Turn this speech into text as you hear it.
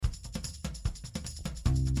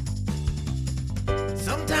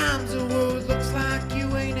Sometimes the world looks like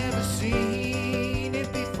you ain't ever seen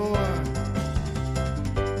it before.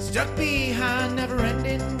 Stuck behind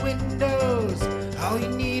never-ending windows, all you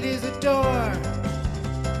need is a door.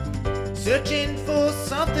 Searching for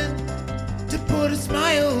something to put a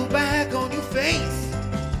smile back on your face.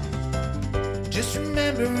 Just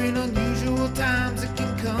remember, in unusual times, it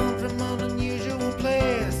can come from an unusual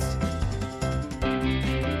place.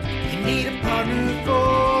 You need a partner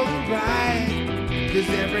for the ride, 'cause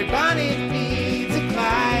everybody needs a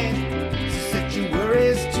Clyde. So set your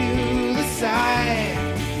worries to the side.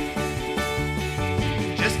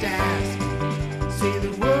 Just ask, say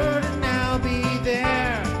the word and I'll be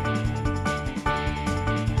there.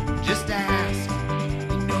 Just ask,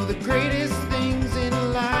 you know the greatest things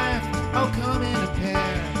in life all come in a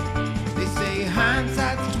pair. They say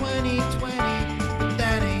hindsight's 20/20, but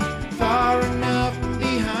that ain't far enough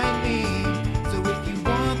behind me. So if you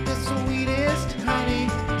want the sweetest honey,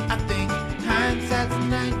 I think hindsight's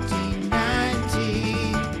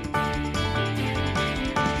 1990.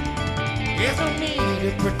 There's no need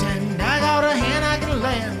to pretend I got a hand I can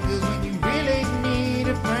lend, 'cause when you really need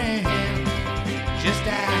a friend, just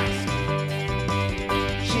ask.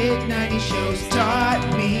 Shit 90 shows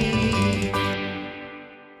taught me.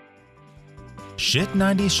 Shit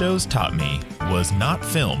 90 Shows Taught Me was not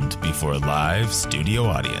filmed before a live studio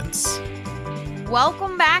audience.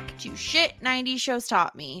 Welcome back to Shit 90 Shows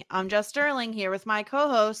Taught Me. I'm Jess Sterling here with my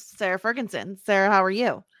co-host, Sarah Ferguson. Sarah, how are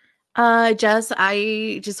you? Jess,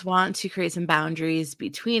 I just want to create some boundaries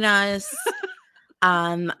between us.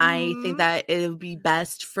 I think that it would be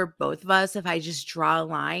best for both of us if I just draw a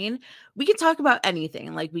line. We could talk about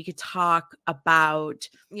anything. Like, we could talk about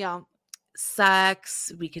sex.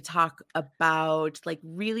 We could talk about like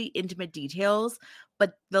really intimate details.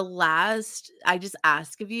 But I just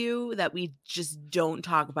ask of you that we just don't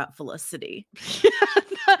talk about Felicity.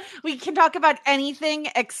 We can talk about anything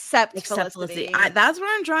except Felicity. That's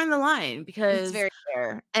where I'm drawing the line, because it's very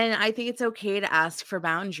fair. And I think it's okay to ask for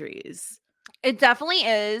boundaries. It definitely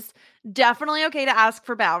is. Definitely okay to ask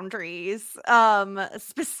for boundaries.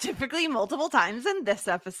 Specifically multiple times in this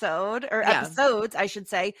episode, or episodes, I should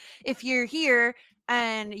say. If you're here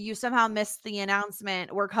and you somehow missed the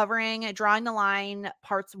announcement, we're covering Drawing the Line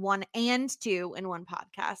parts 1 and 2 in one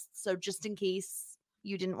podcast. So just in case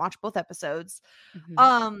you didn't watch both episodes.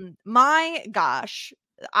 My gosh.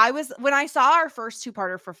 When I saw our first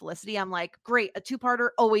two-parter for Felicity, I'm like, great, a two-parter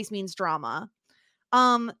always means drama.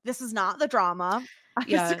 This is not the drama I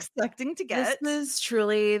was expecting to get. This is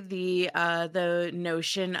truly the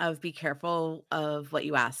notion of be careful of what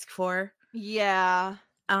you ask for. Yeah.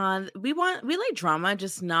 We like drama,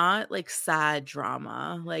 just not like sad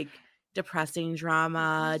drama, like depressing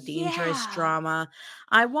drama, dangerous drama.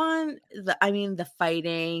 I want the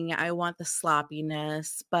fighting, I want the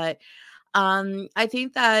sloppiness, but I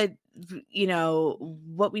think that, you know,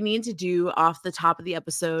 what we need to do off the top of the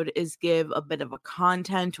episode is give a bit of a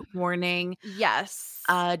content warning. Yes.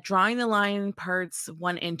 Drawing the Line parts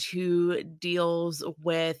 1 and 2 deals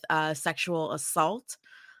with sexual assault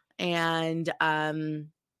and a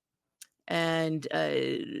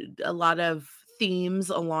lot of themes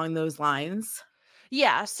along those lines.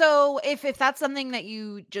 Yeah, so if that's something that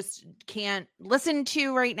you just can't listen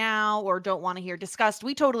to right now or don't want to hear discussed,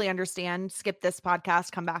 we totally understand. Skip this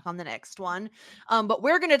podcast, come back on the next one. But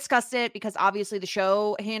we're going to discuss it because obviously the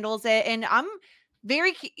show handles it. And I'm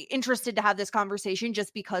very interested to have this conversation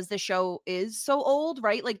just because the show is so old,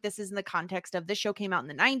 right? Like, this is in the context of this show came out in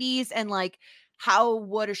the 90s, and like, how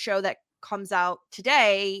would a show that comes out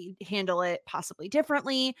today handle it possibly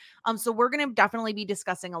differently? So we're going to definitely be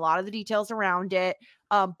discussing a lot of the details around it.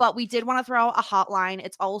 But we did want to throw out a hotline.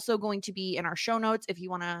 It's also going to be in our show notes if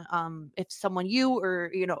you want to, if someone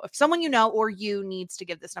or you needs to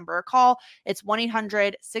give this number a call. It's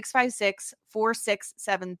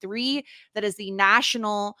 1-800-656-4673. That is the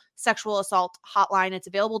National Sexual Assault Hotline. It's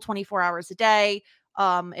available 24 hours a day.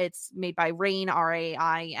 It's made by RAINN,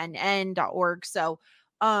 RAINN.org. So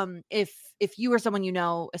if you or someone you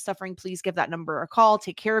know is suffering, please give that number a call.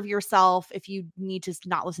 Take care of yourself. If you need to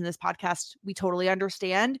not listen to this podcast, we totally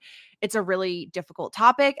understand. It's a really difficult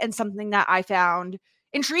topic and something that I found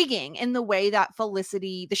intriguing in the way that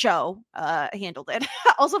Felicity, the show, handled it.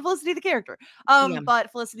 Also Felicity, the character.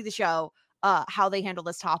 But Felicity, the show, how they handle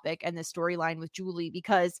this topic and this storyline with Julie,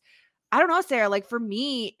 because I don't know, Sarah, like for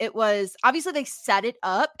me, it was obviously they set it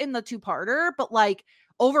up in the two-parter, but like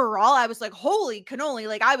overall, I was like, holy cannoli.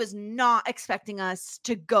 Like, I was not expecting us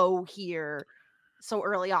to go here so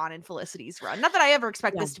early on in Felicity's run. Not that I ever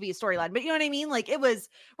expect this to be a storyline, but you know what I mean? Like,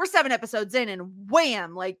 we're 7 episodes in and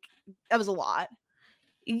wham, like that was a lot.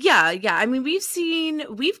 Yeah. I mean,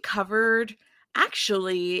 we've covered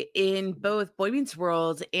actually in both Boy Meets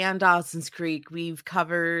World and Dawson's Creek, we've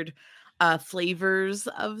covered flavors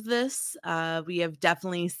of this. We have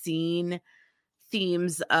definitely seen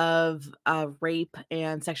themes of rape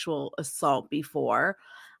and sexual assault before.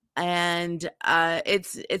 And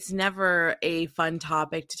it's never a fun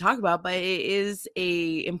topic to talk about, but it is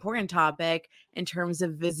a important topic in terms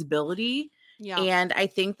of visibility. Yeah. And I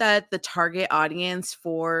think that the target audience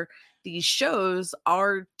for these shows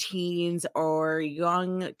are teens or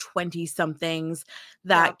young 20 somethings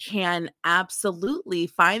Yeah. that can absolutely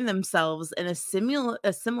find themselves in a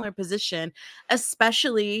similar position,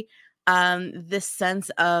 especially this sense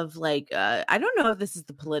of like I don't know if this is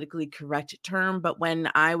the politically correct term, but when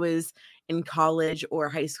I was in college or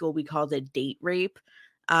high school, we called it date rape,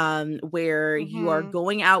 where you are Mhm.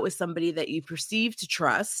 going out with somebody that you perceive to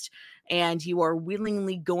trust and you are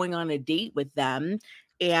willingly going on a date with them,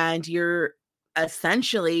 and you're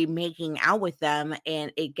essentially making out with them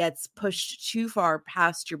and it gets pushed too far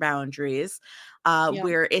past your boundaries, Yeah.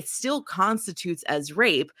 where it still constitutes as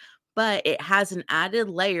rape, but it has an added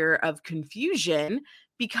layer of confusion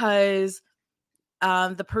because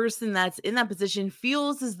the person that's in that position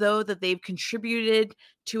feels as though that they've contributed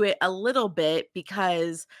to it a little bit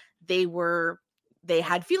because they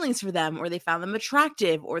had feelings for them, or they found them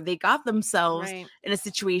attractive, or they got themselves Right. in a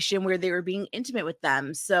situation where they were being intimate with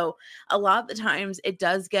them. So a lot of the times it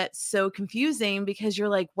does get so confusing because you're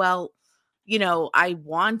like, well, I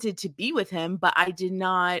wanted to be with him, but I did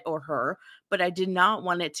not, or her, but I did not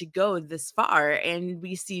want it to go this far. And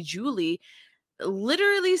we see Julie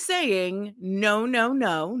literally saying, no, no,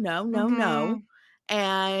 no, no, no, no. Mhm.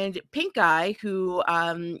 And Pink Eye, who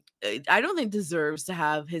I don't think deserves to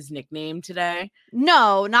have his nickname today.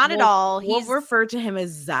 No, not at all. We'll refer to him as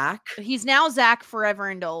Zach He's now Zach forever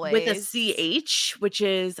and with a always. CH, which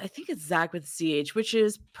is, I think it's Zach with CH, which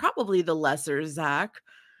is probably the lesser Zach,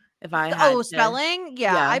 if I had Oh, to. spelling?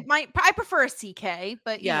 Yeah, Yeah. I prefer a CK,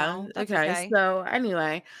 but Yeah, that's okay. okay. So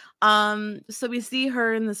anyway, so we see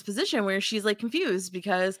her in this position where she's like confused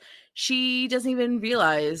because she doesn't even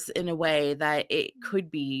realize in a way that it could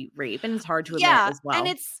be rape, and it's hard to admit Yeah, as and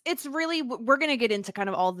well. it's really we're going to get into kind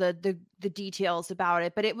of all the details about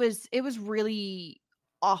it, but it was really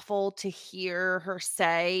awful to hear her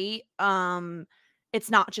say it's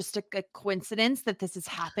not just a coincidence that this has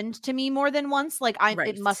happened to me more than once. Like it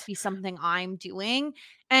Right. must be something I'm doing.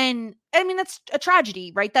 And I mean that's a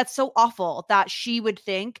tragedy, right? That's so awful that she would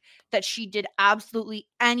think that she did absolutely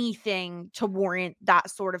anything to warrant that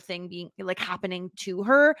sort of thing being like happening to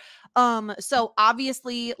her. So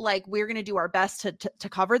obviously, like we're gonna do our best to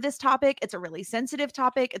cover this topic. It's a really sensitive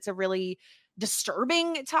topic. It's a really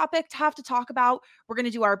disturbing topic to have to talk about. We're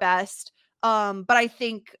gonna do our best. But I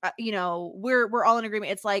think we're all in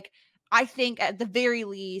agreement. It's like I think at the very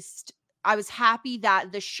least, I was happy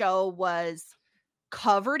that the show was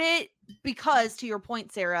covered it because to your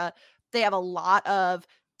point, Sarah, they have a lot of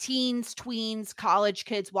teens, tweens, college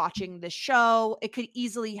kids watching the show. It could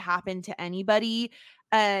easily happen to anybody.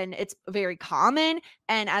 And it's very common.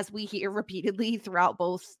 And as we hear repeatedly throughout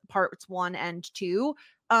both parts 1 and 2,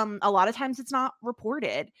 a lot of times it's not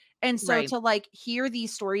reported. And so Right. to like hear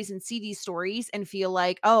these stories and see these stories and feel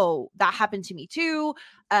like, oh, that happened to me too.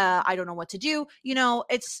 I don't know what to do.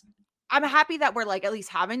 I'm happy that we're like at least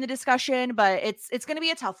having the discussion, but it's going to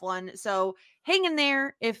be a tough one. So hang in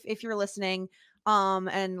there if you're listening.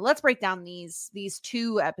 And let's break down these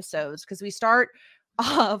 2 episodes because we start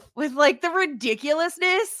off with like the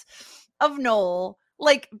ridiculousness of Noel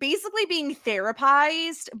like basically being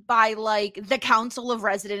therapized by like the Council of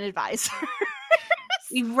Resident Advisors.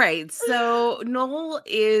 Right. So Noel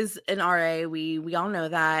is an RA. We all know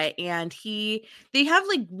that, and they have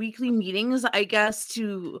like weekly meetings, I guess,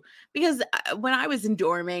 because when I was in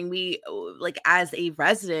dorming, we like as a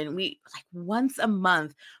resident, we like once a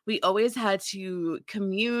month we always had to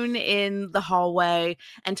commune in the hallway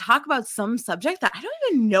and talk about some subject that I don't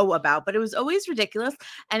even know about, but it was always ridiculous,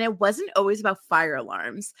 and it wasn't always about fire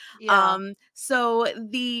alarms. Yeah. So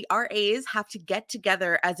the RAs have to get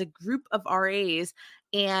together as a group of RAs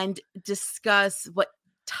and discuss what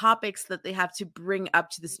topics that they have to bring up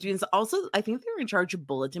to the students. Also, I think they're in charge of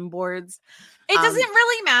bulletin boards. It doesn't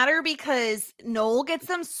really matter because Noel gets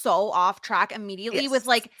them so off track immediately with Yes.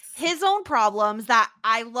 like his own problems that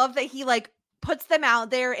I love that he like puts them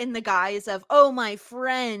out there in the guise of, oh, my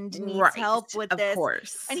friend needs Right, help with of this.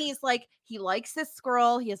 course. And he's like, he likes this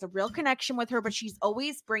girl. He has a real connection with her, but she's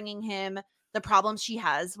always bringing him the problems she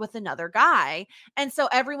has with another guy. And so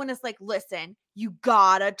everyone is like, listen, you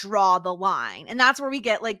gotta draw the line. And that's where we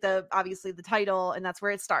get like obviously the title, and that's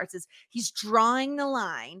where it starts, is he's drawing the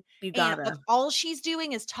line. You And if gotta. all she's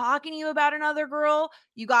doing is talking to you about another girl,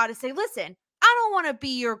 you gotta say, listen, I don't want to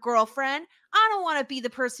be your girlfriend. I don't want to be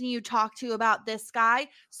the person you talk to about this guy.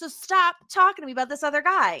 So stop talking to me about this other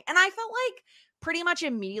guy. And I felt like pretty much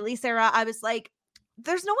immediately, Sarah, I was like,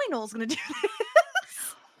 there's no way Noel's going to do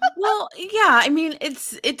this. Well, yeah, I mean,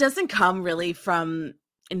 it doesn't come really from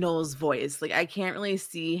Noel's voice. Like, I can't really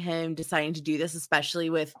see him deciding to do this,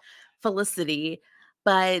 especially with Felicity.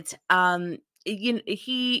 But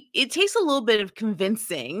it takes a little bit of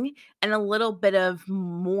convincing and a little bit of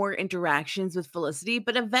more interactions with Felicity,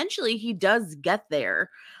 but eventually he does get there,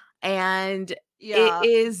 and it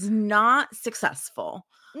is not successful.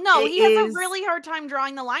 No, It he has a is- really hard time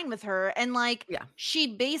drawing the line with her. And like, Yeah.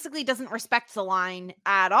 she basically doesn't respect the line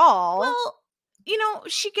at all. Well,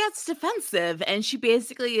 she gets defensive, and she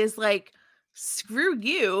basically is like, screw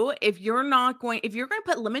you. If you're going to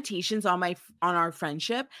put limitations on our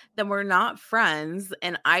friendship, then we're not friends,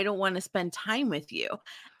 and I don't want to spend time with you.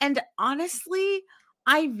 And honestly,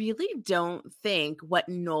 I really don't think what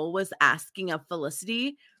Noel was asking of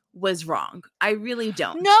Felicity was wrong. I really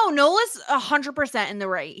don't. No, Nola's 100% in the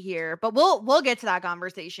right here, but we'll get to that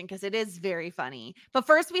conversation because it is very funny. But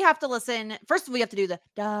first we have to listen. First we have to do the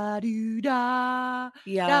da doo da.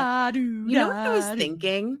 Yeah. Da doo. You know what I was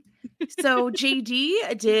thinking? So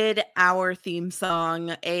JD did our theme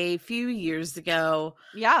song a few years ago.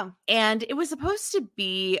 Yeah. And it was supposed to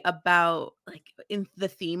be about like in the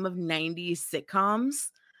theme of 90s sitcoms.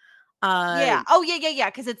 Yeah. Oh, yeah.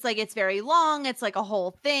 Because it's like, it's very long. It's like a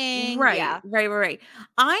whole thing. Right. Yeah. Right.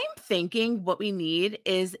 I'm thinking what we need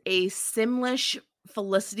is a Simlish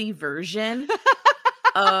Felicity version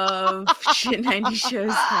of Shit 90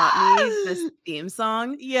 Shows Taught Me, this theme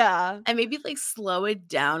song. Yeah. And maybe like slow it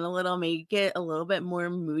down a little, make it a little bit more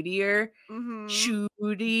moodier. Mm-hmm.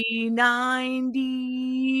 Shooty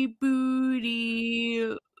 90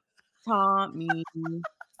 booty taught me.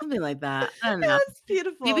 Something like that. I don't know. That's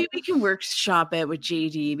beautiful. Maybe we can workshop it with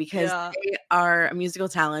JD because they are a musical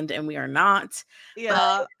talent and we are not.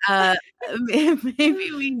 Yeah. But,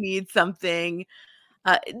 maybe we need something.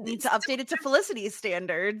 Need to update it to Felicity's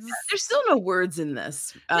standards. There's still no words in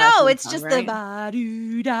this. No, it's song, just right? the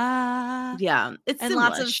ba-doo-da. Yeah, it's and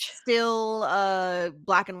lots of still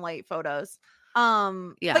black and white photos.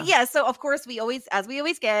 Yeah. But yeah, so of course we always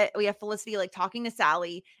get, we have Felicity like talking to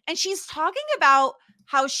Sally, and she's talking about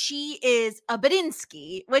how she is a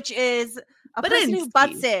Badinsky, which is a person who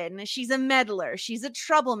butts in. She's a meddler. She's a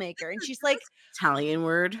troublemaker. And she's like, Italian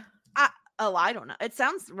word. I don't know. It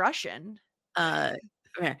sounds Russian.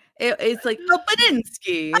 It's like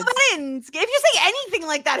Badinsky. Badinsky. If you say anything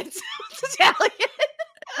like that, it sounds Italian.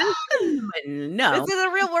 No. Is it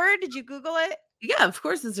a real word? Did you Google it? Yeah, of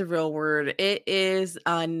course it's a real word. It is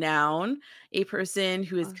a noun, a person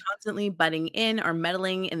who is constantly butting in or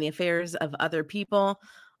meddling in the affairs of other people.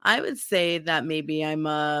 I would say that maybe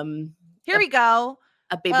I'm Here we go.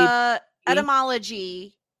 A baby.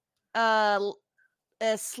 Etymology.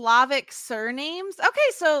 Slavic surnames. Okay,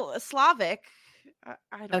 so Slavic.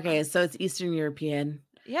 I don't know. So it's Eastern European.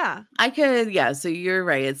 Yeah. So you're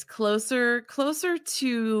right. It's closer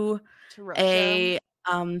to Russia.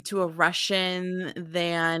 To a Russian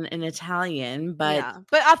than an Italian, but yeah.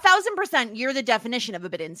 But 1,000% you're the definition of a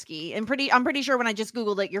Badinsky. And I'm pretty sure when I just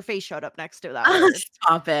Googled it, your face showed up next to that word.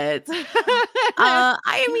 Stop it.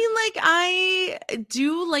 I mean, like, I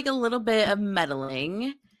do like a little bit of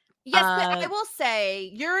meddling. Yes, but I will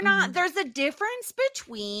say you're not, there's a difference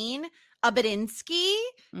between a Badinsky,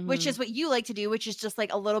 which is what you like to do, which is just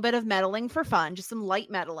like a little bit of meddling for fun, just some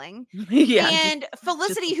light meddling. And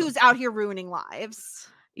Felicity, who's out here ruining lives.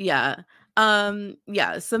 Yeah. Some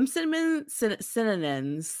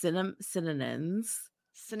synonyms.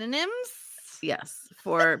 Yes,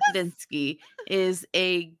 for Badinsky is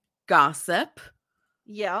a gossip.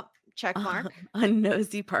 Yep. Check mark. A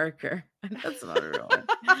nosy Parker. That's not a real one.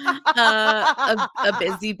 A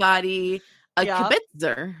busybody. A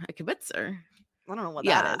kibitzer. I don't know what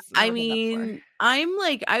that is. I mean,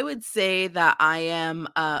 I would say that I am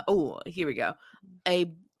here we go.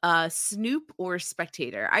 A snoop or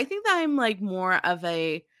spectator. I think that I'm like more of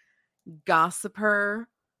a gossiper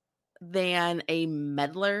than a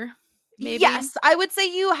meddler. Maybe. Yes, I would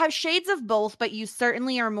say you have shades of both, but you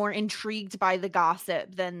certainly are more intrigued by the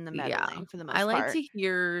gossip than the meddling for the most part. I like to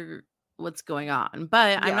hear what's going on,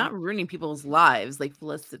 but I'm not ruining people's lives like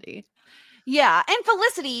Felicity. Yeah, and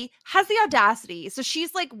Felicity has the audacity. So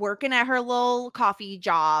she's like working at her little coffee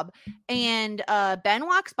job, and Ben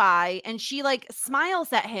walks by and she like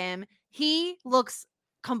smiles at him. He looks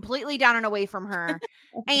completely down and away from her.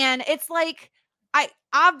 And it's like, I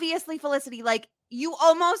obviously, Felicity, like, you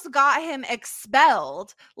almost got him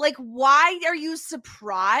expelled. Like, why are you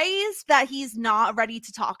surprised that he's not ready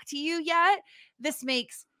to talk to you yet? This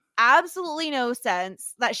makes absolutely no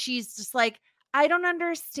sense that she's just like, I don't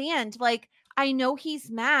understand. Like, I know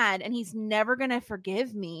he's mad and he's never going to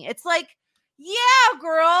forgive me. It's like, yeah,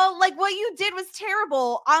 girl, like what you did was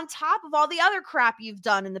terrible on top of all the other crap you've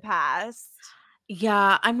done in the past.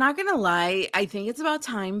 Yeah, I'm not gonna lie. I think it's about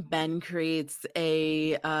time Ben creates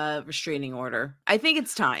a restraining order. I think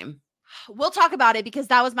it's time. We'll talk about it because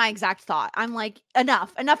that was my exact thought. I'm like,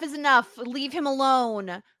 enough is enough. Leave him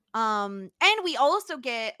alone. And we also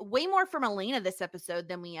get way more from Elena this episode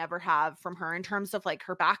than we ever have from her in terms of like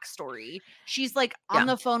her backstory. She's like on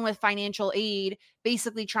the phone with financial aid,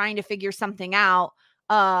 basically trying to figure something out.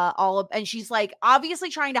 And she's like obviously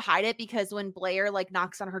trying to hide it because when Blair like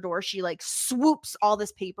knocks on her door, she like swoops all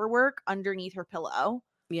this paperwork underneath her pillow.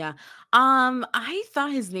 Yeah. I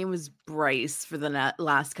thought his name was Bryce for the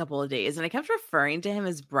last couple of days, and I kept referring to him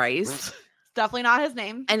as Bryce. Definitely not his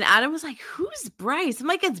name. And Adam was like, "Who's Bryce?" I'm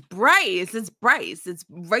like, "It's Bryce. It's Bryce. It's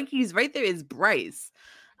right. He's right there. It's Bryce."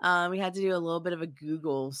 We had to do a little bit of a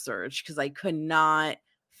Google search because I could not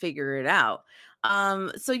figure it out.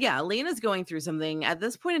 So yeah, Elena's going through something. At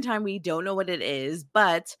this point in time, we don't know what it is,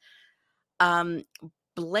 but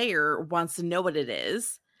Blair wants to know what it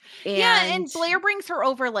is. And Blair brings her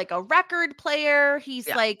over like a record player. He's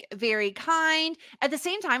like very kind. At the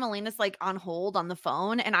same time, Elena's like on hold on the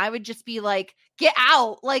phone, and I would just be like, "Get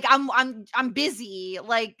out! Like I'm busy.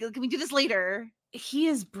 Like, can we do this later?" He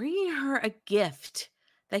is bringing her a gift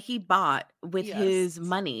that he bought with his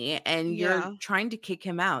money, and you're trying to kick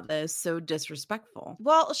him out. That is so disrespectful.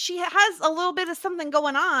 Well, she has a little bit of something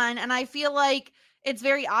going on, and I feel like it's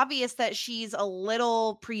very obvious that she's a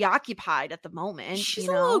little preoccupied at the moment. She's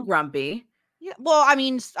a little grumpy. Yeah. Well, I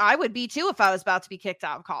mean, I would be too if I was about to be kicked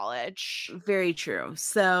out of college. Very true.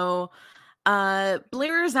 So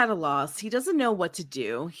Blair is at a loss. He doesn't know what to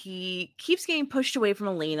do. He keeps getting pushed away from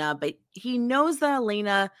Elena, but he knows that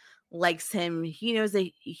Elena likes him. He knows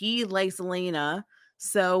that he likes Elena.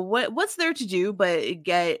 So what's there to do but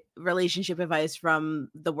get relationship advice from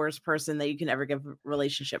the worst person that you can ever give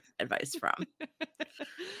relationship advice from?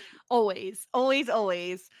 Always. And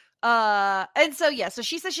so so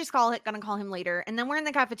she says she's gonna call him later, and then we're in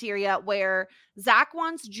the cafeteria where Zach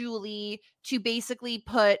wants Julie to basically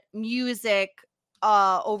put music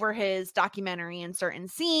over his documentary in certain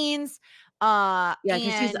scenes. Because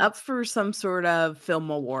he's up for some sort of film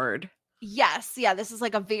award. Yes. Yeah. This is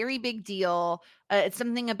like a very big deal. It's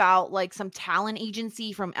something about like some talent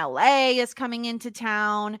agency from LA is coming into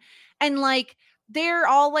town. And like, they're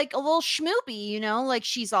all like a little schmoopy, you know, like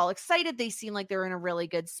she's all excited. They seem like they're in a really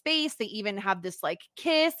good space. They even have this like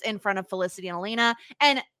kiss in front of Felicity and Elena.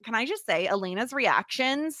 And can I just say, Elena's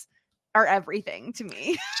reactions are everything to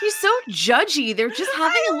me. She's so judgy. They're just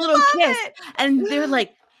having a little kiss and they're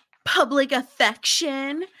like, public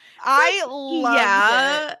affection. I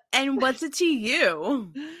love it. And what's it to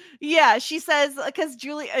you? Yeah, she says, because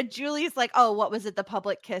Julie's like, oh, what was it? The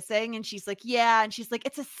public kissing? And she's like, yeah. And she's like,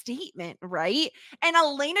 it's a statement, right? And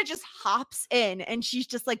Elena just hops in and she's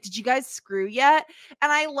just like, did you guys screw yet?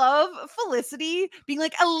 And I love Felicity being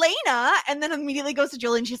like, Elena, and then immediately goes to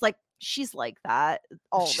Julie and she's like that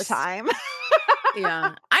all the time.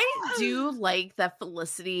 Yeah, I do like that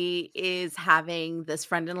Felicity is having this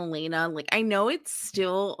friend in Elena. Like, I know it's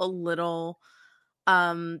still a little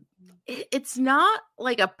it's not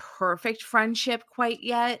like a perfect friendship quite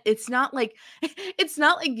yet. It's not like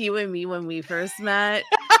you and me when we first met.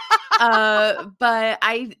 But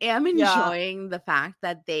I am enjoying the fact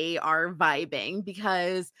that they are vibing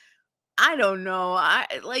because I don't know. I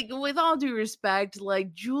like, with all due respect,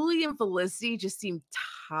 like Julie and Felicity just seem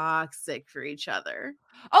toxic for each other.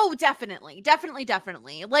 Oh, definitely.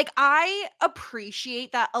 Like, I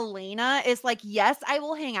appreciate that Elena is like, yes, I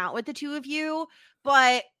will hang out with the two of you,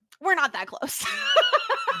 but we're not that close.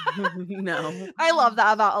 No. I love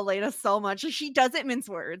that about Elena so much. She doesn't mince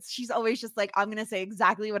words. She's always just like, I'm going to say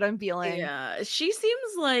exactly what I'm feeling. Yeah. She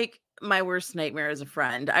seems like my worst nightmare as a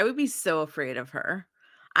friend. I would be so afraid of her.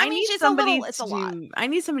 I need somebody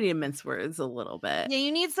to mince words a little bit. Yeah,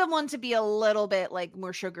 you need someone to be a little bit like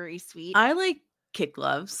more sugary sweet. I like kid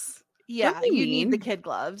gloves. Yeah, you need the kid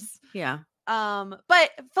gloves. Yeah.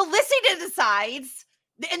 But Felicity decides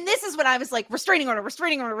And this is when I was like, restraining order,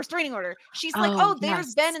 restraining order, restraining order. She's like, oh, there's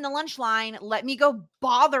yes. Ben in the lunch line. Let me go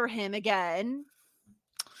bother him again.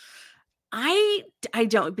 I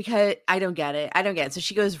don't, because I don't get it. I don't get it. So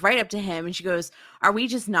she goes right up to him and she goes, are we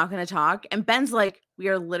just not going to talk? And Ben's like, we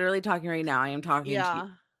are literally talking right now. I am talking to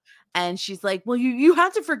you. And she's like, well, you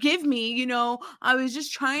have to forgive me. You know, I was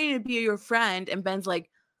just trying to be your friend. And Ben's like,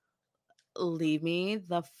 leave me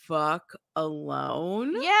the fuck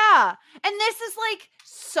alone. Yeah. And this is like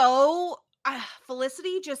so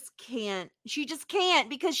Felicity just can't. She just can't,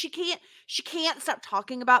 because she can't stop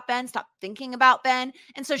talking about Ben, stop thinking about Ben.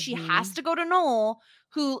 And so she has to go to Noel,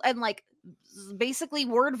 who, and like basically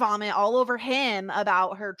word vomit all over him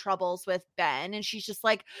about her troubles with Ben. And she's just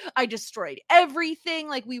like, I destroyed everything.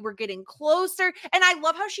 Like, we were getting closer. And I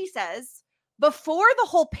love how she says, before the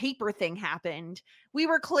whole paper thing happened, we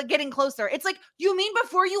were getting closer. It's like, you mean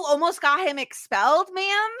before you almost got him expelled,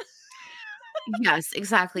 ma'am? Yes,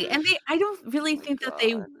 exactly. And I don't really think that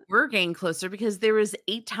they were getting closer, because there was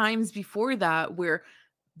 8 times before that where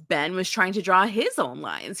Ben was trying to draw his own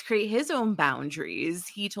lines, create his own boundaries.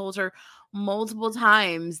 He told her multiple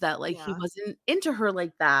times that like he wasn't into her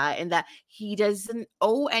like that, and that he doesn't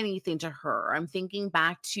owe anything to her. I'm thinking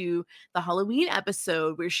back to the Halloween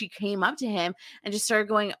episode where she came up to him and just started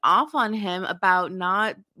going off on him about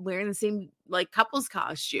not wearing the same like couple's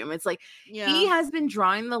costume. It's like he has been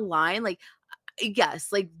drawing the line. Like,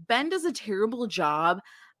 yes, like Ben does a terrible job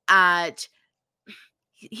at,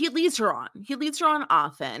 he leads her on. He leads her on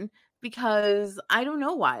often, because I don't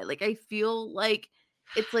know why. Like, I feel like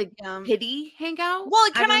it's like pity hangout. Well,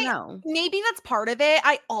 I don't know. Maybe that's part of it.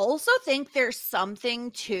 I also think there's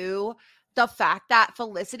something to the fact that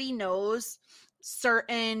Felicity knows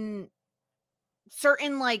certain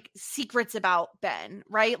like secrets about Ben,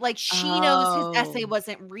 right? Like, she knows his essay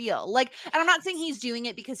wasn't real. Like, and I'm not saying he's doing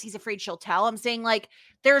it because he's afraid she'll tell. I'm saying like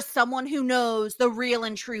there's someone who knows the real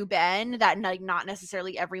and true Ben that like not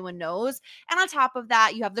necessarily everyone knows. And on top of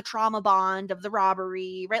that, you have the trauma bond of the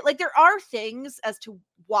robbery, right? Like, there are things as to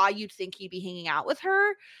why you'd think he'd be hanging out with her.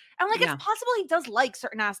 And like, it's possible he does like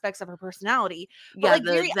certain aspects of her personality. But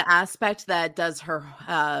Yeah, like the aspect that does her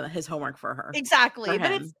his homework for her. Exactly.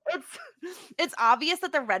 But it's obvious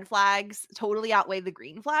that the red flags totally outweigh the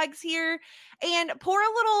green flags here. And poor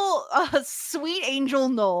little sweet angel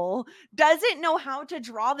Noel doesn't know how to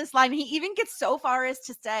draw this line. He even gets so far as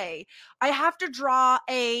to say, I have to draw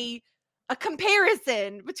a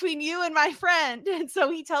comparison between you and my friend. And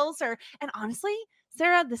so he tells her, and honestly,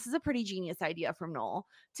 Sarah, this is a pretty genius idea from Noel,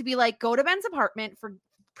 to be like, go to Ben's apartment,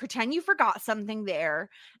 pretend you forgot something there,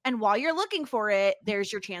 and while you're looking for it, there's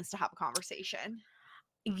your chance to have a conversation.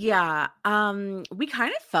 Yeah. We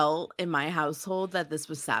kind of felt in my household that this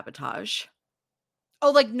was sabotage.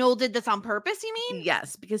 Oh, like Noel did this on purpose, you mean?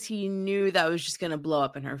 Yes, because he knew that was just going to blow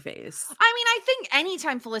up in her face. I mean, I think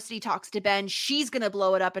anytime Felicity talks to Ben, she's going to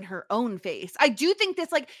blow it up in her own face. I do think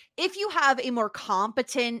this, like, if you have a more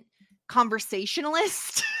competent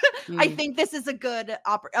conversationalist, I think this is a good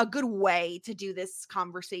way to do this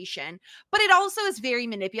conversation. But it also is very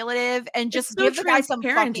manipulative, and just give the guy some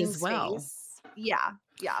fucking space. Yeah.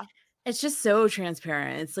 It's just so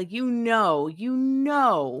transparent. It's like, you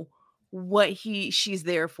know what she's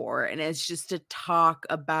there for, and it's just to talk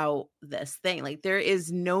about this thing. Like, there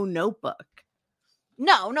is no notebook.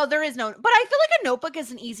 No, there is no. But I feel like a notebook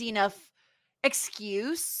is an easy enough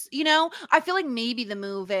excuse, you know? I feel like maybe the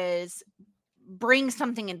move is bring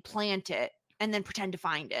something and plant it and then pretend to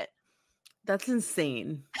find it. That's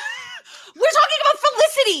insane. We're talking about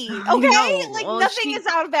Felicity, okay? Like, well, nothing is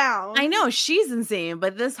out of bounds. I know she's insane,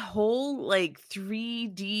 but this whole like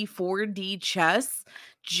 3D, 4D chess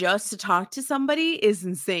just to talk to somebody is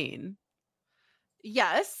insane.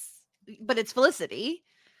 Yes, but it's Felicity.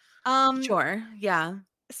 Sure, yeah.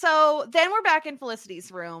 So then we're back in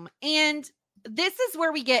Felicity's room, and this is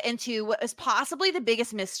where we get into what is possibly the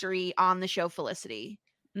biggest mystery on the show Felicity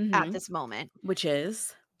at this moment, which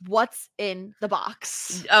is what's in the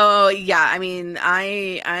box. Oh yeah, I mean,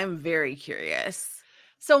 I'm very curious.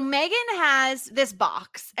 So Megan has this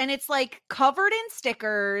box, and it's like covered in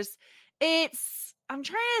stickers. I'm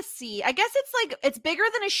trying to see. I guess it's bigger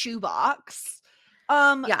than a shoebox.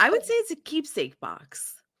 Yeah, I would say it's a keepsake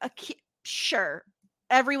box. Sure.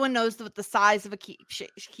 Everyone knows what the size of a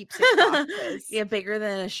keepsake box is. Yeah, bigger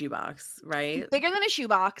than a shoebox, right? Bigger than a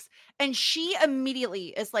shoebox. And she immediately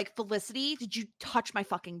is like, Felicity, did you touch my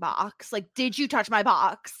fucking box? Like, did you touch my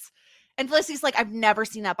box? And Felicity's like, I've never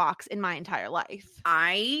seen that box in my entire life.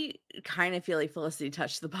 I kind of feel like Felicity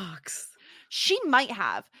touched the box. She might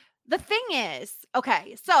have. The thing is,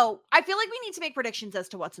 okay, so I feel like we need to make predictions as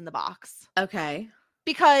to what's in the box. Okay.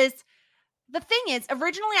 Because the thing is,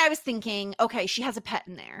 originally I was thinking, okay, she has a pet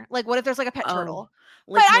in there. Like, what if there's like a pet turtle?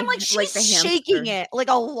 Like But I'm like, like the she's shaking hamster. it like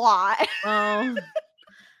a lot. Oh,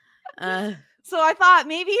 So I thought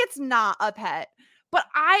maybe it's not a pet. But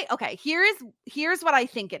okay, here's what I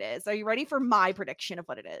think it is. Are you ready for my prediction of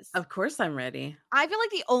what it is? of course I'm ready. I feel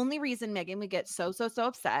like the only reason Megan would get so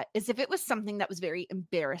upset is if it was something that was very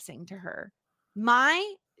embarrassing to her.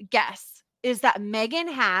 My guess is that Megan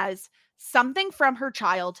has something from her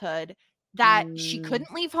childhood that she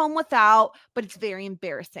couldn't leave home without, but it's very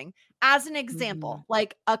embarrassing. As an example,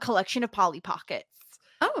 like a collection of Polly Pockets,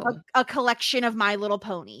 a collection of My Little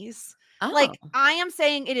Ponies. Like, I am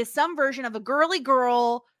saying it is some version of a girly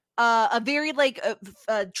girl, a very like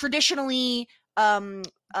traditionally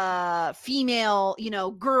female,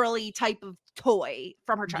 girly type of toy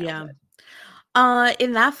from her childhood.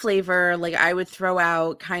 In that flavor, like I would throw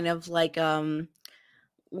out kind of like God,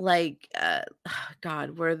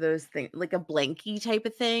 what are those things? Like a blankie type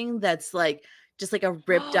of thing that's like just like a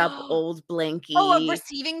ripped up old blankie. Oh, a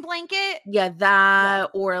receiving blanket? Yeah, that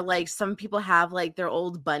or like some people have like their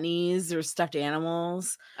old bunnies or stuffed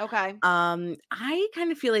animals. Okay. I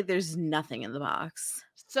kind of feel like there's nothing in the box.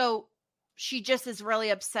 So she just is really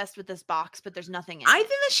obsessed with this box, but there's nothing in I it. think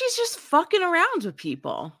that she's just fucking around with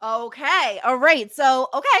people. Okay. All right. So,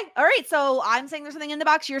 So I'm saying there's something in the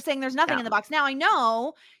box. You're saying there's nothing in the box. Now I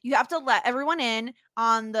know you have to let everyone in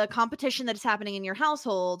on the competition that is happening in your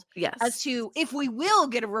household. Yes. As to if we will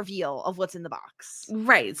get a reveal of what's in the box.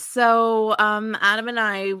 Right. So Adam and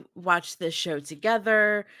I watched this show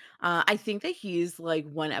together. I think that he's like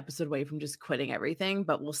one episode away from just quitting everything,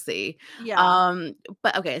 but we'll see. Yeah.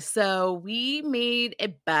 But okay, so we made a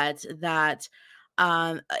bet that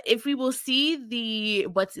if we will see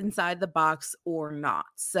what's inside the box or not.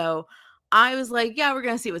 So I was like, yeah, we're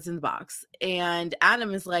gonna see what's in the box. And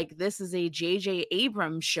Adam is like, this is a JJ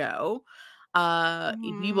Abrams show.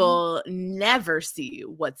 We will never see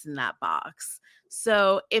what's in that box.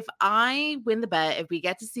 So if I win the bet, if we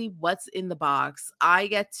get to see what's in the box, I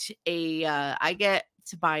get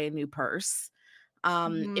to buy a new purse.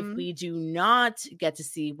 If we do not get to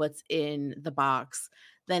see what's in the box,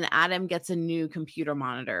 then Adam gets a new computer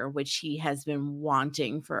monitor, which he has been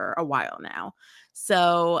wanting for a while now.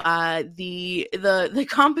 So the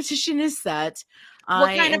competition is set.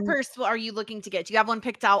 What kind of purse are you looking to get? Do you have one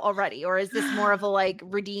picked out already? Or is this more of a like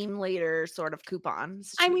redeem later sort of coupon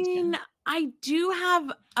situation? I mean, I do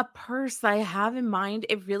have a purse I have in mind.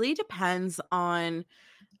 It really depends on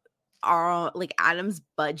Adam's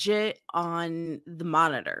budget on the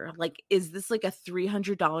monitor. Like, is this like a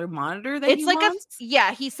 $300 monitor that he wants?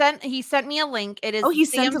 He sent me a link. It is he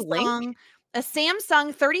sent a link? A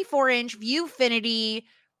Samsung 34-inch Viewfinity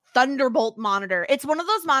Thunderbolt monitor. It's one of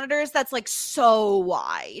those monitors that's like so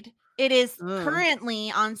wide. It is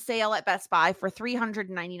currently on sale at Best Buy for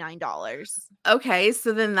 $399. Okay,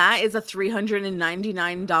 so then that is a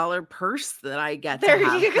 $399 purse that I get there to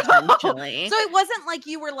have you go. potentially. So it wasn't like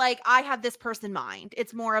you were like, I have this purse in mind.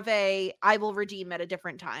 It's more of I will redeem at a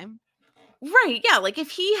different time. Right, yeah, like if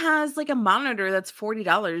he has like a monitor that's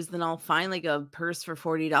 $40, then I'll find like a purse for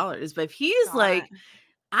 $40. But if he's like,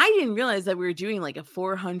 I didn't realize that we were doing like a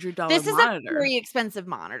 $400 monitor. This is a very expensive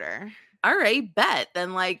monitor. All right, bet.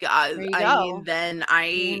 Then like in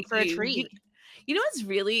for a treat. You know,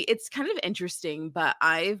 it's kind of interesting, but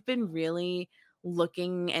I've been really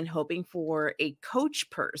looking and hoping for a Coach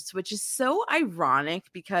purse, which is so ironic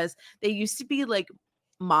because they used to be like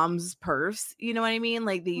mom's purse, you know what I mean?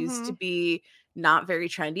 Like they used to be not very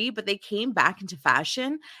trendy, but they came back into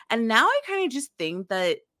fashion. And now I kind of just think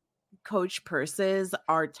that Coach purses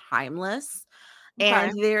are timeless.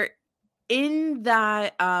 And they're in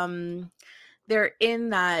that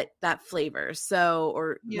flavor. So,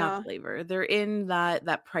 or not flavor, they're in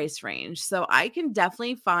that price range. So I can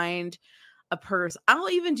definitely find a purse. I'll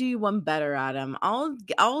even do you one better, Adam. I'll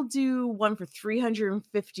do one for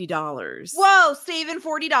 $350. Whoa, saving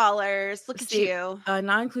 $40. Look at you.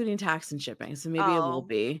 Not including tax and shipping, so maybe it will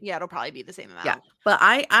be. Yeah, it'll probably be the same amount. Yeah, but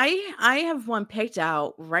I have one picked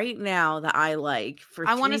out right now that I like for.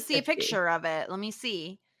 I want to see a picture of it. Let me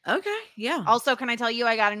see. Okay, yeah. Also, can I tell you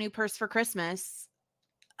I got a new purse for Christmas?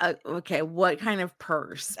 Okay, what kind of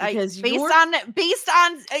purse? Because based on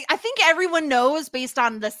I think everyone knows based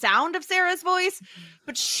on the sound of Sarah's voice,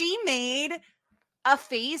 but she made a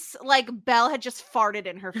face like Belle had just farted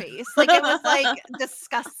in her face. Like it was like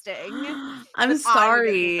disgusting. I'm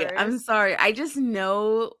sorry. I just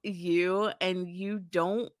know you, and you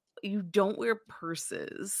don't wear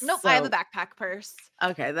purses. Nope, I have a backpack purse.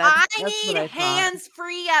 Okay, I need hands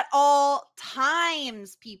free at all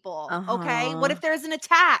times, people. Okay, what if there's an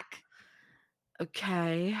attack?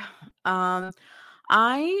 Okay.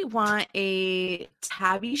 I want a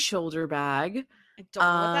tabby shoulder bag. I don't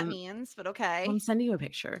know what that means, but okay. I'm sending you a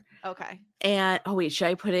picture. Okay. And oh wait, should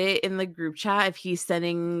I put it in the group chat if he's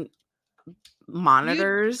sending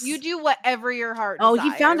monitors? You do whatever your heart Oh,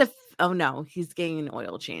 desires. he found oh no, he's getting an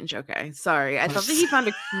oil change. Okay, sorry. I thought that he found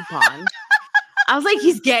a coupon. I was like,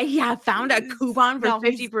 he found a coupon for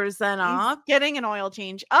 50% off. He's getting an oil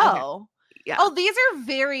change. Oh, okay. Yeah. Oh, these are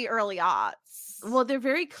very early aughts. Well, they're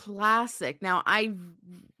very classic. Now, I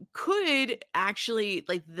could actually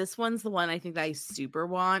like this one's the one I think that I super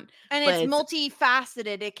want, and it's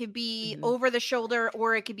multifaceted. It could be over the shoulder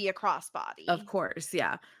or it could be a crossbody. Of course,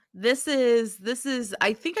 yeah. This is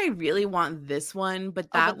I think I really want this one,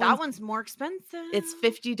 but that one's more expensive. It's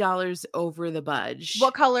 $50 over the budge.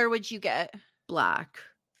 What color would you get? Black.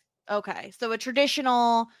 Okay, so a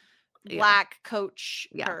traditional black Coach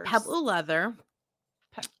purse. Pebble leather.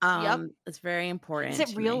 It's very important. Is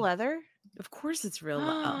it real leather? Of course it's real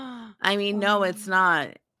leather. I mean, no, it's not.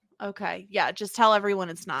 Okay. Yeah, just tell everyone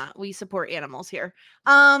it's not. We support animals here.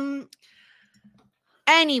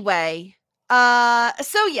 Anyway, so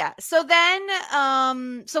then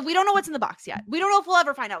so we don't know what's in the box yet. We don't know if we'll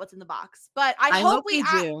ever find out what's in the box, but I hope we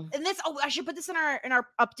do. And this I should put this in our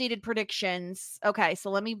updated predictions. Okay, so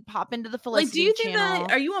let me pop into the Felicity do you think channel.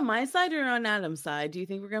 that are you on my side or on Adam's side? Do you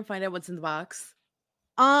think we're gonna find out what's in the box?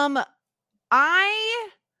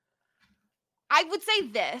 I would say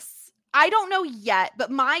this. I don't know yet, but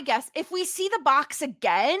my guess, if we see the box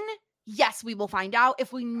again, yes, we will find out.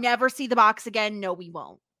 If we never see the box again, no, we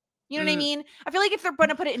won't. You know what I mean? I feel like if they're going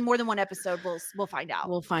to put it in more than one episode, we'll find out.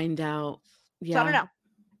 We'll find out. Yeah. So I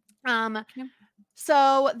don't know.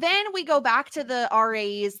 So then we go back to the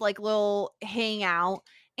RA's like little hangout,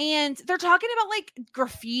 and they're talking about like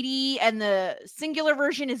graffiti, and the singular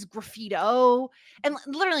version is graffito, and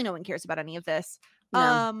literally no one cares about any of this.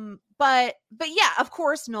 No. But yeah, of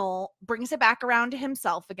course, Noel brings it back around to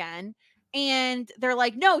himself again, and they're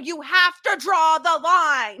like, "No, you have to draw the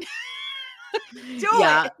line." Do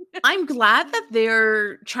it. I'm glad that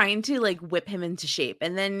they're trying to like whip him into shape,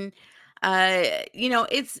 and then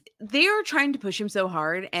they're trying to push him so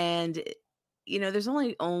hard, and there's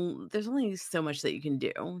only so much that you can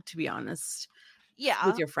do, to be honest. Yeah,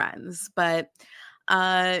 with your friends, but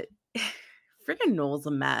freaking Noel's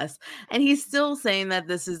a mess, and he's still saying that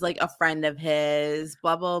this is like a friend of his,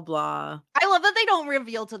 blah blah blah. I love that they don't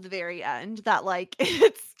reveal to the very end that like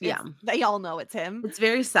they all know it's him. It's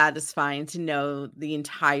very satisfying to know the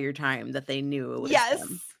entire time that they knew it was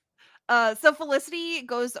him. So Felicity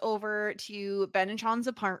goes over to Ben and Sean's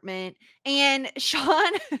apartment, and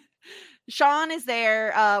Sean is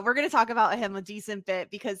there. We're going to talk about him a decent bit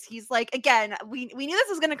because he's like, again, we knew this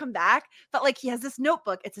was going to come back, but like he has this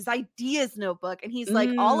notebook. It's his ideas notebook, and he's like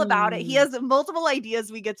all about it. He has multiple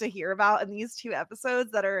ideas we get to hear about in these 2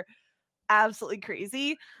 episodes that are absolutely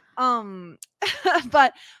crazy.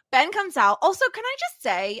 But Ben comes out. Also, can I just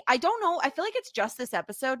say, I don't know. I feel like it's just this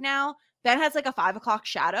episode now. Ben has like a 5 o'clock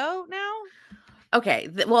shadow now. Okay,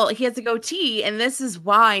 well, he has a goatee, and this is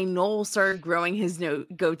why Noel started growing his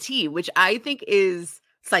goatee, which I think is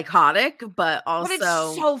psychotic, but also it's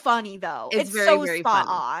so funny though. It's very, so very spot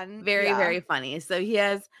funny. On, very, very funny. So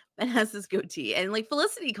Ben has this goatee, and like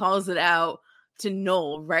Felicity calls it out to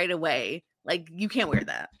Noel right away, like you can't wear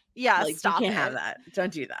that. Yeah, like, stop. You can't have that.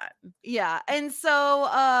 Don't do that. Yeah, and so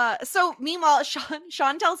meanwhile,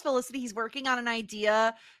 Sean tells Felicity he's working on an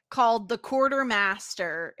idea called the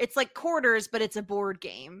Quartermaster. It's like quarters, but it's a board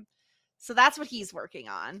game. So that's what he's working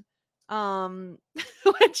on.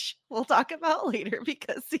 Which we'll talk about later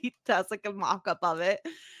because he does like a mock-up of it.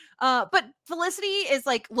 But Felicity is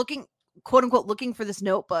like looking, quote unquote, looking for this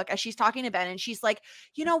notebook as she's talking to Ben, and she's like,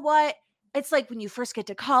 you know what? It's like when you first get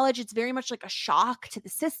to college, it's very much like a shock to the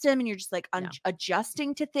system, and you're just like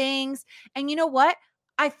adjusting to things. And you know what?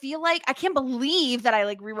 I feel like I can't believe that I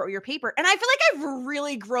like rewrote your paper. And I feel like I've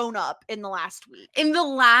really grown up in the last week. In the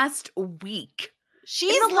last week.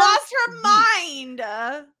 She's lost her mind.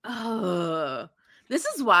 This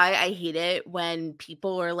is why I hate it when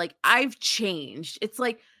people are like, I've changed. It's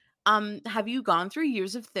like, have you gone through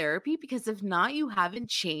years of therapy? Because if not, you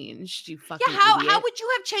haven't changed. You fucking idiot. How would you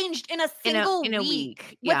have changed in a single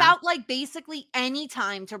week without like basically any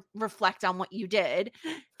time to reflect on what you did?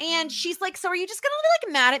 And she's like, so are you just gonna be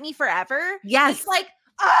like mad at me forever? Yes. It's like,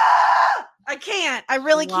 I can't. I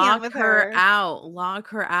really can't with her. Lock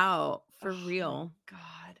her out for real.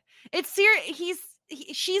 God, it's serious.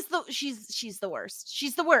 She's the worst.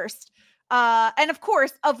 She's the worst. And of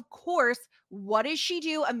course, what does she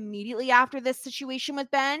do immediately after this situation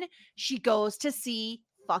with Ben? She goes to see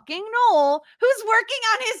fucking Noel, who's working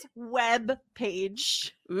on his web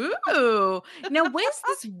page. Ooh. Now, what is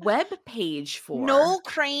this web page for?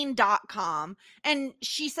 NoelCrane.com. And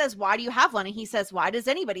she says, why do you have one? And he says, why does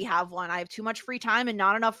anybody have one? I have too much free time and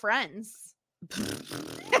not enough friends.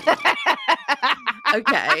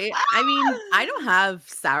 Okay. I mean, I don't have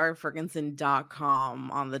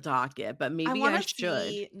SarahFerguson.com on the docket, but maybe I should.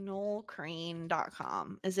 See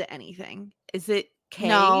NoelCrane.com. Is it anything? Is it K?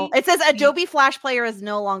 No. It says Adobe Flash Player is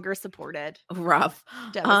no longer supported. Rough.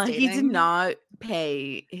 He did not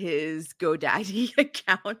pay his GoDaddy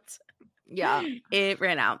account. Yeah. It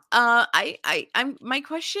ran out. My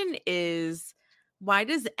question is, why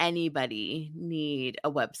does anybody need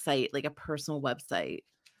a website, like a personal website?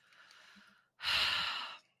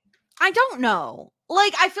 I don't know.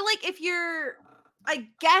 Like, I feel like if you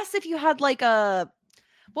had like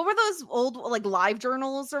what were those old like live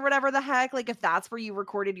journals or whatever the heck? Like if that's where you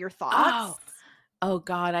recorded your thoughts. Oh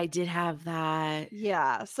God, I did have that.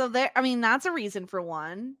 Yeah. So that's a reason for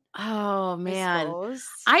one. Oh man.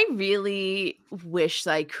 I really wish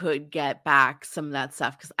I could get back some of that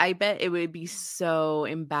stuff because I bet it would be so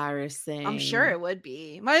embarrassing. I'm sure it would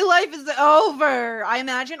be. My life is over. I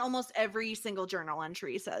imagine almost every single journal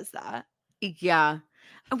entry says that. Yeah.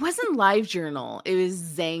 It wasn't LiveJournal. It was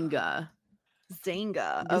Xanga.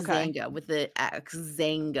 Xanga. Okay. Xanga with the X.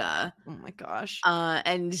 Xanga. Oh my gosh.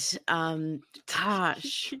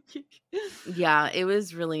 Gosh. Yeah, it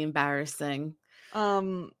was really embarrassing.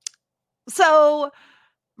 So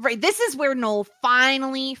right, this is where Noel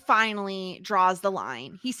finally draws the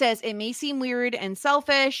line. He says, it may seem weird and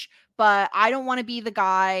selfish, but I don't want to be the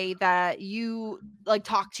guy that you like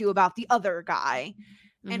talk to about the other guy.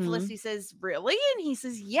 Mm-hmm. And Felicity says, really? And he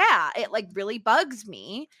says, yeah, it like really bugs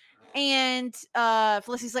me. And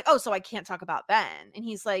Felicity's like, oh, so I can't talk about Ben. And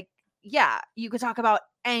he's like, yeah, you could talk about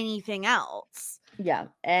anything else. Yeah,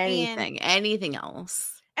 anything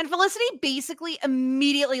else. And Felicity basically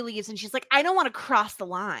immediately leaves and she's like, I don't want to cross the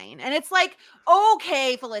line. And it's like,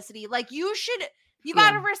 okay, Felicity, like you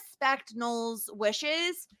got to respect Noel's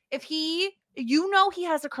wishes. If he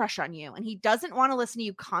has a crush on you and he doesn't want to listen to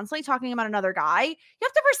you constantly talking about another guy, you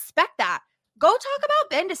have to respect that. Go talk about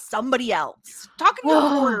Ben to somebody else. Talking to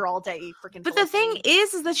a reporter all day, freaking. But Felicity. The thing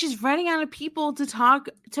is that she's running out of people to talk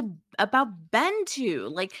about Ben to.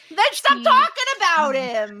 Like, then stop talking about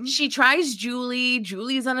him. She tries Julie.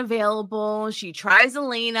 Julie's unavailable. She tries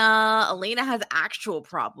Elena. Elena has actual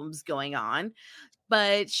problems going on,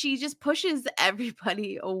 but she just pushes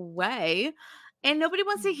everybody away. And nobody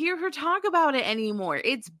wants to hear her talk about it anymore.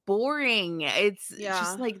 It's boring. It's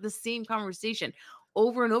just like the same conversation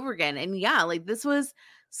over and over again. And yeah, like this was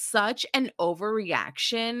such an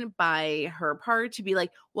overreaction by her part to be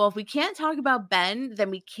like, well, if we can't talk about Ben, then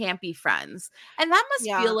we can't be friends. And that must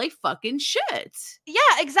feel like fucking shit. Yeah,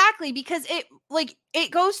 exactly. Because it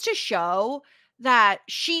goes to show that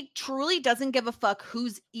she truly doesn't give a fuck who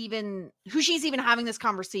she's even having this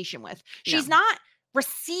conversation with. She's not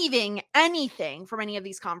receiving anything from any of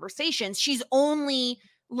these conversations. She's only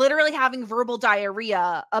literally having verbal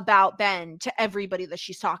diarrhea about Ben to everybody that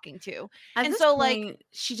she's talking to. And so point,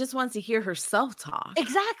 she just wants to hear herself talk.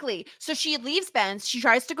 Exactly. So she leaves Ben. She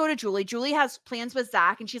tries to go to Julie. Julie has plans with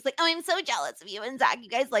Zach and she's like, oh, I'm so jealous of you and Zach. You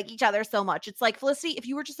guys like each other so much. It's like, Felicity, if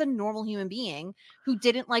you were just a normal human being who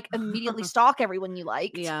didn't like immediately stalk everyone you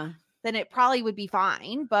liked, then it probably would be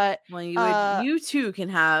fine. But you too can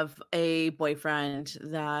have a boyfriend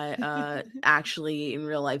that actually in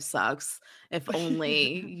real life sucks. If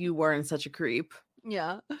only you weren't such a creep.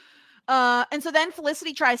 Yeah. And so then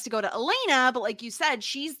Felicity tries to go to Elena, but like you said,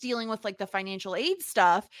 she's dealing with like the financial aid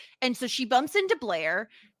stuff. And so she bumps into Blair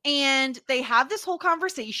and they have this whole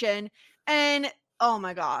conversation. And oh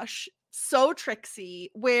my gosh, so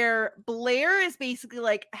tricksy, where Blair is basically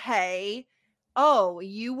like, hey, oh,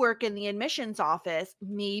 you work in the admissions office.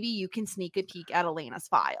 Maybe you can sneak a peek at Elena's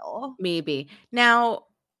file. Maybe. Now,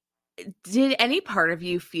 did any part of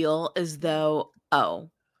you feel as though,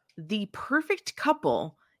 the perfect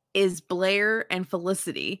couple is Blair and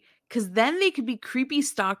Felicity? Because then they could be creepy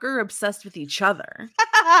stalker obsessed with each other.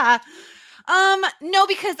 No,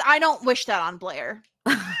 because I don't wish that on Blair.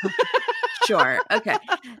 Sure. Okay.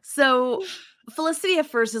 So Felicity at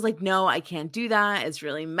first is like, no, I can't do that. It's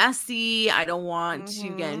really messy. I don't want to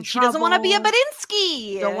get in trouble. She doesn't want to be a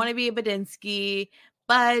Badinsky. Don't want to be a Badinsky.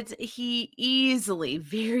 But he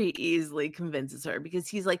very easily convinces her because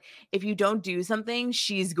he's like, if you don't do something,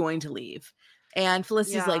 she's going to leave. And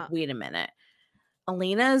Felicity's like, wait a minute.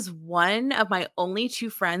 Elena is one of my only two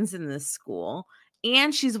friends in this school.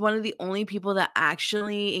 And she's one of the only people that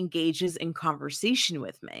actually engages in conversation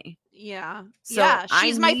with me. Yeah. So Yeah. I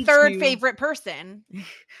She's my need third to favorite person.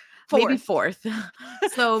 maybe Fourth. fourth.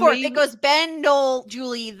 So Fourth. maybe It goes Ben, Noel,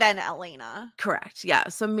 Julie, then Elena. correct. Yeah.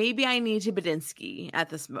 So maybe I need to Badinsky at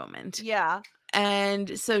this moment. Yeah.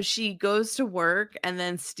 And so she goes to work and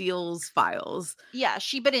then steals files. Yeah.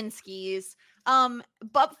 She Badinsky's.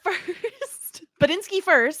 But first, Badinsky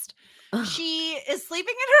first. Ugh. She is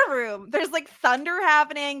sleeping in her room. There's like thunder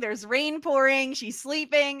happening. There's rain pouring. She's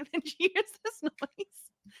sleeping. Then she hears this noise.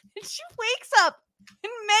 And she wakes up.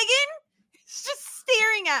 And Megan is just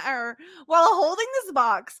staring at her while holding this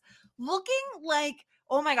box, looking like,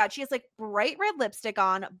 oh my God, she has like bright red lipstick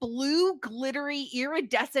on, blue, glittery,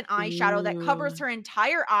 iridescent eyeshadow that covers her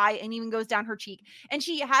entire eye and even goes down her cheek. And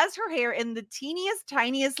she has her hair in the teeniest,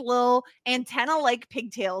 tiniest little antenna-like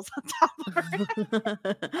pigtails on top of her.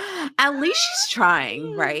 At least she's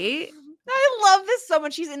trying, right? I love this so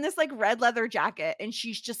much. She's in this like red leather jacket and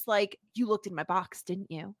she's just like, you looked in my box,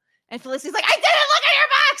 didn't you? And Felicity's like, I didn't look at your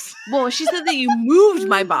box. Well, she said that you moved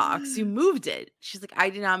my box. You moved it. She's like, I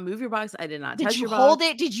did not move your box. I did not touch your box. Did you hold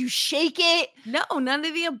it? Did you shake it? No, none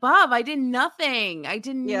of the above. I did nothing. I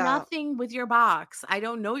did Yeah. nothing with your box. I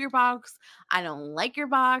don't know your box. I don't like your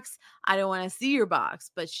box. I don't want to see your box.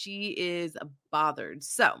 But she is bothered.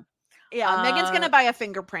 So, Yeah, Megan's going to buy a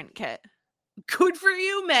fingerprint kit. good for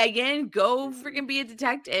you, Megan. Go freaking be a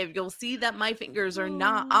detective. You'll see that my fingers are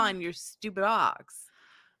not on your stupid box.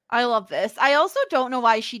 I love this. I also don't know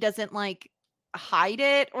why she doesn't like hide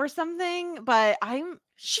it or something, but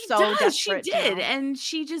She so does. She desperate to did. know. And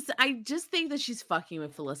I just think that she's fucking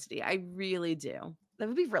with Felicity. I really do. That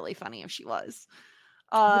would be really funny if she was.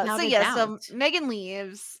 Without So a yeah, so doubt. Megan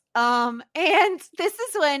leaves. And this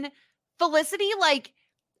is when Felicity, like,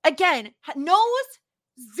 again, knows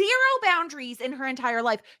zero boundaries in her entire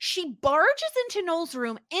life. She barges into Noel's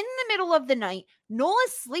room in the middle of the night. Noel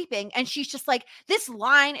is sleeping, and she's just like, this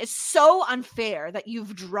line is so unfair that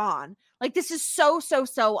you've drawn. Like, this is so, so,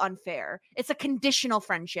 so unfair. It's a conditional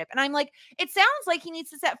friendship. And I'm like, it sounds like he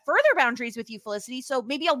needs to set further boundaries with you, Felicity. So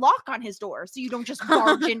maybe a lock on his door so you don't just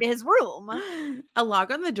barge into his room. A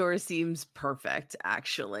lock on the door seems perfect,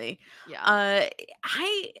 actually. Yeah.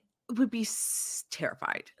 I would be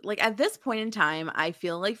terrified. Like, at this point in time, I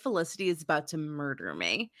feel like Felicity is about to murder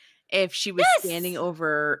me if she was standing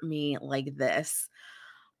over me like this.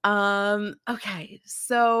 Okay,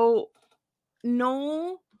 so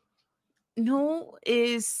Noel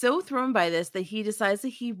is so thrown by this that he decides that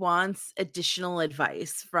he wants additional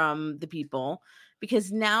advice from the people,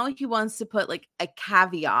 because now he wants to put like a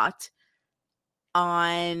caveat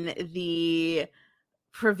on the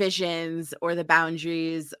provisions or the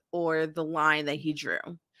boundaries or the line that he drew.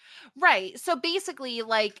 Right. So basically,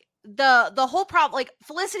 like, the whole problem, like,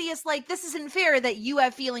 Felicity is like, this isn't fair that you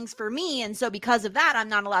have feelings for me, and so because of that I'm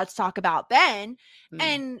not allowed to talk about Ben.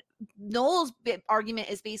 And Noel's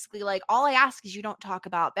argument is basically like, all I ask is you don't talk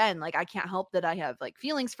about Ben. Like, I can't help that I have like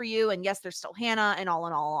feelings for you, and yes, there's still Hannah and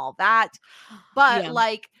all that, but Yeah.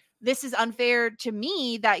 like, this is unfair to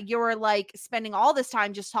me that you're like spending all this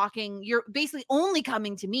time just talking. You're basically only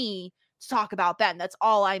coming to me to talk about Ben. That's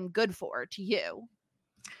all I'm good for to you.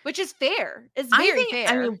 Which is fair. It's very fair.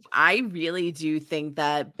 I mean, I really do think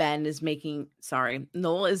that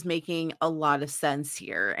Noel is making a lot of sense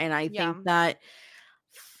here. And I think that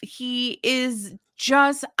he is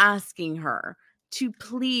just asking her to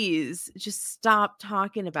please just stop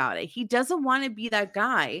talking about it. He doesn't want to be that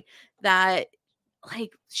guy that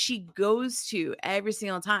like she goes to every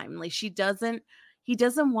single time. Like he doesn't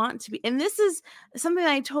want to be, and this is something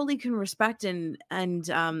that I totally can respect and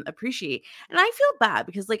appreciate. And I feel bad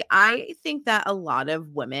because like I think that a lot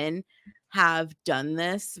of women have done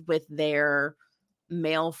this with their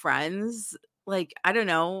male friends. Like, I don't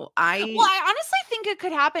know. I honestly think it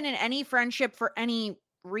could happen in any friendship for any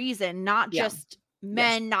reason, not just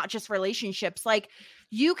men, not just relationships. Like,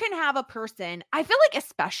 you can have a person, I feel like,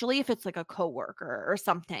 especially if it's like a coworker or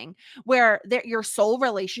something, where your sole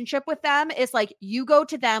relationship with them is like, you go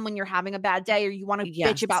to them when you're having a bad day or you want to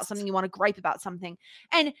bitch about something, you want to gripe about something.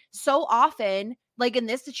 And so often, like in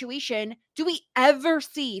this situation, do we ever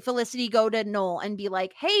see Felicity go to Noel and be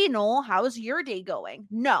like, hey, Noel, how's your day going?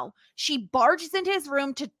 No, she barges into his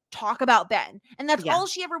room to talk about Ben. And that's all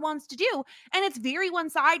she ever wants to do. And it's very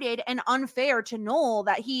one-sided and unfair to Noel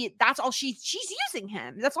that that's all she's using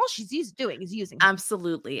him. That's all she's doing is using him.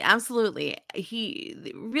 Absolutely. He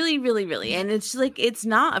really. And it's like, it's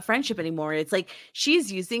not a friendship anymore. It's like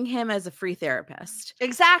she's using him as a free therapist.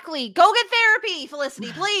 Exactly. Go get therapy,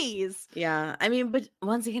 Felicity, please. Yeah. I mean, but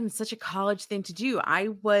once again, it's such a college thing to do. I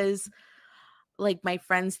was like my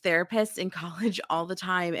friend's therapist in college all the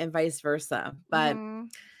time and vice versa. But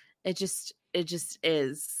it just, It just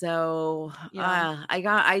is. So Yeah.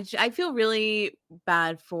 I feel really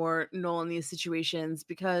bad for Noel in these situations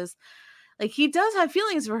because like he does have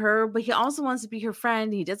feelings for her, but he also wants to be her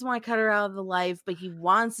friend. He doesn't want to cut her out of the life, but he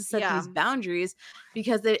wants to set Yeah. these boundaries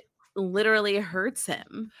because it literally hurts him.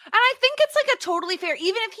 And I think it's like a totally fair,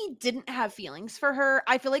 even if he didn't have feelings for her,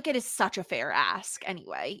 I feel like it is such a fair ask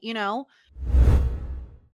anyway, you know?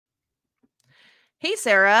 Hey,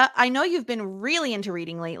 Sarah, I know you've been really into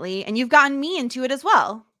reading lately, and you've gotten me into it as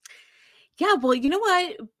well. Yeah, well, you know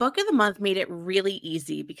what? Book of the Month made it really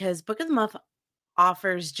easy because Book of the Month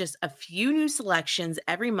offers just a few new selections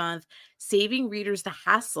every month, saving readers the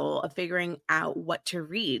hassle of figuring out what to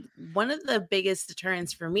read. One of the biggest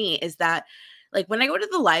deterrents for me is that like when I go to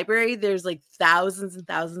the library, there's like thousands and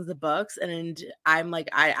thousands of books, and I'm like,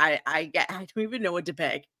 I don't even know what to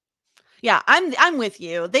pick. Yeah, I'm with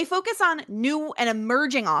you. They focus on new and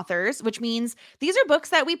emerging authors, which means these are books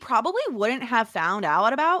that we probably wouldn't have found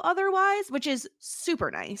out about otherwise, which is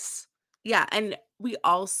super nice. Yeah, and we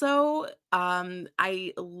also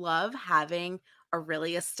I love having a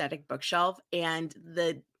really aesthetic bookshelf, and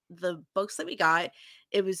the books that we got,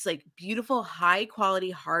 it was like beautiful high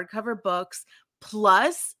quality hardcover books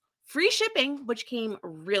plus free shipping, which came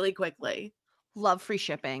really quickly. Love free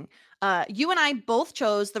shipping. You and I both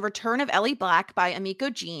chose The Return of Ellie Black by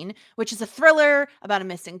Amiko Jean, which is a thriller about a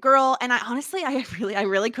missing girl. And I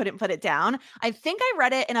really couldn't put it down. I think I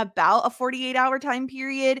read it in about a 48-hour time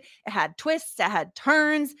period. It had twists, it had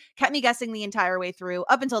turns, kept me guessing the entire way through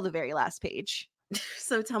up until the very last page.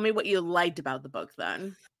 So tell me what you liked about the book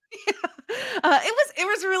then. It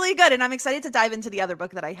was really good, and I'm excited to dive into the other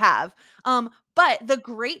book that I have. But the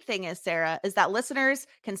great thing is, Sarah, is that listeners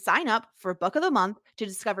can sign up for Book of the Month to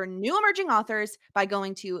discover new emerging authors by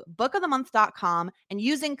going to bookofthemonth.com and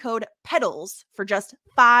using code PEDALS for just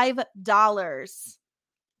 $5.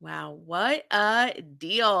 Wow, what a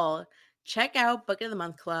deal. Check out Book of the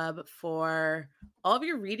Month Club for all of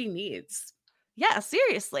your reading needs. Yeah,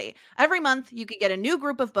 seriously. Every month you could get a new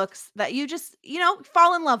group of books that you just,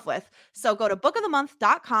 fall in love with. So go to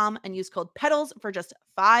bookofthemonth.com and use code PEDALS for just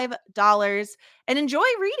 $5 and enjoy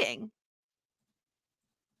reading.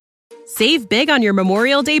 Save big on your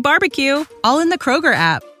Memorial Day barbecue, all in the Kroger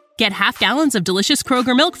app. Get half gallons of delicious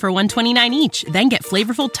Kroger milk for $1.29 each. Then get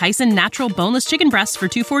flavorful Tyson natural boneless chicken breasts for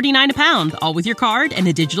 $2.49 a pound, all with your card and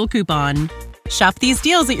a digital coupon. Shop these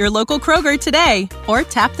deals at your local Kroger today, or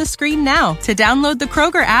tap the screen now to download the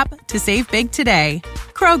Kroger app to save big today.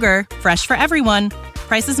 Kroger, fresh for everyone.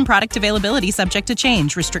 Prices and product availability subject to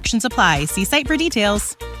change. Restrictions apply. See site for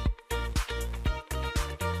details.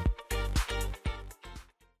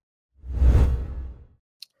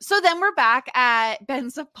 So then we're back at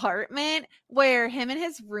Ben's apartment where him and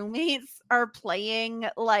his roommates are playing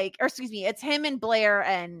it's him and Blair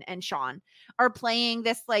and Sean are playing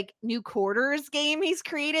this like new quarters game he's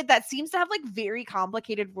created that seems to have like very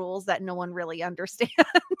complicated rules that no one really understands.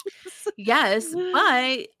 Yes,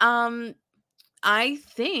 but I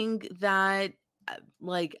think that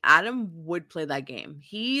like Adam would play that game.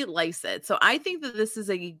 He likes it. So I think that this is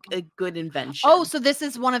a good invention. Oh, so this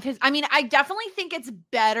is one of his. I mean, I definitely think it's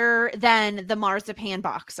better than the marzipan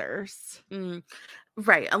boxers.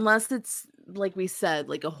 Right. Unless it's like we said,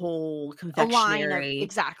 like a whole confectionery.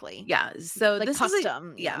 Exactly. Yeah. So like this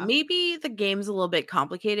custom. is maybe the game's a little bit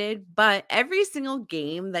complicated, but every single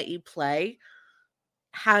game that you play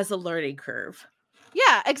has a learning curve.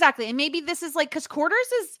 Yeah, exactly. And maybe this is like, because quarters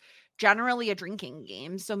is generally a drinking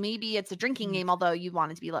game. So maybe it's a drinking game, although you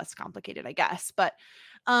want it to be less complicated, I guess. But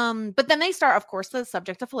then they start, of course, the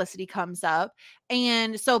subject of Felicity comes up.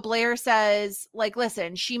 And so Blair says, like,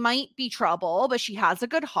 listen, she might be trouble, but she has a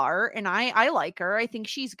good heart. And I like her. I think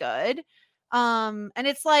she's good. And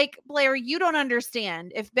it's like, Blair, you don't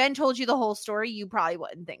understand. If Ben told you the whole story, you probably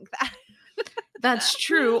wouldn't think that. That's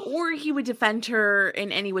true. Or he would defend her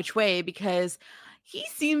in any which way because he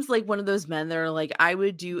seems like one of those men that are like, I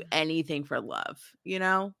would do anything for love,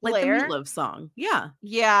 like Blair? the Meatloaf song. Yeah.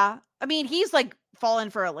 Yeah. I mean, he's like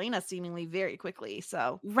fallen for Elena seemingly very quickly.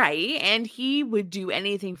 So right. And he would do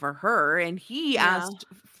anything for her. And he asked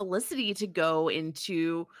Felicity to go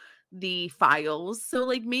into the files. So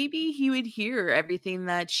like maybe he would hear everything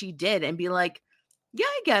that she did and be like, yeah,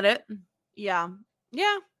 I get it. Yeah.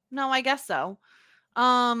 Yeah. No, I guess so.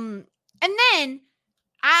 And then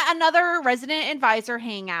at another resident advisor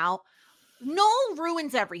hangout, Noel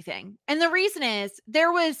ruins everything. And the reason is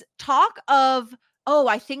there was talk of oh,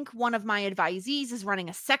 I think one of my advisees is running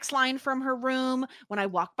a sex line from her room. When I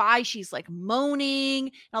walk by, she's like moaning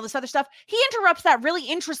and all this other stuff. He interrupts that really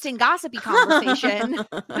interesting gossipy conversation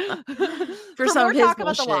For some more of his talk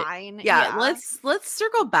about the bullshit. line. Yeah, let's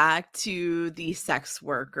circle back to the sex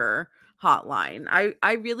worker hotline.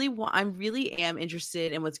 I really am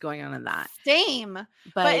interested in what's going on in that. Same. But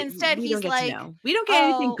But instead we don't he's get to like, know. We don't get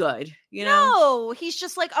anything oh, good, you know? no, he's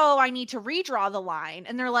just like, oh, I need to redraw the line.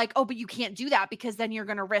 And they're like, oh, but you can't do that because then you're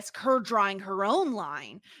going to risk her drawing her own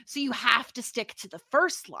line. So you have to stick to the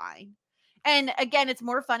first line. And again, it's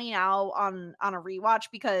more funny now on a rewatch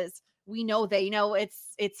because we know they know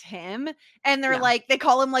it's him, and they're Yeah. like, they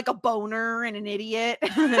call him like a boner and an idiot.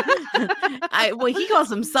 Well, he calls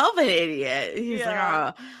himself an idiot. He's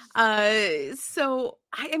Yeah. like, so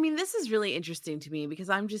I mean, this is really interesting to me because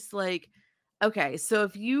I'm just like, okay, so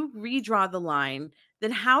if you redraw the line,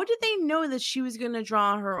 then how did they know that she was going to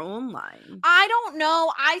draw her own line? I don't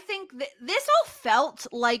know. I think this all felt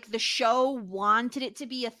like the show wanted it to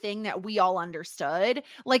be a thing that we all understood.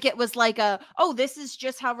 Like it was like oh, this is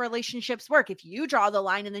just how relationships work. If you draw the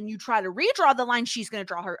line and then you try to redraw the line, she's going to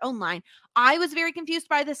draw her own line. I was very confused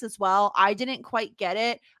by this as well. I didn't quite get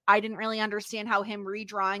it. I didn't really understand how him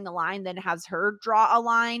redrawing the line then has her draw a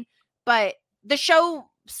line. But the show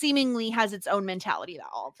seemingly has its own mentality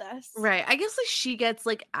about all of this. Right. I guess like she gets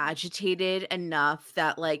like agitated enough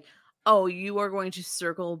that like, oh, you are going to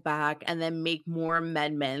circle back and then make more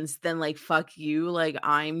amendments, then like fuck you, like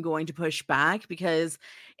I'm going to push back, because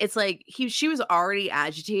it's like she was already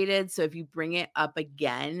agitated, so if you bring it up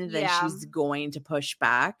again, then Yeah. she's going to push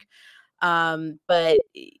back. But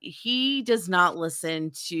he does not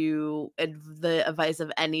listen to the advice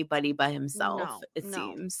of anybody but himself, it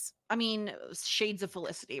seems. I mean, shades of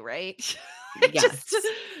Felicity, right? Yes. Just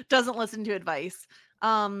doesn't listen to advice.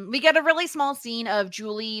 We get a really small scene of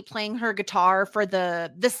Julie playing her guitar for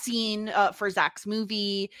the scene for Zach's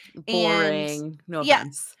movie. Boring. And No yeah,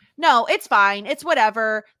 offense. no, it's fine. It's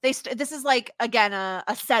whatever. This is like, again,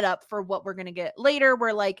 a setup for what we're going to get later,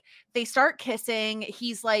 where like they start kissing.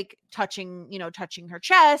 He's like touching her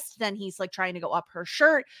chest. Then he's like trying to go up her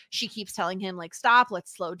shirt. She keeps telling him like, stop,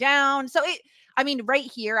 let's slow down. So I mean, right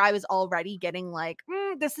here, I was already getting like,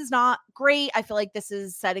 this is not great. I feel like this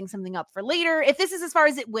is setting something up for later. If this is as far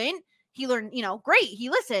as it went, he learned, great. He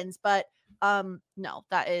listens, but no,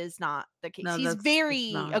 that is not the case. No, he's that's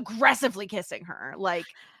very not. aggressively kissing her. Like,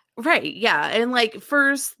 right, yeah. And like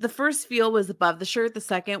the first feel was above the shirt, the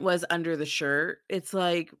second was under the shirt. It's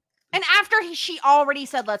like, and after she already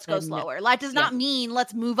said, let's go no, slower. That does not mean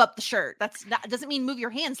let's move up the shirt. Doesn't mean move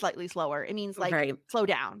your hand slightly slower. It means like slow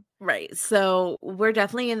down. Right. So we're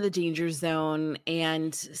definitely in the danger zone,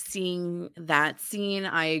 and seeing that scene,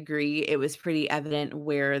 I agree. It was pretty evident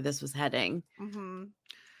where this was heading.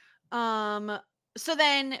 Mm-hmm. So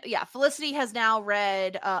then, yeah, Felicity has now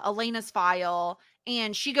read Elena's file,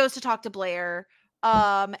 and she goes to talk to Blair.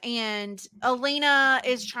 And Elena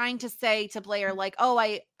is trying to say to Blair, like, oh,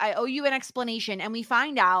 I owe you an explanation. And we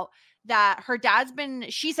find out that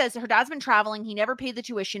she says her dad's been traveling. He never paid the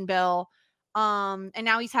tuition bill. And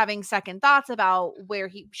now he's having second thoughts about where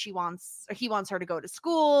he wants her to go to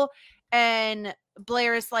school. And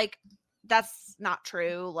Blair is like, that's not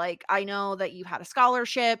true. Like, I know that you had a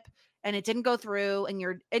scholarship and it didn't go through,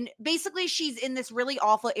 and basically she's in this really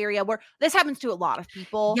awful area where this happens to a lot of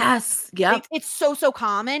people. Yes. Yeah. It's so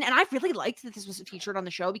common. And I really liked that this was featured on the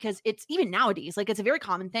show, because it's even nowadays, like, it's a very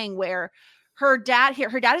common thing where her dad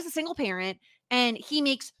is a single parent, and he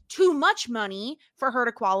makes too much money for her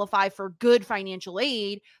to qualify for good financial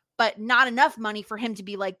aid, but not enough money for him to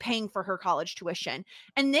be like paying for her college tuition.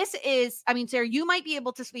 And this is, I mean, Sarah, you might be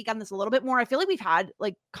able to speak on this a little bit more. I feel like we've had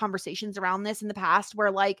like conversations around this in the past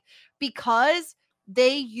where, like, because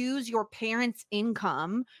they use your parents'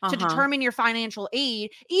 income to determine your financial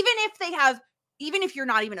aid, even if you're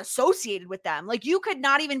not even associated with them, like you could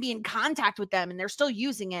not even be in contact with them and they're still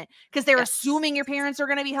using it because they're assuming your parents are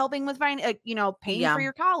going to be helping with paying for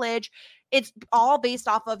your college. It's all based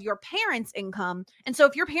off of your parents' income. And so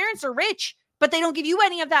if your parents are rich, but they don't give you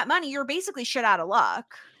any of that money, you're basically shit out of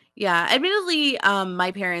luck. Yeah. Admittedly,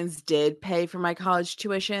 my parents did pay for my college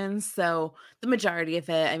tuition. So the majority of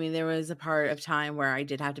it, I mean, there was a part of time where I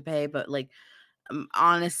did have to pay, but like,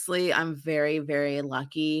 honestly, I'm very, very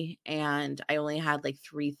lucky, and I only had like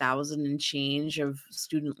 3,000 and change of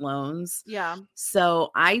student loans. Yeah.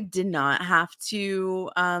 So I did not have to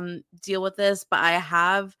deal with this, but I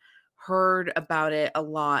have heard about it a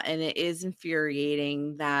lot, and it is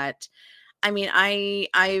infuriating that, I mean,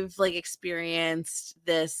 I've like experienced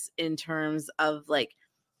this in terms of like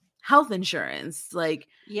health insurance, like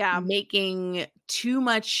making too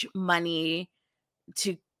much money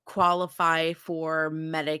to qualify for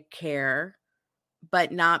Medicare,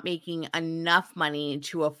 but not making enough money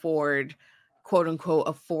to afford quote unquote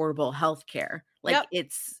affordable healthcare. Like Yep.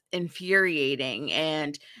 it's infuriating,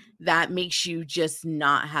 and that makes you just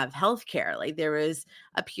not have healthcare. Like there was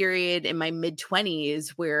a period in my mid-20s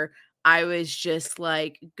where I was just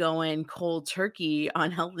like going cold turkey on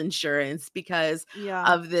health insurance because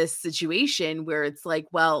Yeah. of this situation where it's like,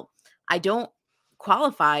 well, I don't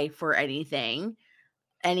qualify for anything,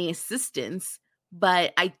 any assistance,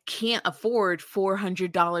 but I can't afford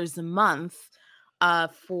 $400 a month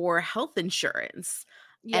for health insurance.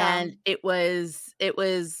 Yeah. And it was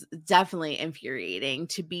definitely infuriating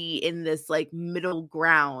to be in this like middle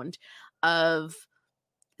ground of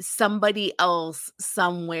somebody else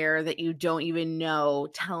somewhere that you don't even know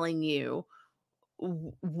telling you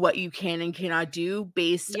what you can and cannot do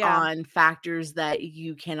based Yeah. on factors that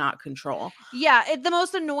you cannot control. Yeah, the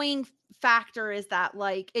most annoying factor is that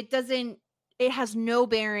like it has no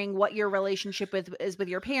bearing what your relationship is with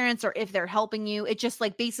your parents or if they're helping you. It just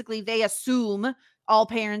like basically they assume all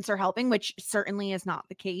parents are helping, which certainly is not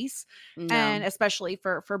the case. And No. especially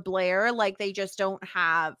for Blair, like they just don't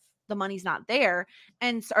have the money's not there.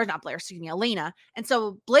 And or not Blair, excuse me, Elena. And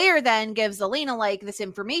so Blair then gives Elena like this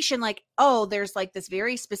information like, "Oh, there's like this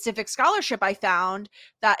very specific scholarship I found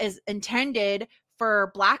that is intended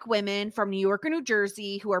for Black women from New York or New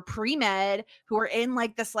Jersey who are pre-med, who are in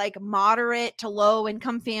like this like moderate to low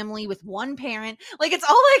income family with one parent." Like it's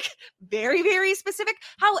all like very, very specific.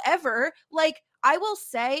 However, like I will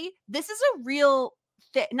say this is a real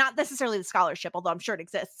thing, not necessarily the scholarship, although I'm sure it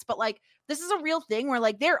exists, but like this is a real thing where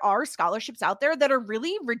like there are scholarships out there that are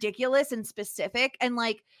really ridiculous and specific. And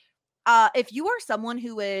like if you are someone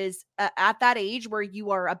who is at that age where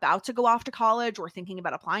you are about to go off to college or thinking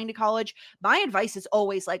about applying to college, my advice is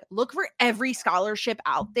always like look for every scholarship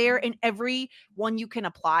out there and every one you can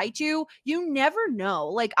apply to. You never know.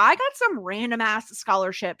 Like I got some random ass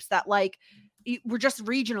scholarships that like were just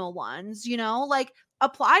regional ones, you know, like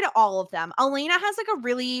apply to all of them. Elena has like a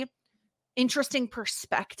really interesting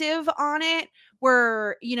perspective on it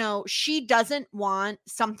where, you know, she doesn't want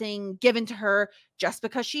something given to her just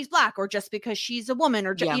because she's Black or just because she's a woman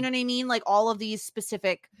or Yeah. you know what I mean, like all of these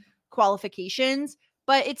specific qualifications,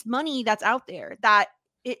 but it's money that's out there that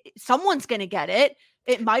someone's gonna get it.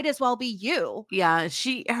 It might as well be you. Yeah,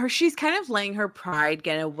 she's kind of letting her pride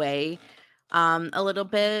get away a little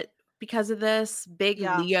bit because of this big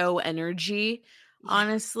Yeah. Leo energy, Yeah.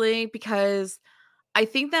 honestly, because I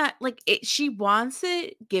think that like she wants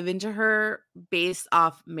it given to her based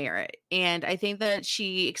off merit. And I think that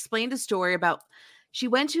she explained a story about she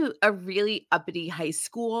went to a really uppity high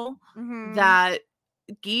school Mhm. that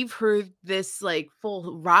gave her this like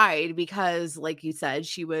full ride because like you said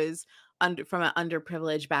she was from an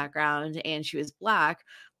underprivileged background and she was Black,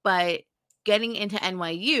 but getting into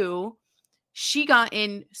NYU she got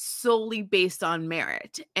in solely based on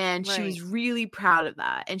merit, and she was Right. really proud of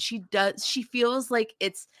that. And she feels like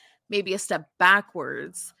it's maybe a step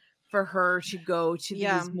backwards for her to go to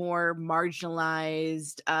Yeah. these more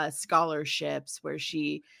marginalized scholarships where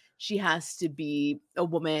she has to be a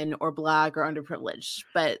woman or Black or underprivileged.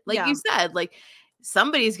 But like Yeah. you said, like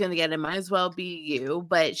somebody's going to get it, might as well be you.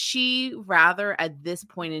 But she rather at this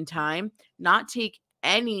point in time not take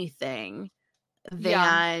anything Yeah.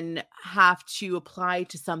 than have to apply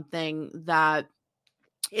to something that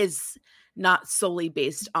is not solely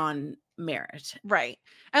based on merit. Right.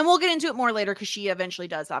 And we'll get into it more later because she eventually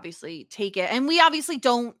does obviously take it. And we obviously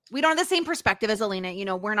we don't have the same perspective as Elena. You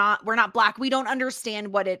know, we're not Black. We don't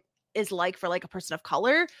understand what it is like for like a person of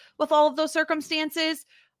color with all of those circumstances.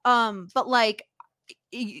 But like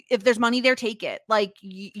if there's money there, take it. Like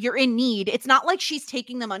you're in need. It's not like she's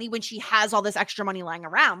taking the money when she has all this extra money lying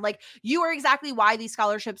around. Like you are exactly why these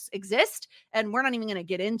scholarships exist. And we're not even going to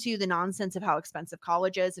get into the nonsense of how expensive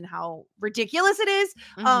college is and how ridiculous it is.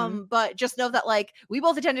 But just know that like we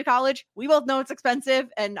both attended college. We both know it's expensive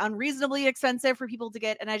and unreasonably expensive for people to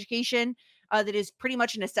get an education that is pretty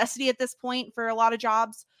much a necessity at this point for a lot of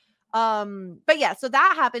jobs. But yeah, so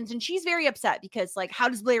that happens and she's very upset because like, how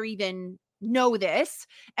does Blair even know this?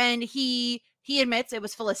 And he admits it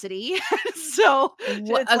was Felicity. So it's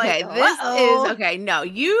okay, like, this uh-oh. is okay. No,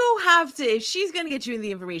 you have to. If she's gonna get you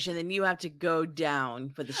the information, then you have to go down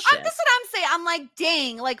for the shit. That's what I'm saying. I'm like,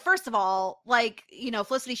 dang. Like, first of all, like, you know,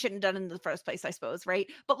 Felicity shouldn't have done it in the first place, I suppose, right?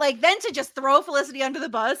 But like, then to just throw Felicity under the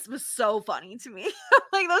bus was so funny to me.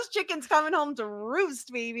 Like those chickens coming home to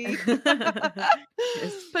roost, baby.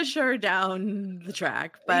 Just push her down the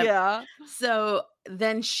track. But yeah. So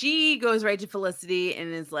then she goes right to Felicity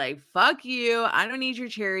and is like, fuck you. I don't need your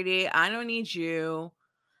charity. I don't need you.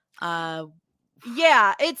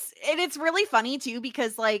 Yeah, it's really funny too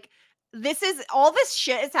because like this is all this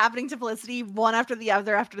shit is happening to Felicity one after the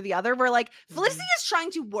other. Where like Felicity is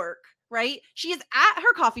trying to work, right? She is at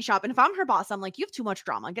her coffee shop, and if I'm her boss, I'm like, you have too much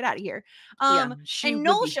drama. Get out of here. She And would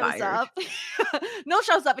Noel be shows fired. up. Noel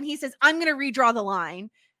shows up and he says, I'm gonna redraw the line.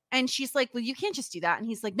 And she's like, well, you can't just do that. And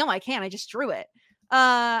he's like, no, I can't. I just drew it.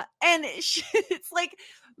 And it's like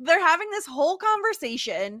they're having this whole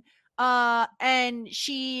conversation. And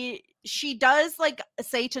she does like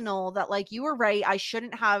say to Noel that like you were right, I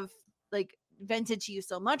shouldn't have like vented to you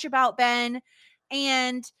so much about Ben.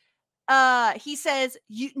 And he says,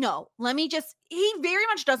 you no, let me just, he very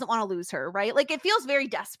much doesn't want to lose her, right? Like it feels very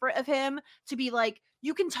desperate of him to be like,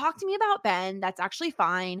 you can talk to me about Ben, that's actually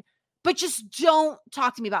fine, but just don't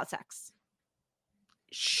talk to me about sex.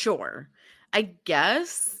 Sure, I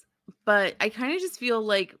guess, but I kind of just feel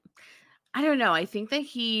like, I don't know, I think that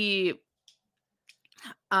he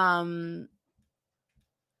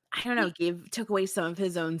I don't know, took away some of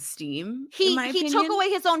his own steam, in my He opinion. took away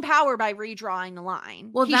his own power by redrawing the line.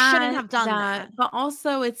 Well, He shouldn't have done that. But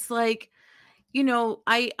also it's like, you know,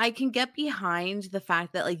 I can get behind the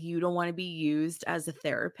fact that like you don't want to be used as a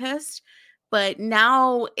therapist, but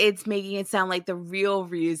now it's making it sound like the real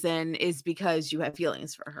reason is because you have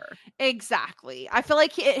feelings for her. Exactly. I feel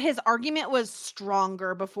like his argument was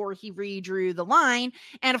stronger before he redrew the line.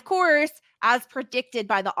 And of course, as predicted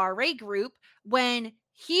by the RA group, when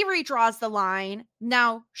he redraws the line,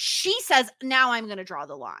 now she says, now I'm going to draw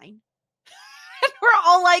the line. And we're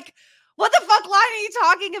all like, what the fuck line are you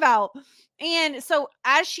talking about? And so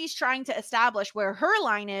as she's trying to establish where her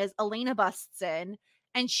line is, Elena busts in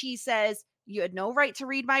and she says, you had no right to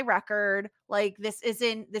read my record. Like this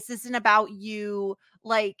isn't about you.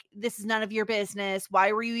 Like this is none of your business.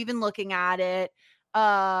 Why were you even looking at it?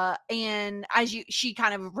 And as she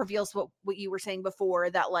kind of reveals what you were saying before,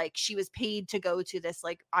 that like she was paid to go to this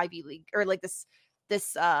like Ivy League or like this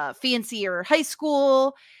fancier high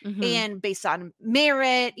school, and based on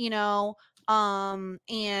merit, you know. And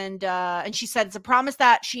she said it's a promise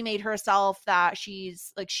that she made herself, that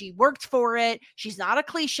she's like, she worked for it, she's not a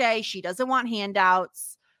cliche, she doesn't want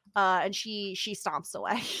handouts. And she stomps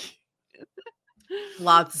away.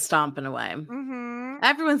 Lots of stomping away.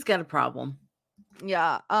 Everyone's got a problem.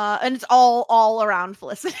 Yeah. And it's all around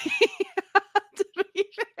Felicity. To be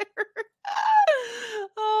fair.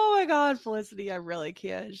 Oh my god, Felicity, I really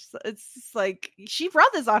can't. It's just like she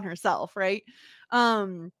brought this on herself, right?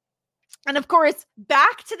 And of course,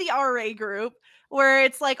 back to the RA group where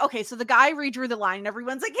it's like, okay, so the guy redrew the line and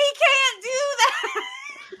everyone's like, he can't do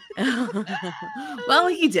that. Well,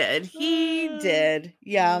 he did. He did.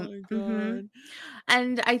 Yeah. Oh my god.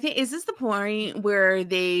 And I think, is this the point where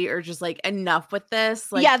they are just like, enough with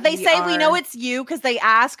this? Like, yeah, they say, we know it's you, because they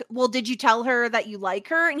ask, well, did you tell her that you like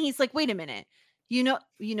her? And he's like, wait a minute. You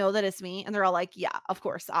know that it's me? And they're all like, yeah, of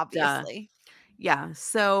course, obviously. Yeah.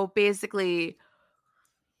 So basically,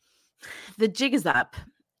 the jig is up.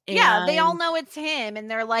 Yeah, they all know it's him, and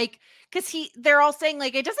they're like, because they're all saying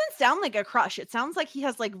like, it doesn't sound like a crush. It sounds like he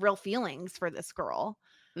has like real feelings for this girl.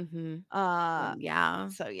 Yeah.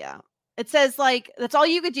 So yeah, it says like that's all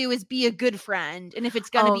you could do is be a good friend, and if it's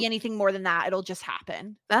gonna be anything more than that, it'll just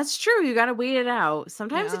happen. That's true. You got to wait it out.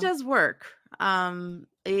 Sometimes it does work.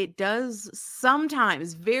 It does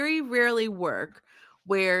sometimes, very rarely work,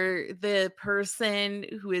 where the person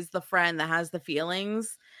who is the friend that has the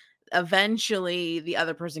feelings, eventually the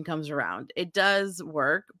other person comes around. It does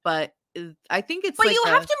work, but I think it's, but like, you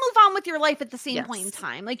have to move on with your life at the same point in Yes.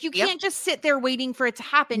 time. Like you can't just sit there waiting for it to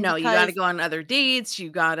happen. No, you got to go on other dates.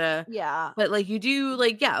 You got to, Yeah. but like you do,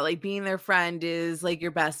 like, yeah, like being their friend is like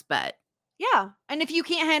your best bet. Yeah. And if you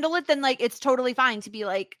can't handle it, then like it's totally fine to be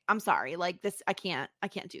like, I'm sorry, like this, I can't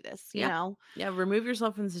do this, you know? Yeah, remove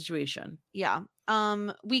yourself from the situation. Yeah.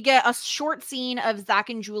 We get a short scene of Zach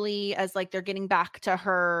and Julie as like they're getting back to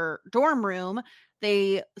her dorm room.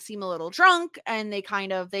 They seem a little drunk and they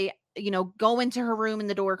go into her room and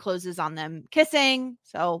the door closes on them kissing.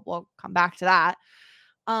 So we'll come back to that.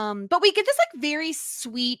 But we get this like very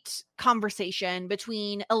sweet conversation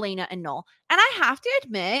between Elena and Noel. And I have to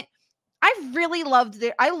admit, I really love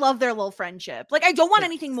their little friendship. Like, I don't want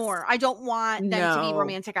anything more. I don't want them to be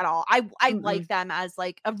romantic at all. I like them as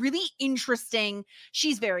like a really interesting,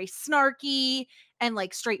 she's very snarky and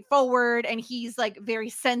like straightforward, and he's like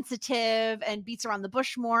very sensitive and beats around the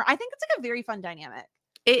bush more. I think it's like a very fun dynamic.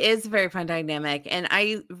 It is a very fun dynamic, and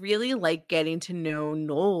I really like getting to know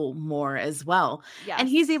Noel more as well. Yeah. And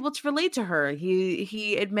he's able to relate to her.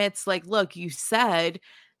 He admits, like, look, you said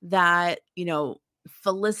that, you know,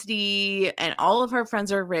 Felicity and all of her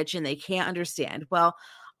friends are rich and they can't understand. Well,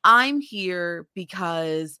 I'm here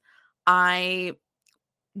because I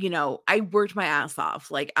worked my ass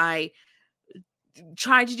off. Like, I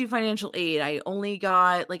tried to do financial aid. I only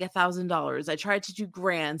got like $1,000. I tried to do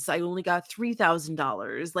grants. I only got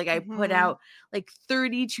 $3,000. Like, I put out like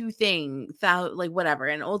 32 things, like whatever.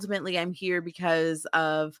 And ultimately I'm here because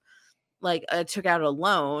of like, I took out a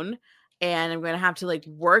loan and I'm going to have to like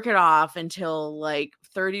work it off until like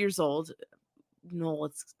 30 years old. No,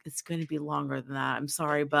 it's going to be longer than that. I'm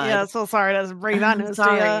sorry, bud. Yeah, so sorry to break that I'm news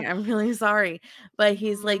sorry. to ya. I'm really sorry. But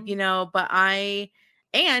he's like,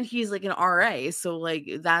 and he's like an RA. So like,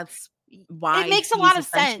 that's why It makes a he's lot of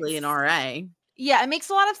essentially sense. an RA. Yeah, it makes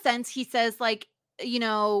a lot of sense. He says, like, he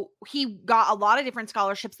got a lot of different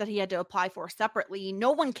scholarships that he had to apply for separately.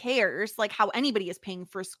 No one cares, like, how anybody is paying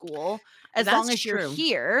for school as long That's as you're true.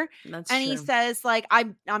 here. That's And true. he says, like,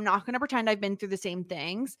 I'm not going to pretend I've been through the same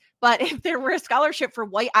things, but if there were a scholarship for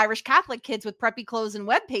white Irish Catholic kids with preppy clothes and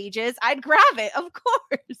web pages, I'd grab it, of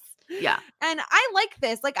course. Yeah. And I like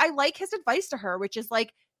this. Like, I like his advice to her, which is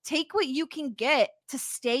like, take what you can get to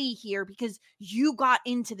stay here because you got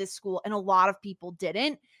into this school and a lot of people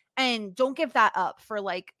didn't. And don't give that up for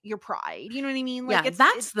like your pride. You know what I mean? Like, Yeah,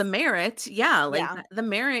 that's the merit. Yeah, like Yeah. the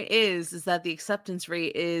merit is that the acceptance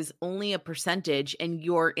rate is only a percentage and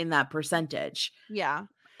you're in that percentage. Yeah.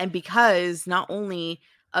 And because not only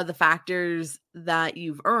of the factors that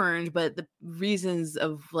you've earned, but the reasons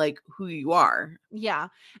of like who you are. Yeah.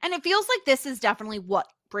 And it feels like this is definitely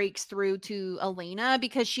what breaks through to Elena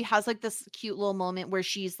because she has like this cute little moment where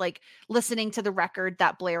she's like listening to the record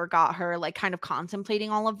that Blair got her, like kind of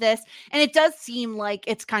contemplating all of this. And it does seem like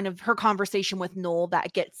it's kind of her conversation with Noel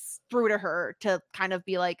that gets through to her to kind of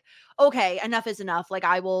be like, okay, enough is enough. Like,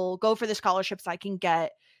 I will go for the scholarships I can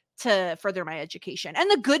get to further my education. And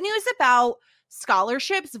the good news about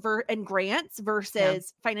scholarships and grants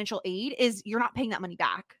versus financial aid is you're not paying that money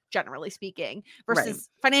back, generally speaking, versus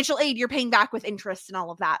financial aid you're paying back with interest and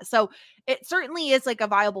all of that. So it certainly is like a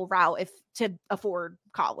viable route if to afford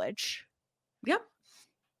college. Yep.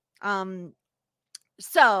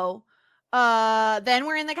 So then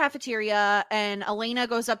we're in the cafeteria and Elena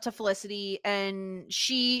goes up to Felicity and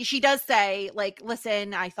she does say, like,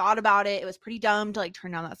 listen, I thought about it. It was pretty dumb to like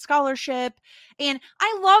turn down that scholarship. And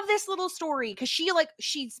I love this little story because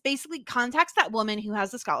she's basically contacts that woman who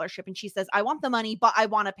has the scholarship and she says, I want the money, but I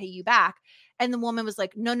want to pay you back. And the woman was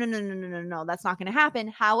like, no, that's not going to happen.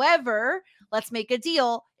 However, let's make a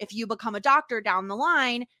deal. If you become a doctor down the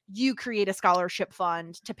line, you create a scholarship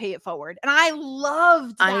fund to pay it forward. And I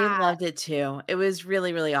loved that. I loved it too. It was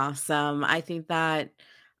really, really awesome. I think that,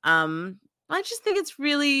 I just think it's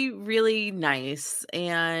really, really nice,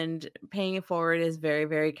 and paying it forward is very,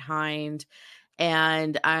 very kind.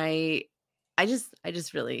 And I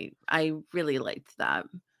really liked that.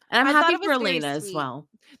 And I'm happy for Elena as well.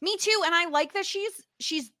 Me too. And I like that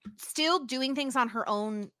she's still doing things on her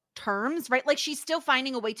own terms, right? Like, she's still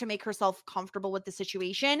finding a way to make herself comfortable with the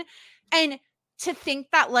situation. And to think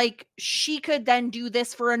that like she could then do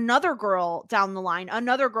this for another girl down the line,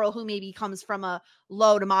 another girl who maybe comes from a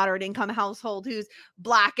low to moderate income household, who's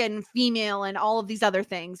Black and female and all of these other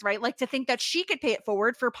things, right? Like, to think that she could pay it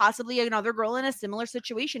forward for possibly another girl in a similar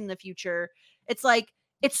situation in the future. It's like,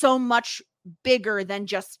 it's so much bigger than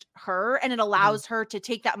just her, and it allows her to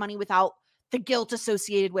take that money without the guilt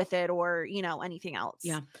associated with it or, anything else.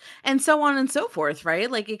 Yeah. And so on and so forth,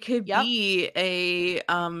 right? Like, it could be a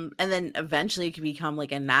and then eventually it could become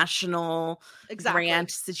like a national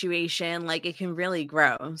grant situation. Like, it can really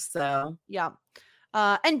grow. So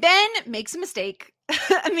and Ben makes a mistake.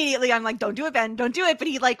 Immediately I'm like, don't do it, Ben, don't do it. But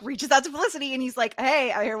he like reaches out to Felicity and he's like,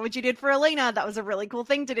 hey, I heard what you did for Elena. That was a really cool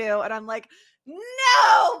thing to do. And I'm like,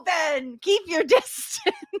 no, Ben, keep your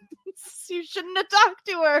distance. You shouldn't have talked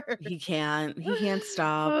to her. He can't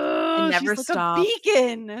stop. He never she's stops. Like a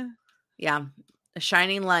beacon. Yeah. A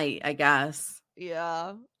shining light, I guess.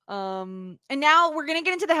 Yeah. And now we're gonna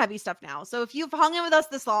get into the heavy stuff now. So if you've hung in with us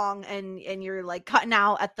this long and you're like cutting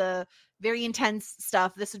out at the very intense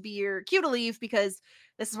stuff, this would be your cue to leave, because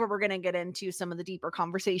this is where we're gonna get into some of the deeper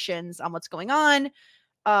conversations on what's going on.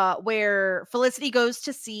 Where Felicity goes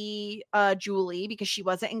to see Julie because she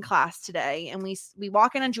wasn't in class today, and we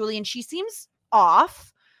walk in on Julie and she seems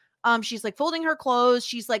off. She's like folding her clothes.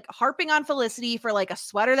 She's like harping on Felicity for like a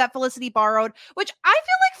sweater that Felicity borrowed, which I feel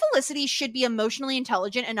like Felicity should be emotionally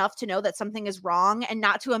intelligent enough to know that something is wrong and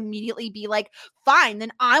not to immediately be like, fine,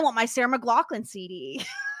 then I want my Sarah McLachlan CD.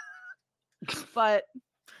 But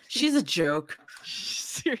she's a joke.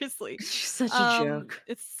 Seriously. She's such a joke.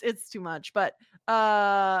 It's too much. But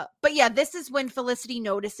yeah, this is when Felicity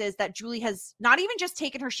notices that Julie has not even just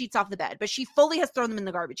taken her sheets off the bed, but she fully has thrown them in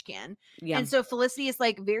the garbage can. Yeah. And so Felicity is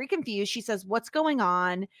like very confused. She says, what's going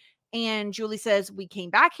on? And Julie says, we came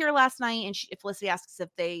back here last night. And Felicity asks if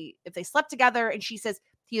they slept together. And she says,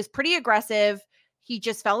 he is pretty aggressive. He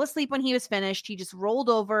just fell asleep when he was finished. He just rolled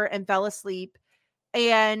over and fell asleep.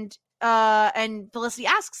 And Felicity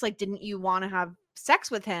asks, like, didn't you want to have sex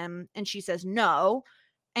with him? And she says, no.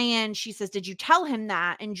 And she says, did you tell him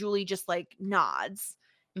that? And Julie just like nods.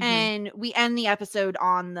 And we end the episode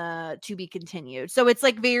on the to be continued. So it's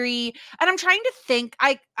like very, and I'm trying to think,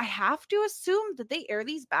 I have to assume that they air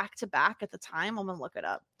these back to back at the time. I'm gonna look it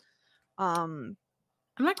up. I'm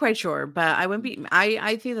not quite sure, but I wouldn't be,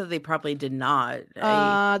 I think that they probably did not.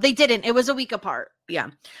 They didn't. It was a week apart.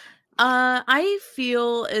 Yeah. I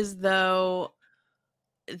feel as though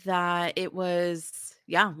that it was,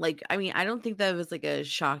 like, I mean, I don't think that was like a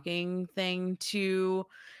shocking thing to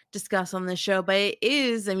discuss on this show, but it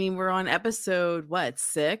is. I mean, we're on episode, what,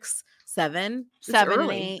 6, 7? It's 7 and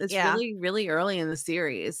early. 8. It's Yeah. really, really early in the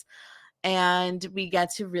series. And we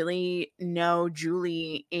get to really know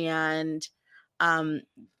Julie and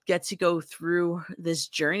get to go through this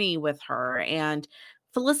journey with her. And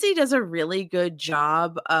Felicity does a really good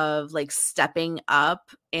job of like stepping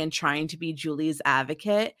up and trying to be Julie's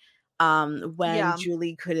advocate when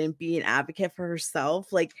Julie couldn't be an advocate for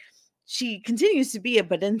herself. Like, she continues to be a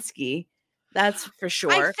Badinsky, that's for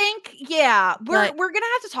sure. I think, we're gonna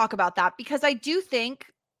have to talk about that, because I do think,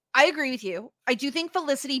 I agree with you. I do think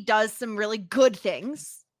Felicity does some really good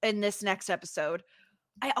things in this next episode.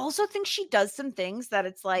 I also think she does some things that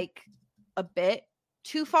it's like a bit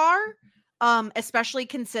too far, especially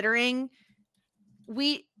considering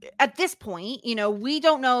we, at this point, you know, we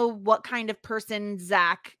don't know what kind of person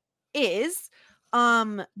Zach is.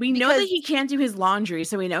 We know that he can't do his laundry,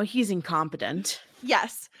 so we know he's incompetent.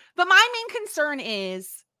 Yes. But my main concern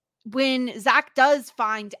is when Zach does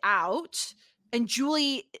find out and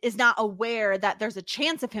Julie is not aware that there's a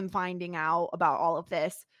chance of him finding out about all of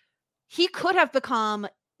this, he could have become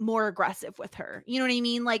more aggressive with her. You know what I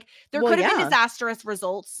mean? Like, there could have been disastrous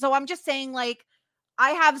results. So I'm just saying, like,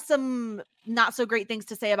 I have some not so great things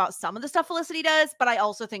to say about some of the stuff Felicity does, but I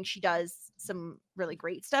also think she does some really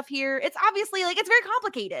great stuff here. It's obviously like, it's very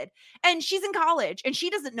complicated, and she's in college and she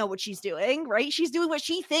doesn't know what she's doing, right? She's doing what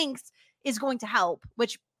she thinks is going to help,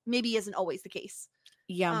 which maybe isn't always the case.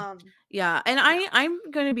 And I'm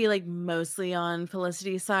going to be like mostly on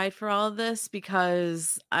Felicity's side for all of this,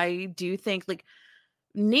 because I do think, like,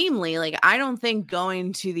 namely, like, I don't think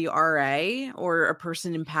going to the RA or a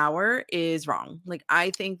person in power is wrong. Like, I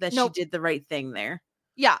think that she did the right thing there.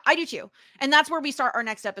 Yeah, I do too. And that's where we start our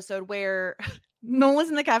next episode, where Nolan's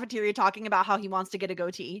in the cafeteria talking about how he wants to get a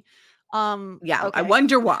goatee. I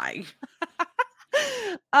wonder why.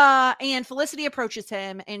 And Felicity approaches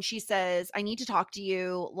him and she says, I need to talk to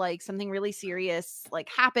you. Like, something really serious like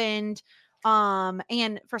happened.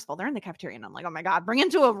 And first of all, they're in the cafeteria and I'm like, oh my God, bring him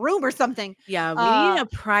to a room or something. Yeah, we need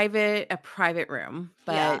a private room.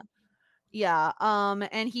 But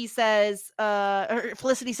and he says,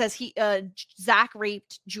 Felicity says Zach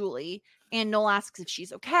raped Julie, and Noel asks if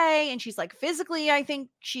she's okay. And she's like, physically, I think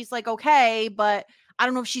she's like, okay, but I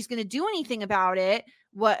don't know if she's going to do anything about it.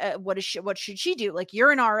 What should she do? Like,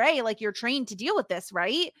 you're an RA, like, you're trained to deal with this,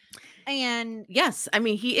 right? And yes, I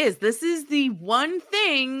mean, he is. This is the one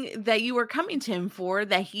thing that you are coming to him for,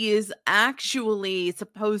 that he is actually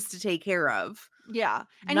supposed to take care of. Yeah.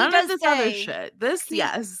 And none he does of this say, other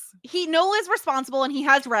shit. Noel is responsible, and he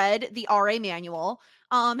has read the RA manual.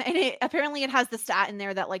 And apparently it has the stat in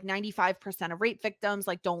there that like 95% of rape victims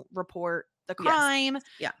like don't report the crime.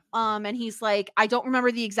 Yes. And he's like, I don't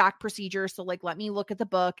remember the exact procedure, so like, let me look at the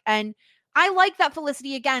book. And I like that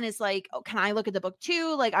Felicity again is like, oh, can I look at the book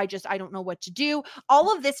too? Like, I don't know what to do.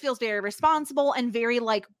 All of this feels very responsible and very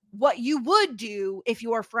like what you would do if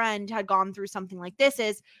your friend had gone through something like this,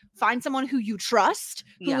 is find someone who you trust,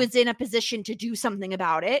 who is in a position to do something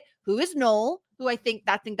about it, who is Noel, who I think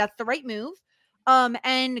that's the right move.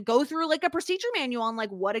 And go through like a procedure manual on like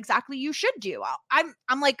what exactly you should do.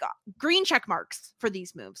 I'm like green check marks for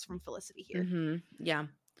these moves from Felicity here. Yeah.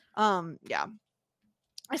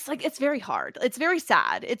 It's like, it's very hard. It's very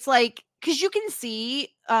sad. It's like, because you can see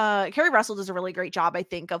Carrie Russell does a really great job, I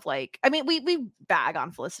think, of like, I mean, we bag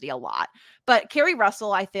on Felicity a lot, but Carrie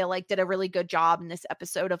Russell, I feel like, did a really good job in this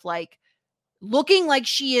episode of like looking like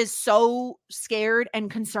she is so scared and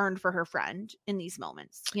concerned for her friend in these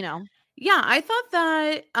moments, you know? Yeah, I thought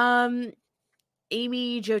that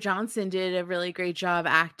Amy Jo Johnson did a really great job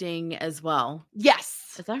acting as well.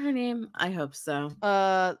 Yes. Is that her name? I hope so.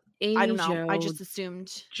 Amy I don't know. I just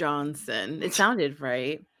assumed Johnson. It sounded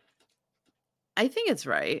right. I think it's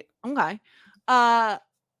right. Okay.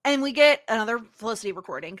 And we get another Felicity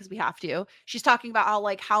recording because we have to. She's talking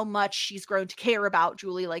about how much she's grown to care about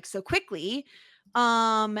Julie so quickly.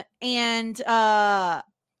 And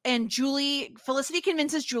Felicity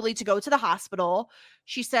convinces Julie to go to the hospital.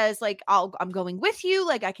 She says I'm going with you.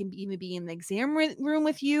 I can even be in the exam room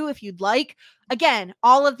with you if you'd like. Again,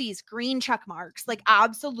 all of these green check marks,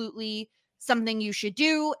 absolutely something you should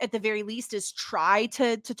do at the very least is try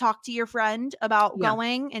to talk to your friend about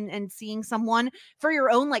going and seeing someone for your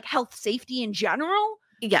own health safety in general.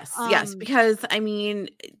 Yes, because I mean,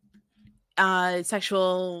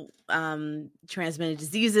 sexual transmitted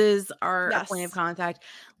diseases are a point of contact,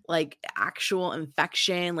 actual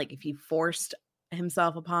infection, if he forced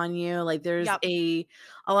himself upon you, there's a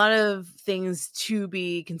lot of things to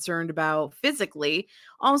be concerned about physically.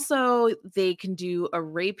 Also, they can do a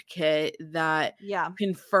rape kit that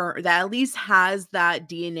confirm that at least has that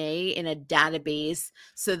DNA in a database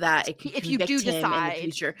so that it can convict him in the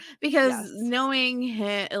future, because knowing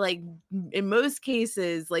him, in most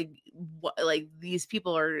cases, these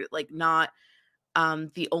people are not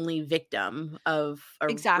the only victim of a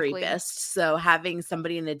rapist. So having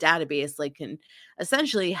somebody in the database can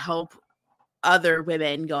essentially help other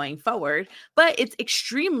women going forward, but it's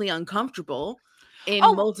extremely uncomfortable in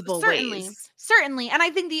multiple ways. Certainly. And I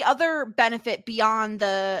think the other benefit beyond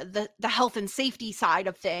the health and safety side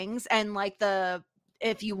of things, and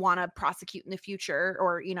if you want to prosecute in the future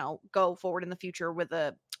or, go forward in the future with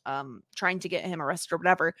trying to get him arrested or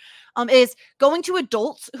whatever, is going to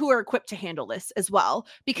adults who are equipped to handle this as well.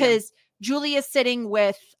 Because Julie is sitting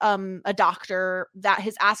with a doctor that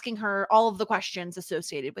is asking her all of the questions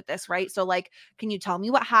associated with this, right? So can you tell me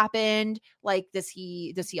what happened? Does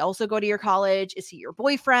he also go to your college? Is he your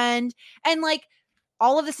boyfriend? And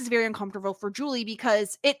all of this is very uncomfortable for Julie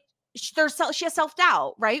because she has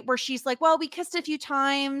self-doubt, right? Where she's well, we kissed a few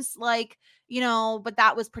times, but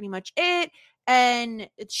that was pretty much it. And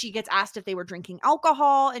she gets asked if they were drinking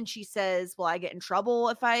alcohol, and she says, well, I get in trouble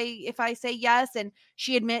if I say yes. And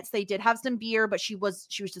she admits they did have some beer, but she was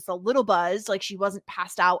just a little buzzed, she wasn't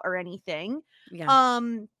passed out or anything.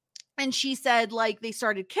 And she said they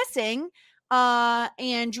started kissing,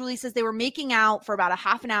 and Julie says they were making out for about a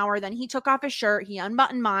half an hour. Then he took off his shirt, he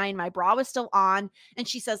unbuttoned mine, my bra was still on. And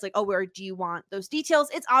she says oh, where do you want those details?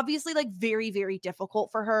 It's obviously very, very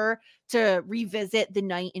difficult for her to revisit the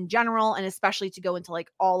night in general, and especially to go into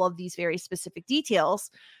all of these very specific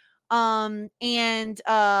details. And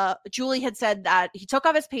Julie had said that he took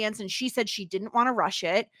off his pants, and she said she didn't want to rush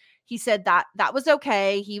it. He said that was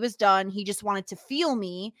okay. He was done. He just wanted to feel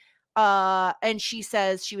me. And she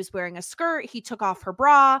says she was wearing a skirt. He took off her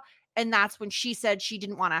bra, and that's when she said she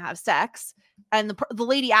didn't want to have sex. And the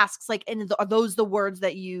lady asks are those the words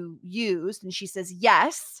that you used? And she says,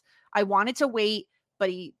 yes, I wanted to wait, but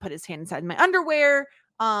he put his hand inside my underwear,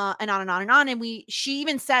 and on and on and on. And she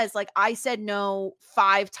even says I said no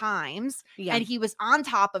 5 times, and he was on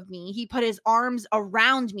top of me. He put his arms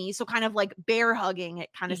around me. So kind of bear hugging,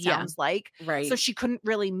 it kind of sounds like, right. So she couldn't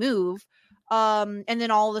really move. And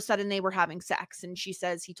then all of a sudden they were having sex, and she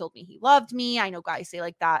says, he told me he loved me. I know guys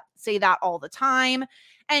say that all the time.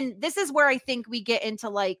 And this is where I think we get into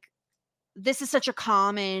this is such a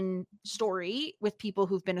common story with people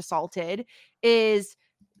who've been assaulted, is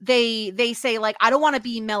they say I don't want to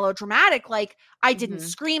be melodramatic. I didn't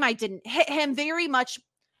scream. I didn't hit him, very much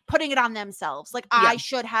putting it on themselves. I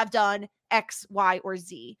should have done X, Y, or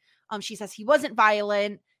Z. She says he wasn't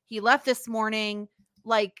violent. He left this morning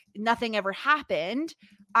nothing ever happened.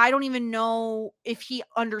 I don't even know if he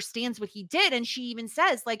understands what he did. And she even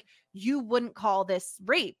says you wouldn't call this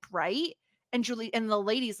rape, right? And Julie and the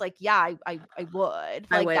lady's yeah, I would.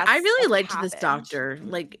 I would. I really liked this doctor.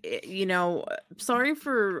 Sorry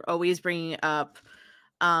for always bringing up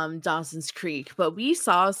Dawson's Creek, but we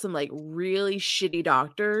saw some really shitty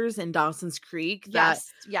doctors in Dawson's Creek that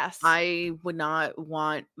I would not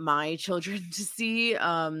want my children to see.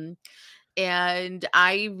 And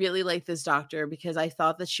I really like this doctor because I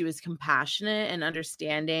thought that she was compassionate and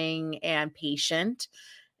understanding and patient.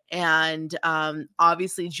 And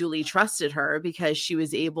obviously Julie trusted her because she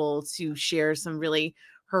was able to share some really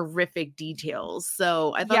horrific details.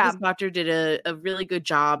 So I thought this doctor did a really good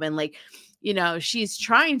job. And she's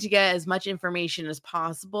trying to get as much information as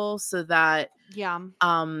possible so that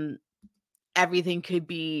everything could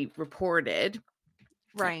be reported.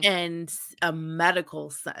 Right. In a medical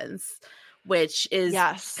sense, which is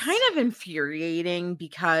kind of infuriating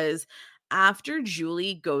because after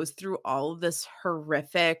Julie goes through all of this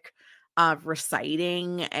horrific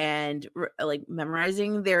reciting and like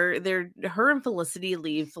memorizing. Her and Felicity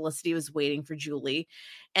leave. Felicity was waiting for Julie,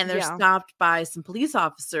 and they're Yeah. stopped by some police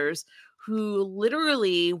officers who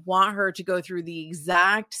literally want her to go through the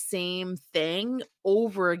exact same thing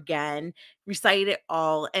over again, recite it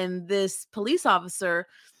all. And this police officer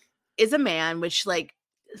is a man, which, like,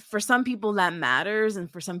 for some people that matters,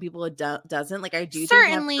 and for some people it doesn't. Like, I do think that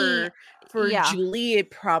Certainly. for Yeah. Julie,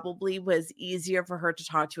 it probably was easier for her to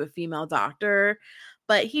talk to a female doctor,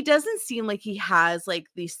 but he doesn't seem like he has like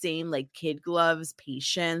the same like kid gloves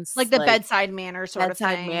patience, Like the like bedside manner sort of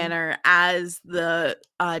bedside thing. manner as the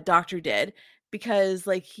doctor did, because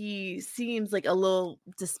like he seems like a little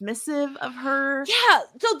dismissive of her. Yeah.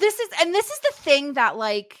 So this is the thing that,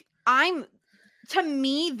 like, to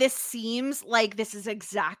me, this seems like this is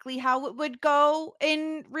exactly how it would go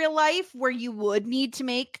in real life, where you would need to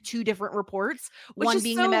make two different reports, Which one is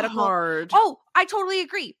being so the medical. hard. Oh, I totally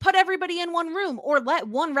agree. Put everybody in one room, or let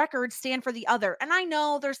one record stand for the other. And I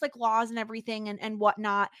know there's like laws and everything and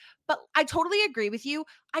whatnot, but I totally agree with you.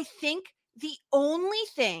 I think the only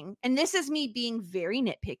thing, and this is me being very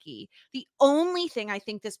nitpicky, the only thing I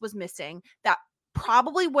think this was missing that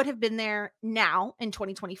probably would have been there now in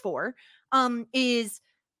 2024 is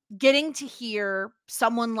getting to hear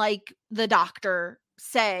someone like the doctor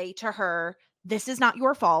say to her, this is not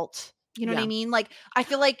your fault. You know what I Yeah. mean? Like, I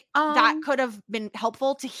feel like that Um, could have been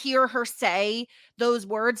helpful to hear her say those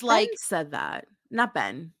words, Ben like, said that. Not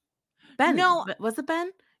Ben. Ben. no, Was it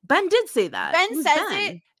Ben? Ben did say that. Ben It was says it.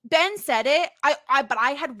 Ben. Ben said it. But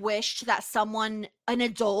I had wished that someone, an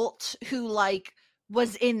adult who like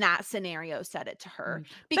was in that scenario, said it to her, Ben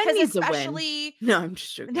because needs a win. especially No, I'm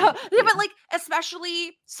just joking. no, yeah, but like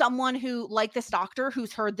especially someone who, like this doctor,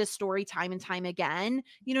 who's heard this story time and time again,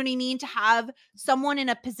 you know what I mean? To have someone in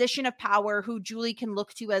a position of power who Julie can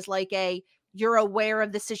look to as like you're aware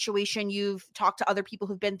of the situation, you've talked to other people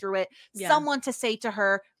who've been through it, Yeah. someone to say to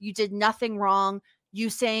her, you did nothing wrong, you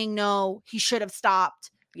saying no, he should have stopped.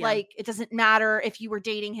 Yeah. Like, it doesn't matter if you were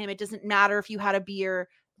dating him, it doesn't matter if you had a beer,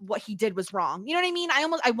 what he did was wrong. You know what I mean?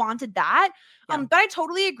 I wanted that. Yeah. But I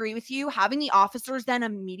totally agree with you. Having the officers then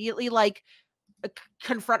immediately like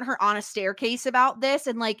confront her on a staircase about this,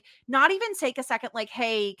 and like not even take a second, like,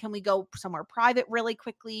 hey, can we go somewhere private really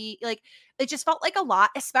quickly? Like, it just felt like a lot,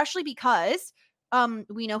 especially because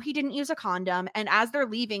we know he didn't use a condom, and as they're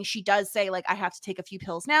leaving, she does say like, I have to take a few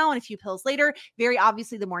pills now and a few pills later, very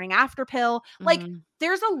obviously the morning after pill. Like,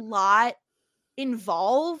 there's a lot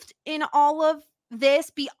involved in all of this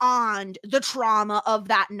beyond the trauma of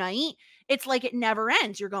that night. It's like it never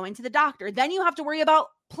ends. You're going to the doctor, then you have to worry about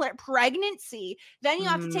pregnancy, then you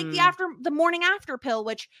have to take the morning after pill,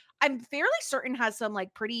 which I'm fairly certain has some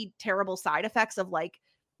like pretty terrible side effects of like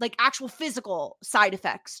actual physical side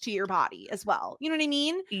effects to your body as well. You know what I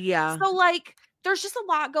mean? Yeah. So like there's just a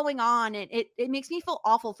lot going on, and it makes me feel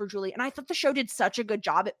awful for Julie. And I thought the show did such a good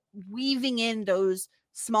job at weaving in those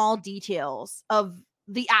small details of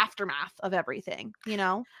the aftermath of everything, you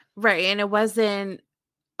know? Right. And it wasn't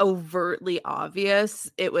overtly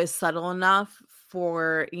obvious. It was subtle enough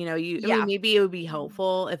for, you know, I mean, maybe it would be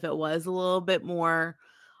helpful if it was a little bit more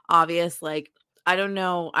obvious. Like, I don't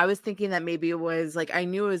know. I was thinking that maybe it was like, I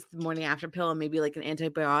knew it was the morning after pill and maybe like an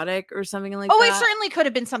antibiotic or something like that. Oh, it certainly could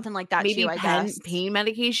have been something like that maybe too, I guess. Pain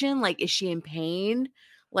medication. Like, is she in pain?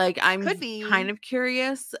 Like, I'm Could be. kind of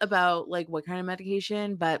curious about like what kind of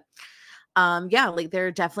medication, but yeah, like there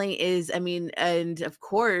definitely is. I mean, and of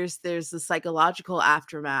course there's the psychological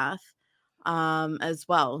aftermath as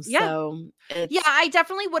well. Yeah. So yeah, I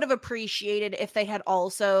definitely would have appreciated if they had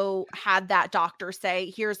also had that doctor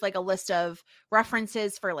say, here's like a list of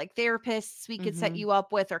references for like therapists we could set you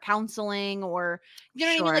up with, or counseling, or you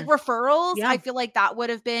know what I mean, like referrals. Yeah. I feel like that would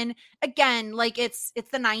have been, again, like it's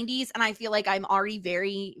the 90s, and I feel like I'm already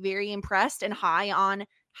very, very impressed and high on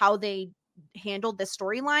how they handled this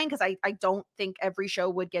storyline, because I don't think every show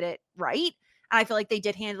would get it right. And I feel like they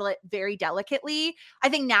did handle it very delicately. I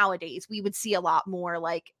think nowadays we would see a lot more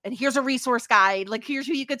like, and here's a resource guide, like here's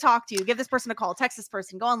who you could talk to, give this person a call, text this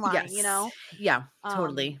person, go online, you know? Yeah,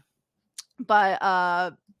 totally. But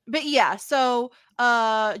yeah, so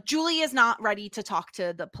Julie is not ready to talk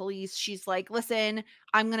to the police. She's like, listen,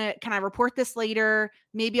 can I report this later?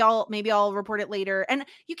 Maybe I'll report it later. And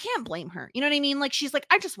you can't blame her. You know what I mean? Like, she's like,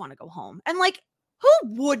 I just want to go home. And like, who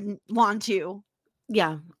wouldn't want to?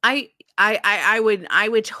 Yeah. I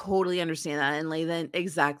would totally understand that. And like, then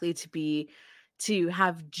exactly to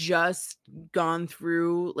have just gone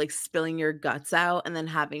through like spilling your guts out and then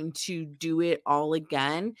having to do it all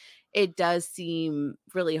again, it does seem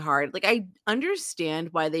really hard. Like, I understand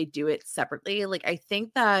why they do it separately. Like, I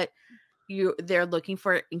think that, they're looking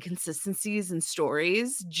for inconsistencies in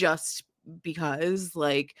stories just because,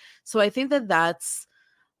 like, so I think that that's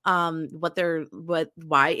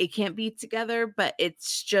why it can't be together, but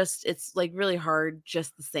it's like really hard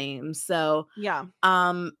just the same. So Yeah.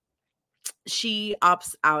 she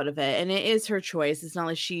opts out of it, and it is her choice. It's not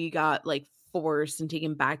like she got like forced and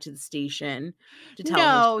taken back to the station to tell her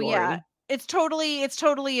No, yeah. story. It's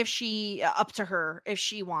totally if she up to her if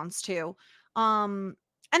she wants to. And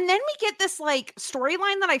then we get this like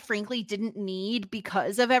storyline that I frankly didn't need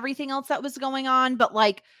because of everything else that was going on, but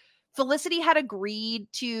like Felicity had agreed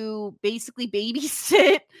to basically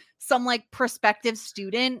babysit some like prospective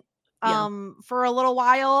student Yeah. for a little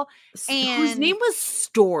while, Whose name and was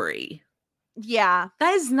Story. yeah,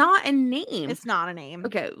 That is not a name. it's not a name.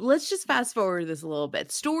 Okay, let's just fast forward this a little bit.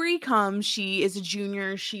 Story comes, she is a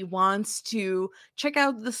junior, she wants to check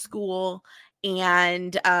out the school,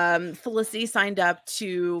 and Felicity signed up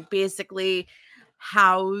to basically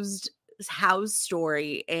house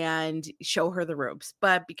Story and show her the ropes.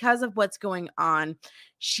 But because of what's going on,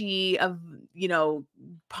 she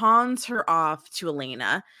pawns her off to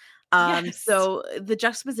Elena. Yes. So the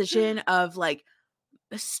juxtaposition of like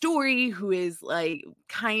a Story who is like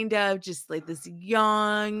kind of just like this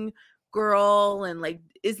young girl and like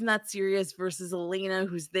isn't that serious versus Elena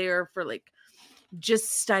who's there for like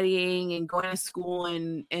just studying and going to school,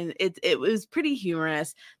 and it was pretty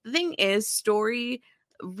humorous. The thing is, Story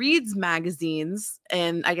reads magazines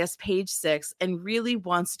and I guess Page 6 and really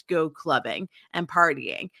wants to go clubbing and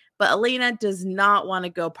partying, but Elena does not want to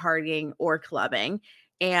go partying or clubbing.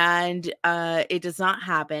 And it does not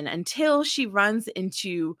happen until she runs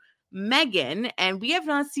into Megan, and we have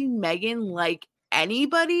not seen Megan like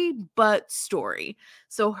anybody but Story.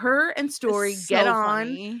 So her and Story It's get so on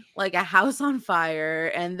funny. like a house on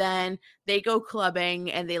fire, and then they go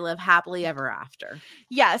clubbing and they live happily ever after.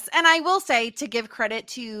 Yes, and I will say, to give credit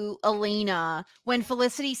to Elena, when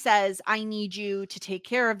Felicity says, I need you to take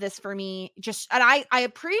care of this for me, and I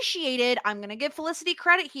appreciated, I'm going to give Felicity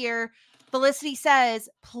credit here. Felicity says,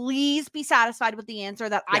 please be satisfied with the answer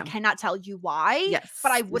that I Yeah. cannot tell you why, Yes.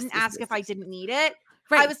 but I wouldn't Yes, ask yes, if I yes. didn't need it.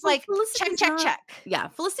 Right. I was So like, Felicity's check. Yeah,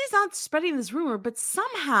 Felicity's not spreading this rumor, but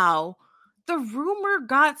somehow the rumor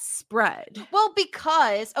got spread. Well,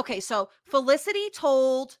 because, okay, so Felicity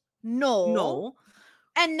told Noel. No.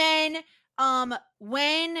 And then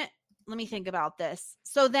let me think about this.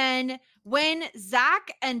 So then when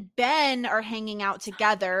Zach and Ben are hanging out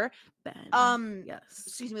together, Ben. Yes.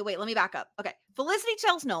 excuse me, wait, let me back up. Okay. Felicity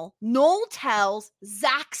tells Noel. Noel tells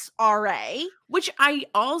Zach's RA. Which I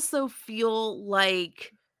also feel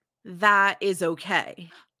like that is okay.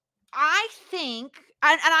 I think,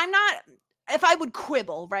 and I'm not, if I would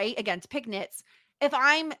quibble, right, again, to pick nits, if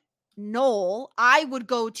I'm Noel, I would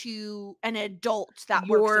go to an adult that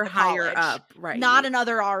works at the higher college, up, right? Not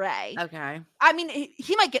another RA. Okay. I mean,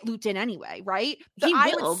 he might get looped in anyway, right? But He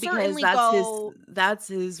I will, would because certainly that's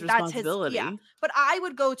his responsibility. yeah. But I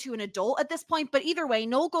would go to an adult at this point. But either way,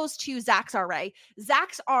 Noel goes to Zach's RA.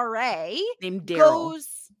 Zach's RA named Daryl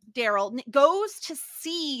goes to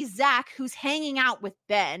see Zach, who's hanging out with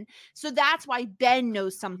Ben. So that's why Ben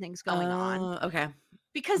knows something's going on. Okay.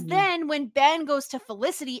 Because then when Ben goes to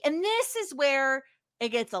Felicity, and this is where it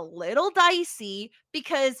gets a little dicey,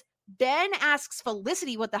 because Ben asks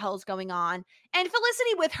Felicity what the hell's going on, and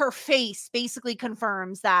Felicity with her face basically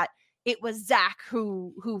confirms that it was Zach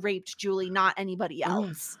who raped Julie, not anybody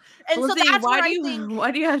else. And Felicity, so that's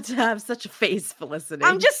why do you have to have such a face, Felicity?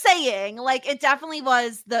 I'm just saying, like, it definitely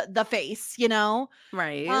was the face, you know?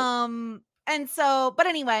 Right. And so, but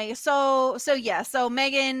anyway, so yeah, so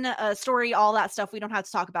Megan, Story, all that stuff, we don't have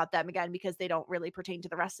to talk about them again because they don't really pertain to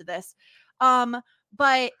the rest of this.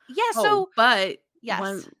 But yeah, but yes,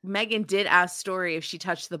 when Megan did ask Story if she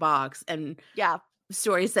touched the box, and yeah,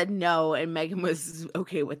 Story said no, and Megan was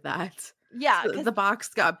okay with that. Yeah, so the box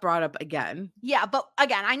got brought up again. Yeah, but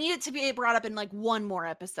again, I need it to be brought up in like one more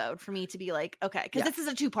episode for me to be like, okay, because this is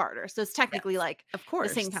a 2-parter, so it's technically like, of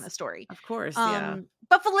course, the same kind of story. Of course, yeah.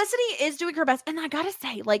 But Felicity is doing her best, and I gotta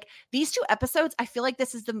say, like, these 2 episodes, I feel like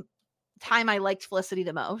this is the time I liked Felicity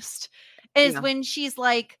the most. Is when she's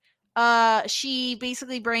like, she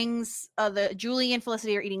basically brings the Julie and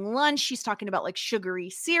Felicity are eating lunch. She's talking about like sugary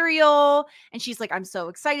cereal, and she's like, I'm so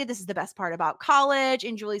excited. This is the best part about college.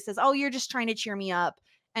 And Julie says, oh, you're just trying to cheer me up.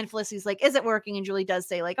 And Felicity's like, is it working? And Julie does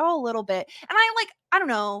say like, oh, a little bit. And I don't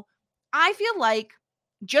know. I feel like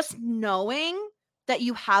just knowing that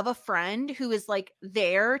you have a friend who is like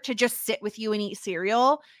there to just sit with you and eat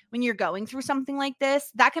cereal when you're going through something like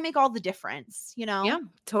this, that can make all the difference, you know? Yeah,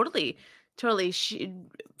 totally. Totally.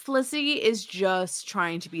 Felicity is just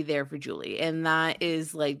trying to be there for Julie. And that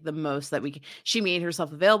is like the most that we can. She made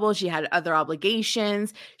herself available. She had other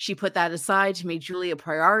obligations. She put that aside to make Julie a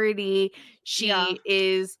priority. Yeah. She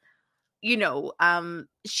is,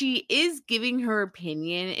 she is giving her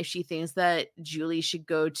opinion if she thinks that Julie should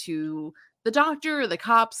go to the doctor or the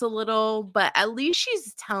cops a little, but at least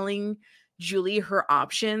she's telling Julie her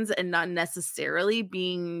options and not necessarily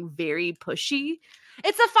being very pushy.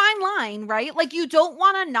 It's a fine line, right? Like, you don't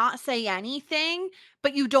want to not say anything,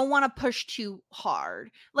 but you don't want to push too hard.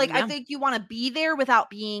 Like, I Yeah. think you want to be there without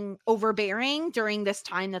being overbearing during this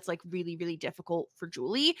time that's like really, really difficult for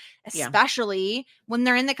Julie, Yeah. especially when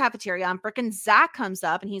they're in the cafeteria and frickin' Zach comes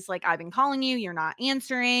up and he's like, I've been calling you, you're not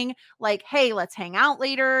answering. Like, hey, let's hang out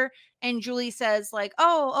later. And Julie says, like,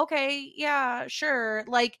 oh, okay, yeah, sure.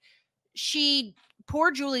 Like,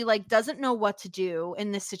 poor Julie, like, doesn't know what to do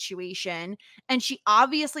in this situation, and she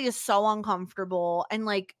obviously is so uncomfortable, and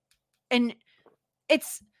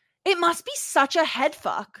it must be such a head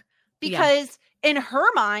fuck, because in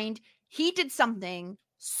her mind he did something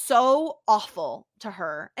so awful to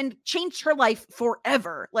her and changed her life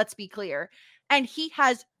forever, let's be clear, and he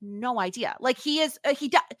has no idea. Like, he's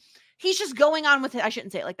just going on with it. I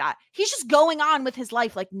shouldn't say it like that. He's just going on with his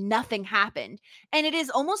life like nothing happened. And it is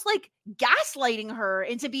almost like gaslighting her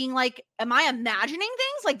into being like, am I imagining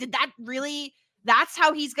things? Like, that's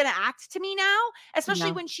how he's going to act to me now?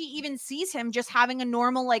 Especially when she even sees him just having a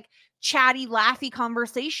normal, like, chatty, laughy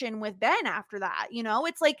conversation with Ben after that.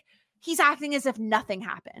 It's like he's acting as if nothing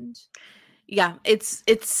happened. Yeah, it's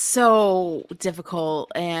so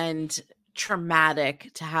difficult and traumatic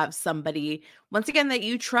to have somebody, once again, that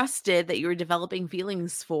you trusted, that you were developing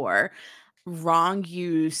feelings for, wrong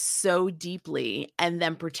you so deeply and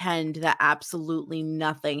then pretend that absolutely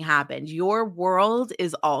nothing happened. Your world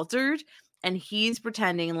is altered and he's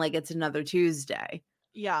pretending like it's another Tuesday.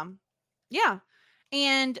 Yeah.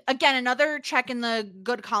 And again, another check in the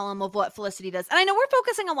good column of what Felicity does. And I know we're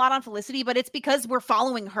focusing a lot on Felicity, but it's because we're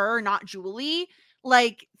following her, not Julie,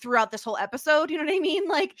 like, throughout this whole episode. You know what I mean?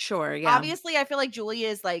 Like, sure, yeah. Obviously, I feel like Julie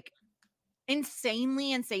is like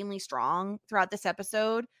insanely strong throughout this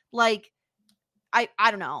episode. Like, I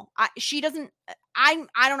don't know. I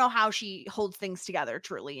don't know how she holds things together,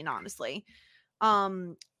 truly and honestly.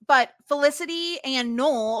 But Felicity and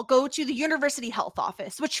Noel go to the university health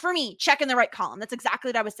office, which for me, check in the right column. That's exactly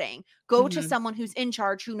what I was saying. Go to someone who's in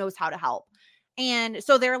charge, who knows how to help. And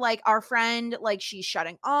so they're like, our friend, like, she's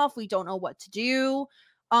shutting off. We don't know what to do.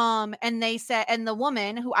 And they said, and the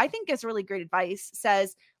woman, who I think is really great advice,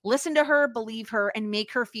 says, listen to her, believe her, and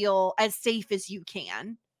make her feel as safe as you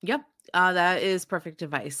can. Yep. That is perfect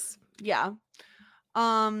advice. Yeah.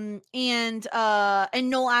 And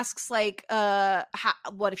Noel asks, like,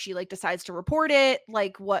 what if she, like, decides to report it?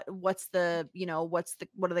 Like, what are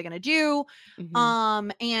they gonna do?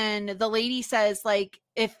 And the lady says, like,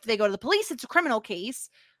 if they go to the police, it's a criminal case.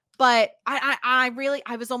 But I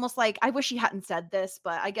was almost like, I wish he hadn't said this,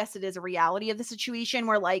 but I guess it is a reality of the situation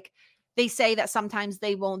where, like, they say that sometimes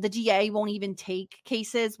the DA won't even take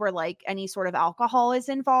cases where, like, any sort of alcohol is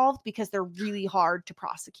involved because they're really hard to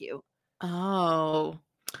prosecute. Oh,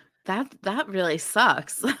 that really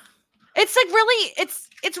sucks. It's like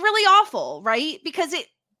it's really awful, right? Because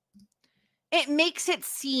it makes it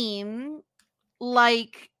seem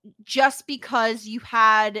like just because you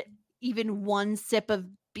had even one sip of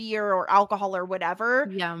beer or alcohol or whatever,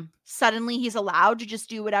 suddenly he's allowed to just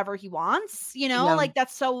do whatever he wants, like,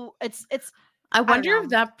 that's so it's I wonder if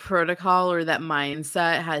that protocol or that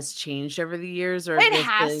mindset has changed over the years, or it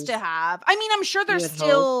has to have. I mean, I'm sure there's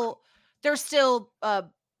still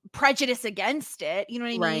prejudice against it, you know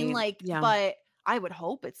what I mean? Like, but I would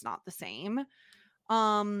hope it's not the same.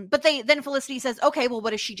 But then Felicity says, okay, well,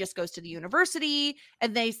 what if she just goes to the university?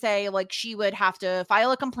 And they say, like, she would have to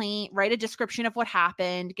file a complaint, write a description of what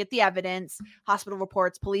happened, get the evidence, hospital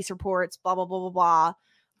reports, police reports, blah, blah, blah, blah, blah.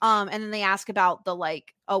 And then they ask about the,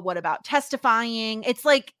 like, oh, what about testifying? It's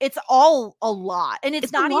like, it's all a lot. And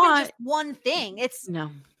it's not even just one thing. It's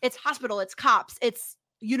hospital, it's cops, it's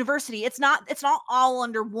university. It's not all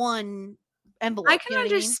under one envelope. I can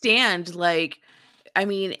understand, like, I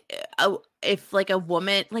mean, if, like, a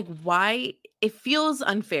woman, like, why it feels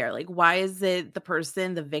unfair. Like, why is it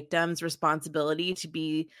the victim's responsibility to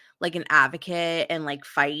be, like, an advocate and, like,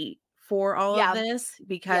 fight for all of this?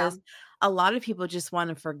 Because a lot of people just want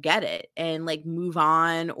to forget it and, like, move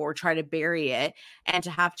on or try to bury it, and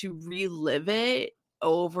to have to relive it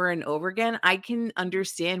over and over again. I can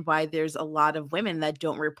understand why there's a lot of women that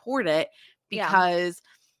don't report it, because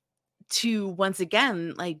to, once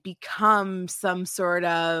again, like, become some sort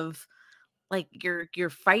of like you're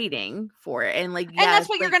fighting for it, and like and that's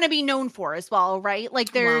what you're going to be known for as well, right?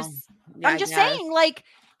 Like there's I'm just saying, like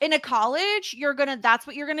in a college, that's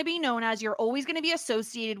what you're going to be known as. You're always going to be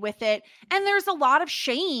associated with it. And there's a lot of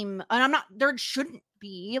shame, and there shouldn't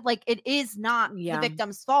be, like, it is not the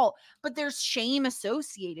victim's fault, but there's shame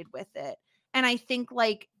associated with it. And I think,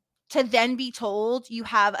 like, to then be told you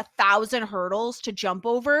have 1,000 hurdles to jump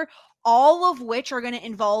over, all of which are going to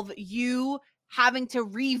involve you having to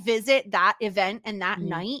revisit that event and that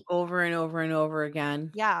night over and over and over again.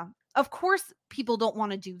 Yeah. Of course, people don't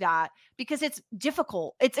want to do that because it's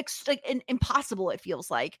difficult. It's impossible, it feels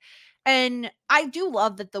like. And I do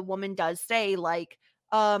love that the woman does say, like,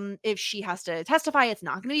 if she has to testify, it's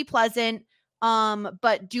not going to be pleasant.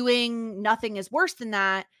 But doing nothing is worse than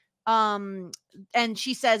that. And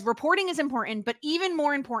she says, reporting is important, but even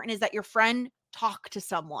more important is that your friend talk to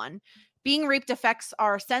someone. Being raped affects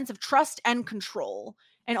our sense of trust and control.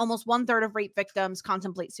 And almost 1/3 of rape victims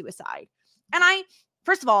contemplate suicide. And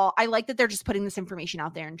first of all, I like that they're just putting this information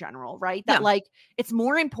out there in general, right? That like, it's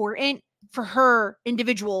more important for her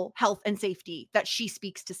individual health and safety that she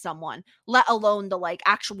speaks to someone, let alone the like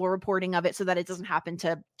actual reporting of it so that it doesn't happen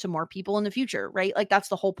to more people in the future, right? Like that's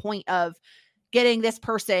the whole point of getting this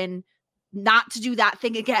person not to do that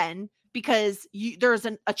thing again, because there's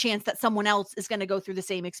a chance that someone else is going to go through the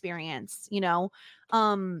same experience, you know?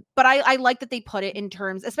 But I like that they put it in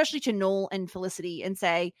terms, especially to Noel and Felicity, and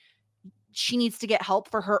say, she needs to get help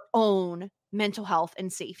for her own mental health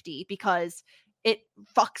and safety because it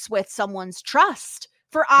fucks with someone's trust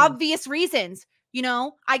for obvious reasons. You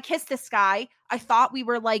know, I kissed this guy. I thought we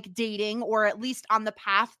were like dating, or at least on the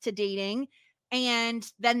path to dating. And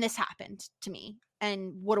then this happened to me.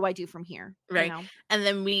 And what do I do from here? Right. You know? And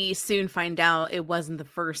then we soon find out it wasn't the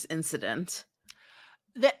first incident.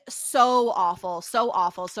 So awful.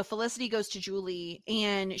 So Felicity goes to Julie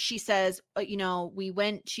and she says, you know, we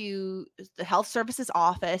went to the health services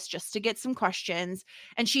office just to get some questions.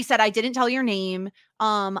 And she said, I didn't tell your name.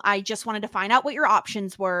 I just wanted to find out what your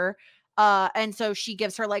options were. And so she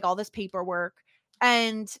gives her like all this paperwork.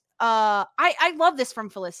 And I love this from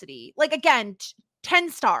Felicity. Like, again, 10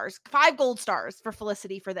 stars, 5 gold stars for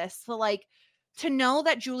Felicity for this. So like, to know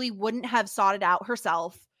that Julie wouldn't have sought it out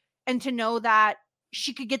herself, and to know that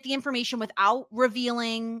she could get the information without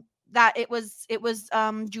revealing that it was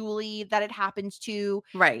Julie that it happened to.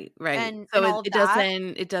 Right. And so all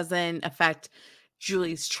it doesn't affect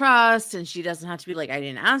Julie's trust, and she doesn't have to be like, I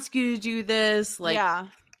didn't ask you to do this. Like,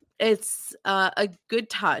 it's a good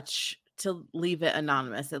touch to leave it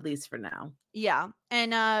anonymous, at least for now. Yeah.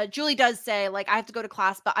 And Julie does say, like, I have to go to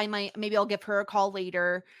class, but maybe I'll give her a call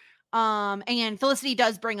later. And Felicity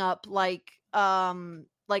does bring up like,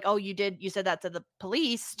 oh, you said that to the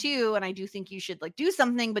police too, and I do think you should like do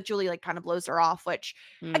something, but Julie like kind of blows her off, which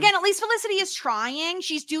again, at least Felicity is trying.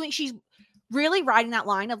 She's really riding that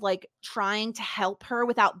line of like trying to help her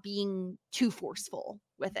without being too forceful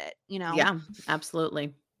with it, you know? Yeah,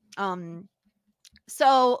 absolutely.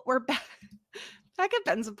 So we're back at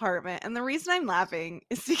Ben's apartment, and the reason I'm laughing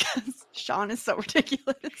is because Sean is so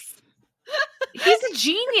ridiculous. He's a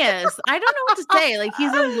genius. I don't know what to say. Like,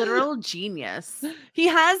 he's a literal genius. He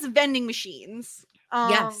has vending machines.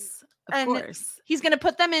 Yes, of course. He's going to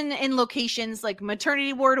put them in locations like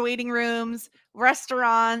maternity ward waiting rooms,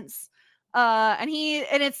 restaurants, and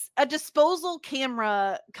it's a disposal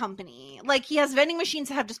camera company. Like, he has vending machines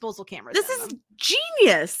that have disposal cameras. This is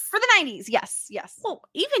genius for the 90s. Yes. Well,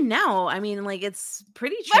 even now, I mean, like, it's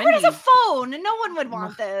pretty trendy. Everyone has a phone, and no one would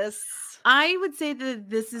want this. I would say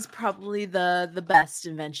that this is probably the best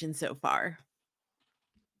invention so far.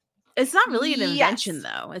 It's not really an invention,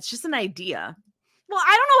 though. It's just an idea. Well,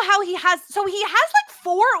 I don't know how he has like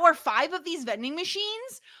 4 or 5 of these vending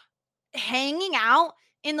machines hanging out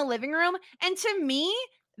in the living room. And to me,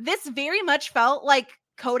 this very much felt like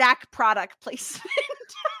Kodak product placement.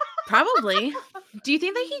 Probably. Do you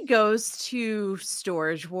think that he goes to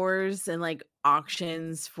Storage Wars and like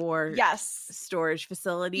auctions for storage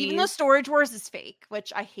facilities? Even though Storage Wars is fake,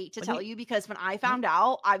 which I hate to tell you, because when I found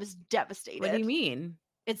out, I was devastated. What do you mean?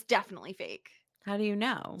 It's definitely fake. How do you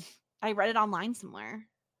know? I read it online somewhere.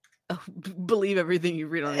 Oh, believe everything you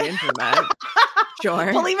read on the internet.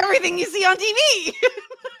 Sure. Believe everything you see on TV.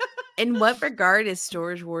 In what regard is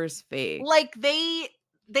Storage Wars fake? Like,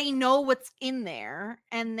 they know what's in there,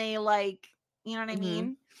 and they like, you know what I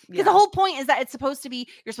mean? Because the whole point is that it's supposed to be,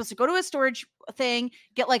 you're supposed to go to a storage thing,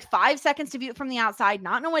 get like 5 seconds to view it from the outside,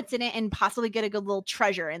 not know what's in it, and possibly get a good little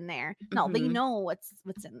treasure in there. No, they know what's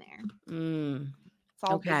in there. It's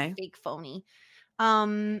all fake, phony.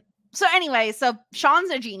 So anyway, so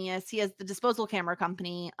Sean's a genius. He has the disposable camera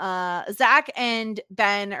company. Zach and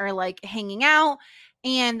Ben are like hanging out.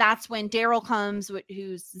 And that's when Daryl comes,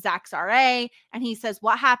 who's Zach's RA. And he says,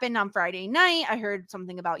 what happened on Friday night? I heard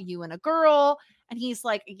something about you and a girl. And he's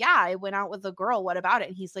like, yeah, I went out with a girl. What about it?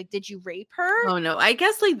 And he's like, did you rape her? Oh, no. I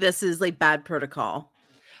guess like this is like bad protocol.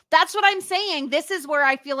 That's what I'm saying. This is where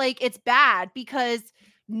I feel like it's bad because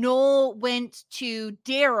Noel went to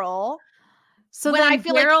Daryl. So when then I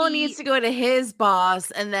feel Daryl like needs to go to his boss,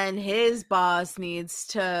 and then his boss needs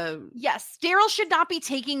to. Yes, Daryl should not be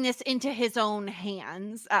taking this into his own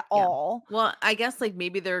hands at all. Well, I guess like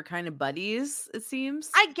maybe they're kind of buddies, it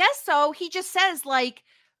seems. I guess so. He just says like,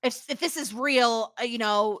 if this is real, you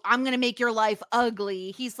know, I'm going to make your life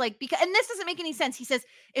ugly. He's like, because, and this doesn't make any sense. He says,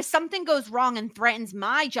 if something goes wrong and threatens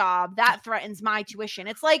my job, that threatens my tuition.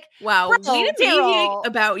 It's like, wow, bro, way to Daryl. be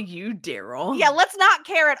about you, Daryl. Yeah, let's not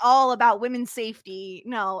care at all about women's safety.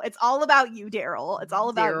 No, it's all about you, Daryl. It's all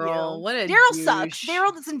about Daryl, you. what a Daryl sucks. douche.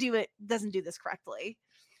 Daryl doesn't do this correctly.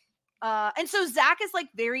 And so Zach is like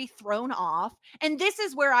very thrown off. And this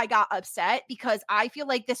is where I got upset because I feel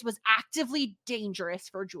like this was actively dangerous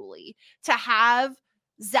for Julie to have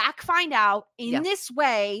Zach find out in this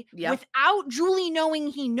way without Julie knowing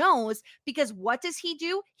he knows. Because what does he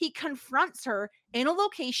do? He confronts her in a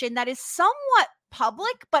location that is somewhat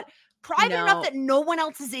public, but private enough that no one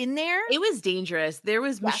else is in there. It was dangerous. There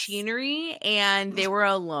was machinery and they were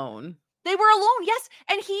alone. They were alone, yes.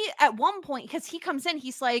 And he, at one point, because he comes in,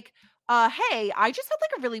 he's like, hey, I just had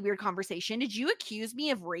like a really weird conversation. Did you accuse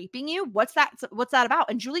me of raping you? What's that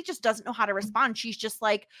about? And Julie just doesn't know how to respond. She's just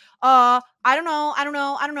like, I don't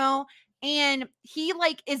know. And he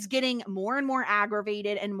like is getting more and more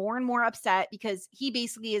aggravated and more upset because he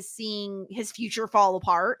basically is seeing his future fall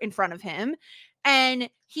apart in front of him. And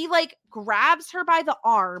he like grabs her by the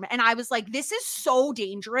arm. And I was like, this is so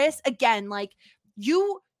dangerous. Again, like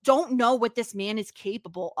you don't know what this man is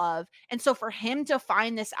capable of. And so for him to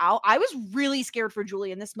find this out, I was really scared for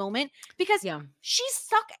Julie in this moment because she's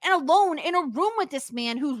stuck and alone in a room with this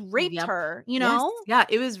man who's raped her, you know? Yes.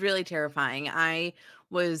 Yeah, it was really terrifying. I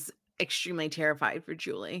was extremely terrified for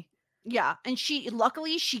Julie. Yeah. And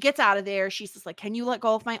luckily she gets out of there. She's just like, can you let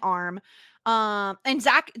go of my arm? And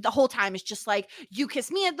Zach the whole time is just like, you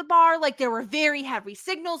kissed me at the bar. Like there were very heavy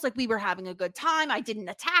signals. Like we were having a good time. I didn't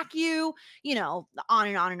attack you, you know, on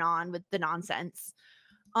and on and on with the nonsense.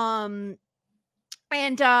 And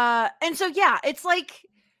so, yeah, it's like,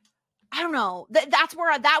 I don't know.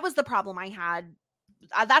 That was the problem I had.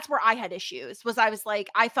 That's where I had issues was I was like,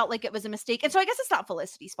 I felt like it was a mistake. And so I guess it's not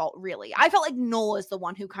Felicity's fault, really. I felt like Noel is the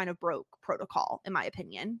one who kind of broke protocol, in my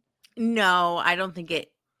opinion. No, I don't think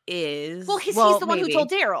it is. Well, he's the one who told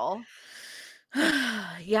Daryl.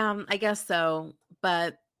 Yeah, I guess so.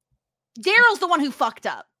 But Daryl's the one who fucked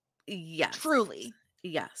up. Yes. Truly.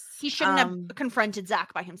 Yes. He shouldn't have confronted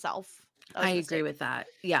Zach by himself. I agree with that.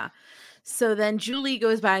 Yeah. So then Julie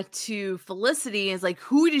goes back to Felicity and is like,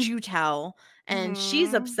 who did you tell? And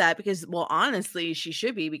she's upset because, well, honestly, she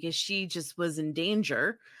should be because she just was in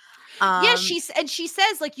danger. Yeah, she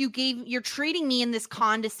says, like, you're treating me in this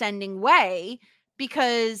condescending way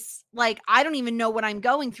because, like, I don't even know what I'm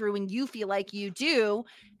going through and you feel like you do.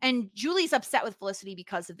 And Julie's upset with Felicity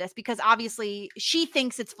because of this, because obviously she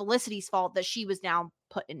thinks it's Felicity's fault that she was now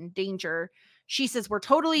put in danger. She says, we're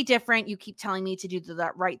totally different. You keep telling me to do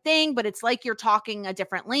the right thing, but it's like you're talking a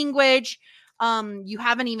different language. You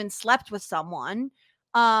haven't even slept with someone.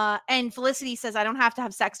 And Felicity says, I don't have to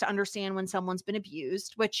have sex to understand when someone's been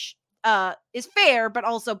abused, which is fair, but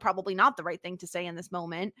also probably not the right thing to say in this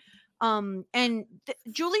moment. And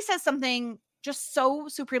Julie says something just so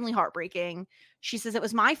supremely heartbreaking. She says, it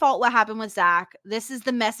was my fault what happened with Zach. This is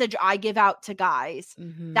the message I give out to guys.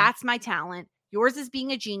 That's my talent. Yours is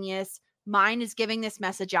being a genius. Mine is giving this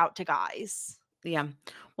message out to guys. Yeah.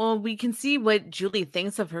 Well, we can see what Julie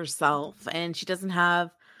thinks of herself, and she doesn't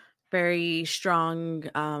have very strong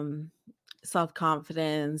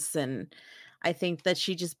self-confidence. And I think that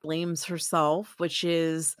she just blames herself, which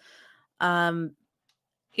is, it's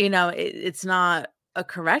not a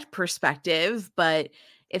correct perspective, but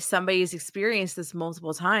if somebody's experienced this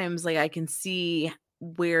multiple times, like I can see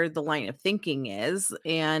where the line of thinking is,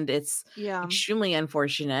 and it's extremely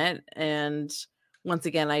unfortunate. And once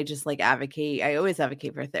again, I just I always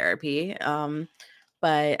advocate for therapy.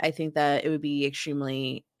 But I think that it would be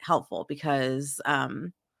extremely helpful because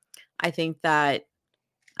I think that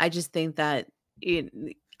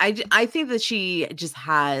she just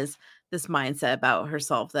has this mindset about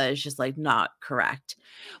herself that is just not correct.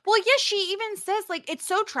 Well, yeah, she even says it's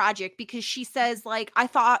so tragic because she says I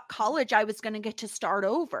thought college I was going to get to start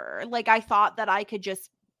over. I thought that I could just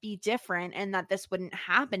be different and that this wouldn't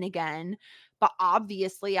happen again. But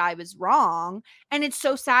obviously I was wrong. And it's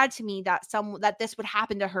so sad to me that that this would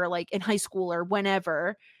happen to her like in high school or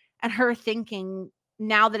whenever, and her thinking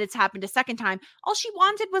now that it's happened a second time, all she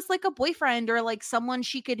wanted was like a boyfriend or like someone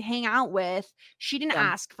she could hang out with. She didn't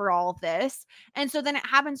ask for all of this. And so then it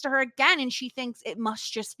happens to her again and she thinks it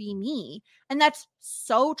must just be me. And that's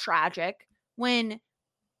so tragic when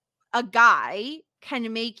a guy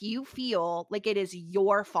can make you feel like it is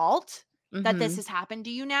your fault that this has happened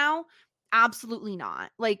to you now. Absolutely not.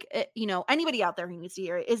 Like, anybody out there who needs to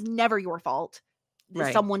hear it, is never your fault.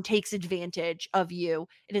 Right. Someone takes advantage of you.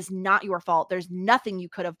 It is not your fault. There's nothing you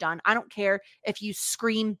could have done. I don't care if you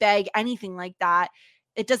scream, beg, anything like that.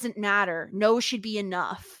 It doesn't matter. No should be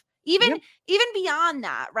enough. Even beyond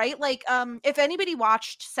that, right? Like, if anybody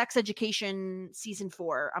watched Sex Education season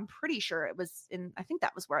 4, I'm pretty sure it was I think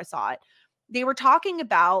that was where I saw it. They were talking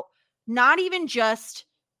about not even just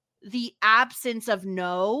the absence of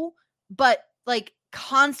no, but like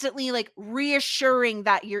constantly like reassuring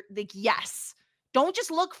that you're like, yes. Don't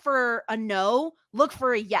just look for a no, look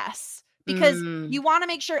for a yes, because you want to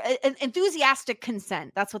make sure enthusiastic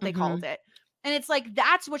consent. That's what they called it. And it's like,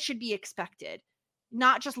 that's what should be expected,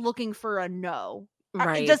 not just looking for a no.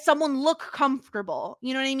 Right. Does someone look comfortable?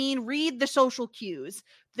 You know what I mean? Read the social cues.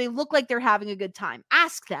 They look like they're having a good time.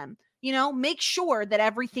 Ask them, make sure that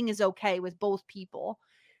everything is okay with both people.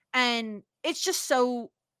 And it's just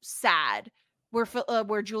so sad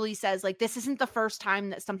where Julie says, like, this isn't the first time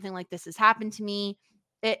that something like this has happened to me.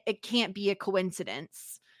 It can't be a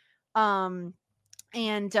coincidence. And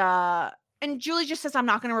Julie just says, I'm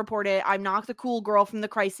not going to report it. I'm not the cool girl from the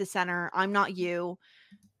crisis center. I'm not you.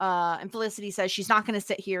 And Felicity says she's not going to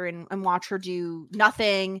sit here and watch her do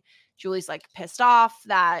nothing. Julie's like pissed off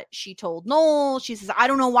that she told Noel. She says, I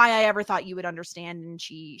don't know why I ever thought you would understand. And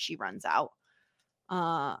she runs out.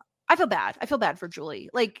 I feel bad. I feel bad for Julie.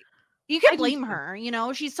 Like, you can blame her,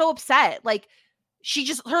 she's so upset. Like,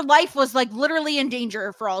 her life was like literally in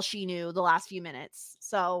danger for all she knew the last few minutes.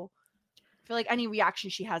 So I feel like any reaction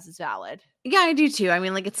she has is valid. Yeah, I do too. I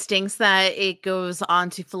mean, like, it stinks that it goes on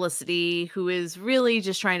to Felicity, who is really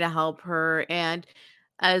just trying to help her. And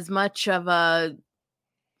as much of a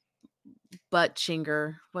butt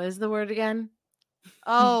chinger, what is the word again?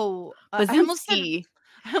 Oh, I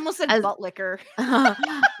almost said butt licker.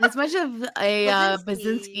 As much of a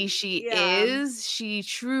Basinski she is, she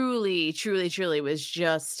truly, truly, truly was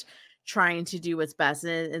just trying to do what's best.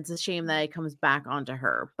 And it's a shame that it comes back onto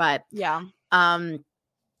her. But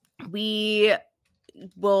we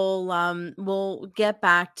will we'll get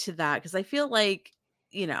back to that, because I feel like,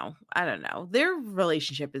 I don't know, their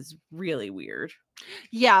relationship is really weird.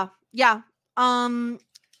 Yeah.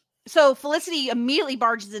 So Felicity immediately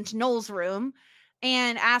barges into Noel's room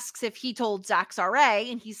and asks if he told Zach's RA,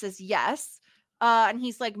 and he says yes. And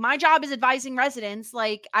he's like, my job is advising residents.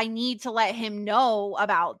 Like, I need to let him know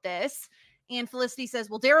about this. And Felicity says,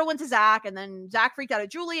 well, Daryl went to Zach, and then Zach freaked out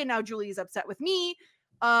at Julie, and now Julie is upset with me.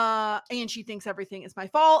 And she thinks everything is my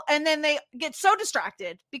fault. And then they get so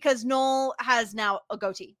distracted because Noel has now a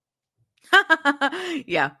goatee.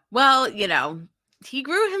 Yeah. Well, he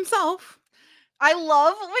grew himself. I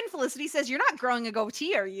love when Felicity says, you're not growing a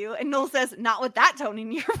goatee, are you? And Noel says, not with that tone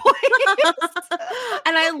in your voice.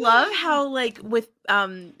 And I love how, like, with,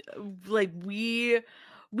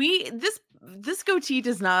 this goatee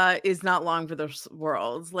is not long for the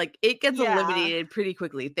world. Like, it gets eliminated pretty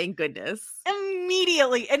quickly. Thank goodness.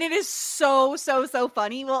 Immediately. And it is so, so, so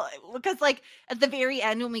funny. Well, because like at the very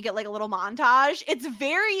end, when we get like a little montage, it's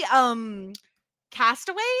very,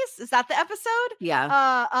 Castaways, is that the episode?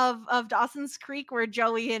 Yeah. Of Dawson's Creek, where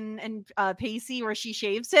Joey and Pacey, where she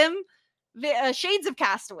shaves him. Shades of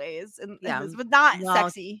Castaways, and but not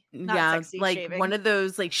sexy. Not sexy like shaving. One of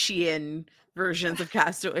those like Shein versions of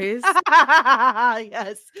Castaways.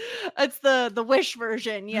 Yes, it's the Wish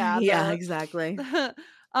version. Yeah, exactly.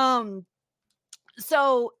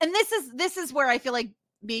 So, and this is where I feel like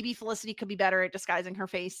maybe Felicity could be better at disguising her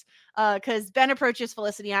face. Because Ben approaches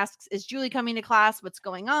Felicity, asks, is Julie coming to class? What's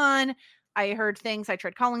going on? I heard things. I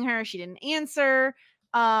tried calling her. She didn't answer.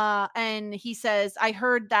 And he says, I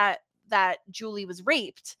heard that Julie was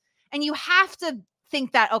raped. And you have to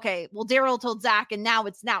think that, okay, well, Daryl told Zach, and now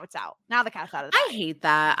it's out. Now the cat's out of the bag. I hate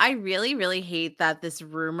that. I really, really hate that this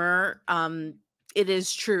rumor, it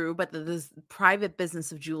is true, but this private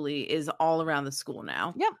business of Julie is all around the school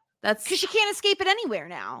now. Yep. That's because she can't escape it anywhere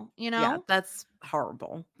now, Yeah, that's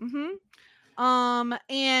horrible. Mm-hmm.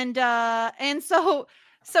 And so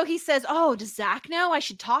he says, oh, does Zach know? I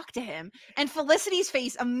should talk to him. And Felicity's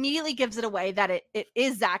face immediately gives it away that it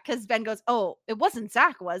is Zach, because Ben goes, oh, it wasn't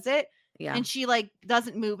Zach, was it? Yeah. And she like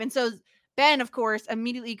doesn't move. And so Ben, of course,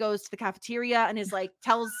 immediately goes to the cafeteria and is like,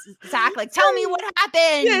 tells Zach, like, tell me what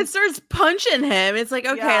happened. Yeah, it starts punching him. It's like,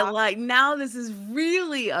 okay, Yeah. like now this is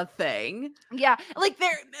really a thing. Yeah, like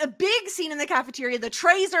they're a big scene in the cafeteria. The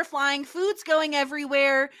trays are flying, food's going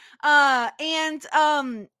everywhere. And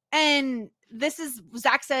this is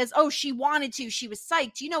Zach says, "Oh, she wanted to. She was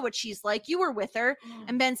psyched. You know what she's like. You were with her."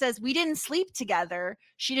 And Ben says, "We didn't sleep together.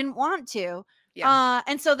 She didn't want to." Yeah.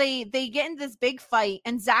 And so they get into this big fight,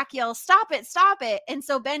 and Zach yells, "Stop it, stop it!" And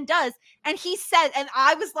so Ben does, and he said, and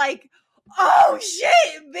I was like, "Oh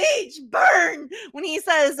shit, bitch, burn!" When he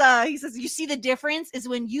says, "You see the difference is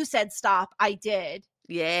when you said stop, I did."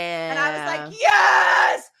 Yeah. And I was like,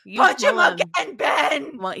 "Yes, punch him again,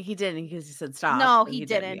 Ben." Well, he didn't because he said stop. No, but he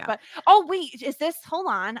didn't. yeah. But oh wait, is this? Hold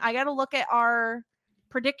on, I got to look at our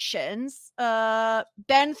predictions.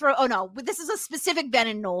 Ben throw. Oh no, this is a specific Ben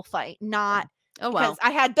and Noel fight, not. Oh well, because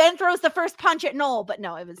I had Ben throws the first punch at Noel, but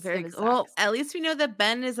no, it was well. At least we know that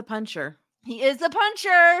Ben is a puncher. He is a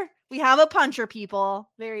puncher. We have a puncher, people.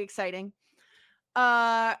 Very exciting.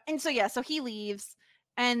 And so yeah, so he leaves,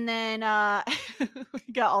 and then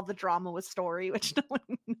we got all the drama with Story, which no one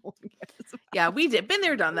cares about. Yeah, we did. Been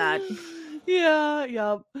there, done that. Yeah,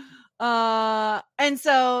 yep. And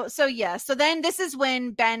so yeah, so then this is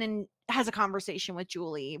when Ben has a conversation with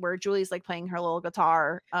Julie, where Julie's like playing her little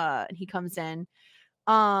guitar, and he comes in.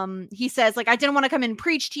 He says, like, I didn't want to come and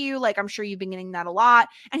preach to you, like, I'm sure you've been getting that a lot.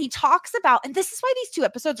 And he talks about, and this is why these two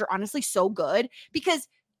episodes are honestly so good, because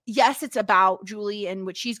yes, it's about Julie and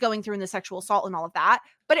what she's going through and the sexual assault and all of that,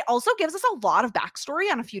 but it also gives us a lot of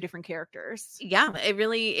backstory on a few different characters. Yeah,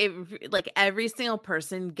 it like every single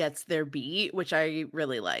person gets their beat, which I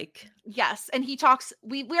really like. Yes, and he talks,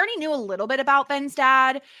 we already knew a little bit about Ben's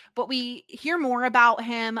dad, but we hear more about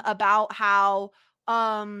him, about how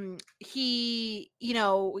he, you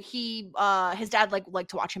know, his dad liked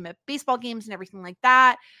to watch him at baseball games and everything like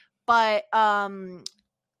that, but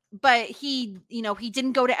he, you know, he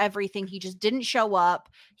didn't go to everything. He just didn't show up.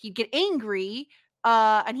 He'd get angry.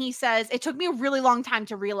 And he says, it took me a really long time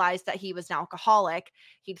to realize that he was an alcoholic.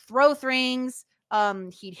 He'd throw things.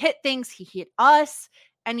 He'd hit things. He hit us.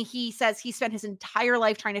 And he says he spent his entire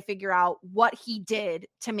life trying to figure out what he did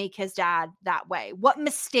to make his dad that way. What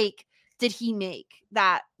mistake did he make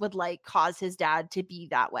that would like cause his dad to be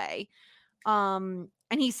that way? And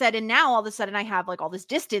he said, and now all of a sudden I have like all this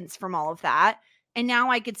distance from all of that. And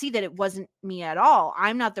now I could see that it wasn't me at all.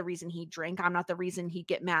 I'm not the reason he'd drink. I'm not the reason he'd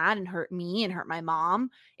get mad and hurt me and hurt my mom.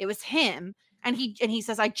 It was him. And he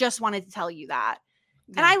says, I just wanted to tell you that.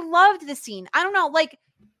 Yeah. And I loved the scene. I don't know, like,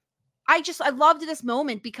 I loved this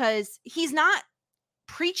moment because he's not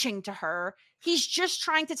preaching to her. He's just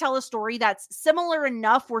trying to tell a story that's similar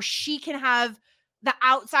enough where she can have the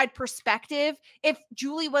outside perspective. If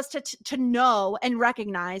Julie was to know and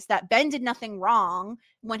recognize that Ben did nothing wrong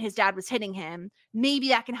when his dad was hitting him, maybe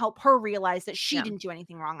that can help her realize that she didn't do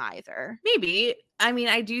anything wrong either. Maybe. I mean,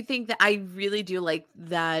 I do think that I really do like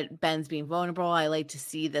that Ben's being vulnerable. I like to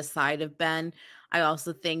see this side of Ben. I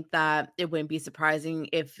also think that it wouldn't be surprising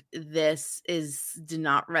if this did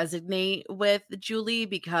not resonate with Julie,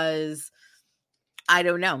 because I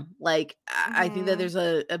don't know. Like, I think that there's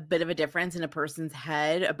a bit of a difference in a person's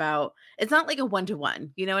head about, it's not like a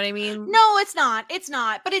 1-to-1. You know what I mean? No, it's not. It's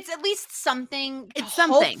not. But it's at least something. It's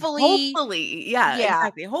something. Hopefully. Yeah, Yeah.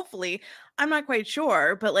 Exactly. Hopefully. I'm not quite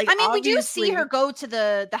sure, but like, I mean, we do see her go to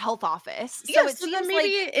the health office. So yes, it seems then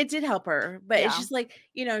maybe it did help her. But it's just like,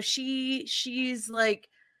 you know, she's like,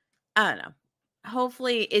 I don't know.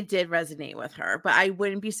 Hopefully it did resonate with her, but I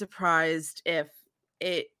wouldn't be surprised if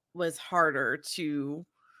it was harder to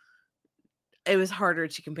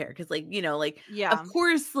compare, because like, you know, like, of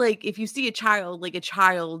course, like if you see a child, like a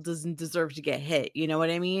child doesn't deserve to get hit, you know what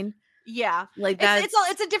I mean? Yeah, like that.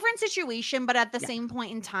 It's a different situation, but at the same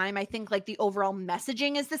point in time, I think like the overall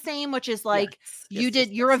messaging is the same, which is like,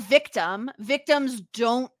 you're a victim. Victims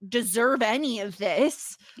don't deserve any of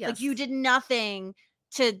this. Like you did nothing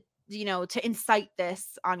to, you know, to incite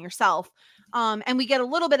this on yourself. And we get a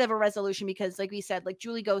little bit of a resolution because, like we said, like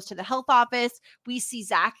Julie goes to the health office. We see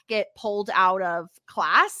Zach get pulled out of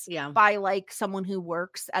class by like someone who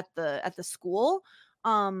works at the school,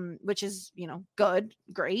 which is, you know,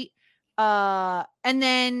 great. And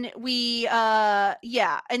then we,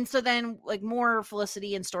 and so then like more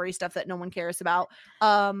Felicity and Story stuff that no one cares about.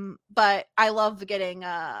 But I love getting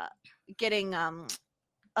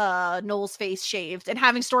Noel's face shaved and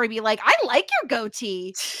having Story be like, I like your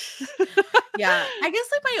goatee. Yeah, I guess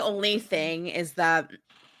like my only thing is that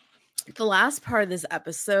the last part of this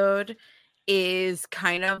episode is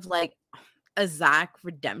kind of like a Zach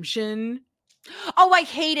redemption Oh, I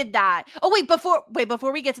hated that. Oh,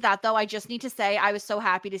 before we get to that though, I just need to say I was so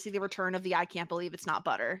happy to see the return of the I can't believe it's not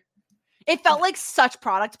butter. It felt like such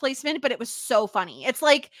product placement, but it was so funny. It's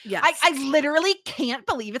like, Yes. I literally can't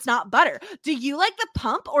believe it's not butter. Do you like the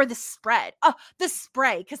pump or the spread? Oh, the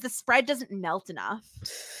spray, because the spread doesn't melt enough.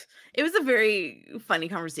 It was a very funny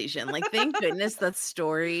conversation. Like, thank goodness that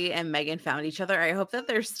Story and Megan found each other. I hope that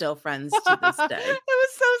they're still friends to this day. It was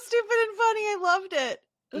so stupid and funny. I loved it.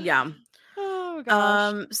 Yeah. Oh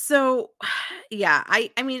gosh. So yeah,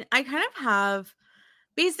 I mean, I kind of have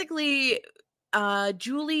basically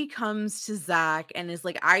Julie comes to Zach and is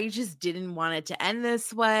like, I just didn't want it to end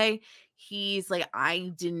this way. He's like,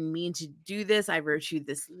 I didn't mean to do this. I wrote you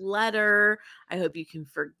this letter. I hope you can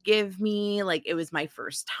forgive me. Like, it was my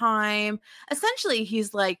first time. Essentially,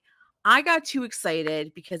 he's like, I got too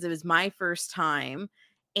excited because it was my first time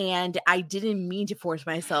and I didn't mean to force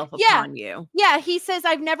myself upon you. Yeah, he says,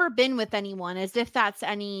 I've never been with anyone, as if that's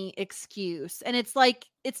any excuse. And it's like,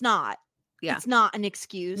 it's not. Yeah. It's not an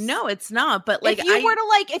excuse. No, it's not. But like,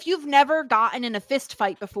 if you've never gotten in a fist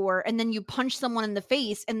fight before and then you punch someone in the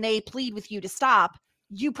face and they plead with you to stop,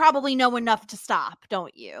 you probably know enough to stop,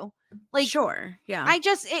 don't you? Like, sure. Yeah.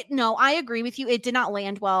 I agree with you. It did not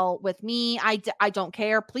land well with me. I don't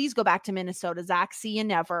care. Please go back to Minnesota, Zach. See you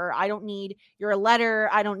never. I don't need your letter.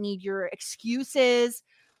 I don't need your excuses.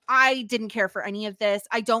 I didn't care for any of this.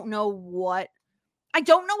 I don't know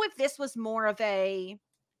if this was more of a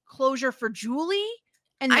closure for Julie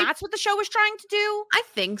and that's what the show was trying to do. I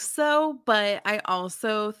think so, but I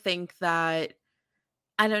also think that,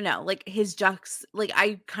 I don't know, like his like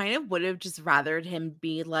I kind of would have just rathered him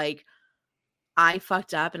be like, I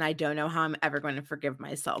fucked up and I don't know how I'm ever going to forgive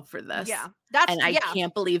myself for this. Yeah. I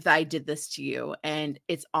can't believe that I did this to you and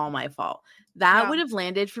it's all my fault. That would have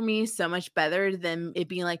landed for me so much better than it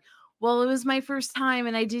being like, well, it was my first time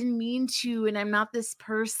and I didn't mean to, and I'm not this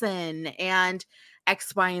person, and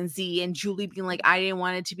X, Y, and Z, and Julie being like, I didn't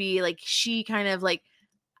want it to be like, she kind of like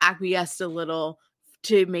acquiesced a little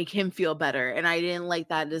to make him feel better. And I didn't like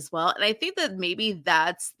that as well. And I think that maybe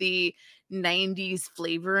that's the 90s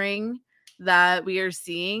flavoring that we are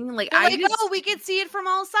seeing. Like, we could see it from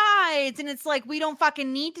all sides. And it's like, we don't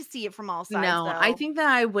fucking need to see it from all sides. No, though. I think that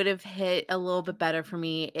I would have hit a little bit better for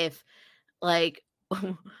me if like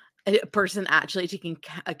a person actually taking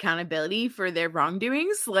accountability for their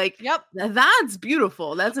wrongdoings. Like, yep, that's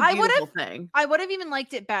beautiful. That's a beautiful thing. I would have even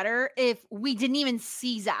liked it better if we didn't even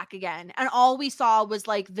see Zach again. And all we saw was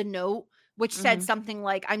like the note, which said something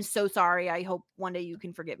like, I'm so sorry. I hope one day you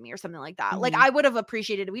can forgive me, or something like that. Like, I would have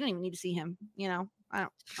appreciated it. We don't even need to see him, you know? I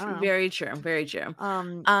don't know. Very true. Very true.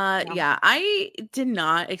 Yeah, I did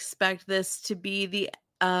not expect this to be the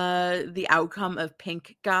outcome of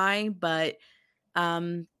Pink Guy, but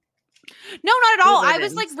no, not at all. I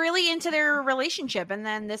was like really into their relationship, and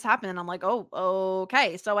then this happened and I'm like, oh,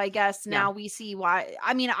 okay. So I guess now we see why.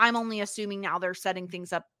 I mean, I'm only assuming now they're setting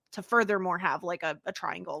things up to furthermore have like a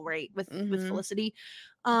triangle, right, with Felicity.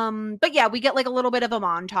 But yeah, we get like a little bit of a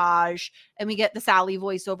montage, and we get the Sally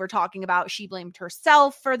voiceover talking about she blamed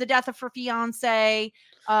herself for the death of her fiance.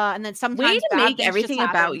 And then sometimes way to make everything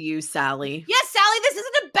about you, Sally. Yes, Sally, this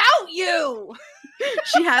isn't about you.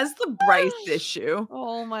 She has the Bryce issue.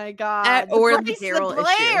 Oh my god. Or the Daryl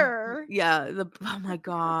issue. Yeah. Oh my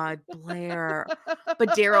god, Blair. But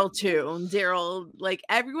Daryl too. Daryl, like,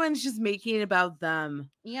 everyone's just making it about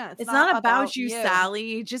them. Yeah. It's not about you,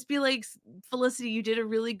 Sally. Just be like, Felicity, you did a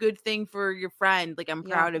really good thing for your friend. Like, I'm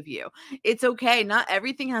proud of you. It's okay. Not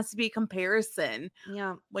everything has to be a comparison.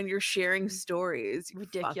 Yeah. When you're sharing stories. You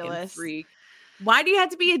ridiculous freak. Why do you have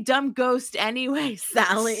to be a dumb ghost anyway,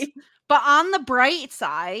 Sally? But on the bright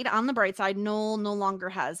side, Noel no longer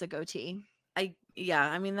has a goatee.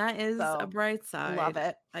 I mean, that is a bright side. Love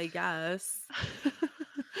it. I guess.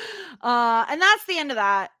 And that's the end of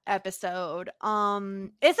that episode.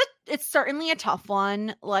 It's certainly a tough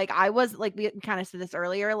one. Like, I was like, we kind of said this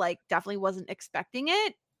earlier, like, definitely wasn't expecting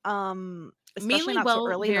it. Especially not so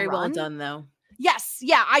early. Very well done though. Yes.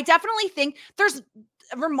 Yeah. I definitely think there's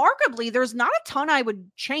not a ton I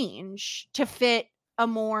would change to fit a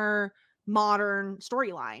more modern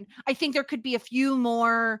storyline. I think there could be a few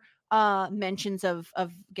more mentions of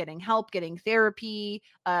getting help, getting therapy.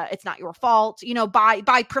 It's not your fault, you know,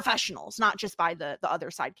 by professionals, not just by the other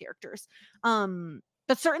side characters.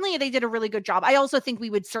 But certainly they did a really good job. I also think we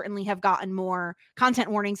would certainly have gotten more content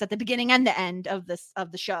warnings at the beginning and the end of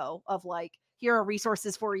the show, of like, here are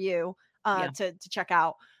resources for you to check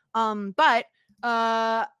out. But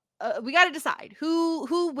we got to decide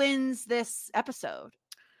who wins this episode.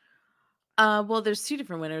 Well, there's two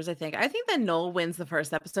different winners, I think. I think that Noel wins the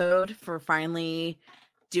first episode for finally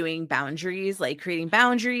doing boundaries, like creating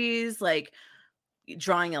boundaries, like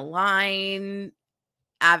drawing a line,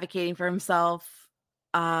 advocating for himself.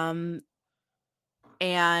 And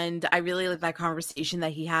I really like that conversation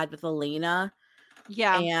that he had with Elena.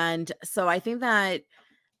 Yeah. And so I think that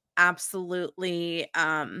absolutely,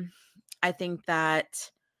 I think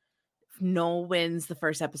that Noel wins the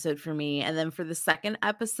first episode for me. And then for the second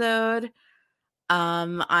episode,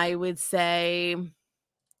 I would say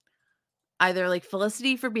either like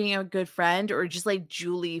Felicity for being a good friend or just like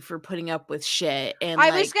Julie for putting up with shit and I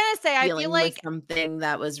like was gonna say, I dealing feel with like something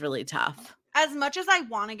that was really tough. as much as I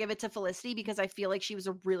want to give it to Felicity because I feel like she was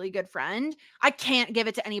a really good friend, I can't give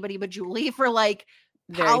it to anybody but Julie for like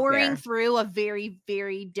Very powering fair. through a very,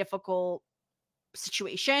 very difficult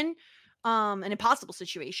situation, an impossible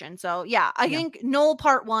situation. So yeah, I think Noel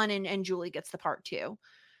part 1 and Julie gets the part 2.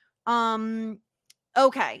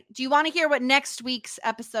 Okay. Do you want to hear what next week's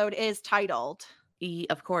episode is titled?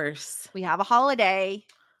 Of course. We have a holiday.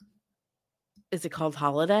 Is it called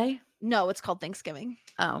Holiday? No, it's called Thanksgiving.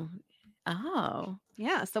 Oh.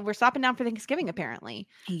 Yeah, so we're stopping down for Thanksgiving apparently.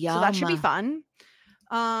 Yum. So that should be fun.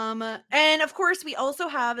 And of course we also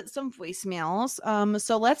have some voicemails.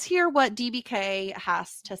 So let's hear what DBK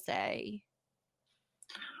has to say.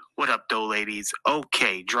 What up, though, ladies?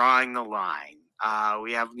 Okay, drawing the line.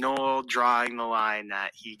 We have Noel drawing the line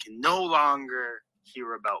that he can no longer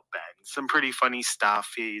hear about Ben. Some pretty funny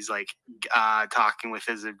stuff. He's like talking with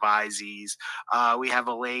his advisees. We have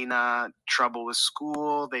Elena, trouble with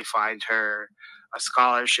school. They find her a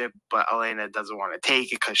scholarship, but Elena doesn't want to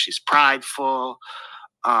take it because she's prideful.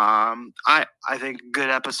 I think good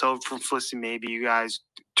episode from Felicity. Maybe you guys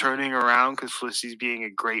turning around because Felicity's being a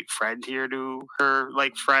great friend here to her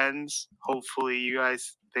like friends. Hopefully you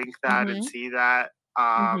guys think that and see that.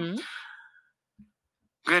 I'm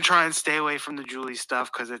gonna try and stay away from the Julie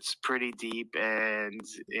stuff because it's pretty deep and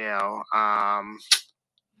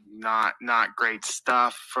not great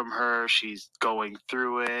stuff from her. She's going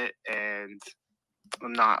through it, and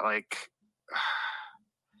I'm not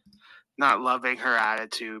loving her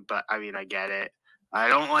attitude, but I mean I get it. I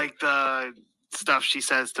don't like the stuff she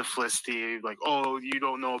says to Felicity, like, oh, you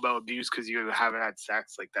don't know about abuse because you haven't had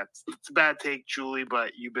sex. Like, it's a bad take, Julie,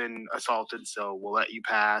 but you've been assaulted, so we'll let you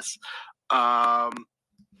pass.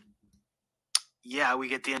 Yeah, we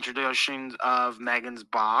get the introduction of Megan's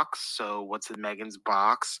box. So what's in Megan's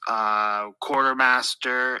box?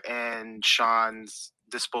 Quartermaster and Sean's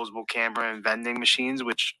disposable camera and vending machines,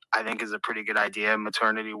 which I think is a pretty good idea.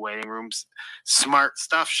 Maternity waiting rooms. Smart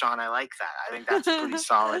stuff, Sean. I like that. I think that's a pretty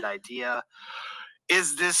solid idea.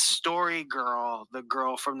 Is this story girl the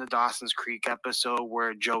girl from the Dawson's Creek episode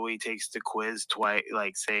where Joey takes the quiz twice,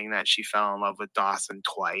 like saying that she fell in love with Dawson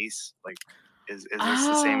twice? Like, is this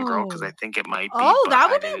the same girl? Because I think it might be. Oh, that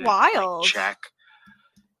would be wild. Check.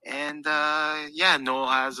 And yeah, Noel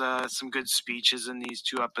has some good speeches in these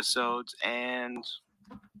 2 episodes, and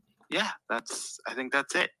yeah, I think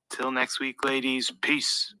that's it. Till next week, ladies.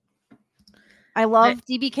 Peace. I love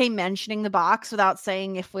DBK mentioning the box without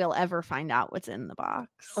saying if we'll ever find out what's in the box.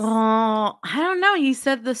 Oh, I don't know. You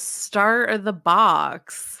said the start of the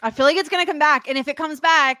box. I feel like it's gonna come back, and if it comes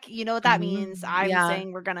back, you know what that means. I'm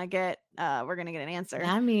saying we're gonna get an answer.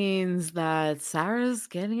 That means that Sarah's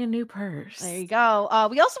getting a new purse. There you go.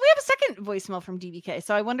 We have a second voicemail from DBK.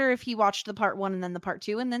 So I wonder if he watched the part 1 and then the part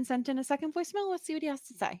 2 and then sent in a second voicemail. Let's see what he has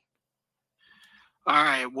to say. All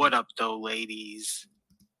right, what up, though, ladies?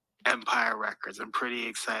 Empire Records. I'm pretty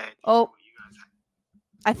excited. Oh,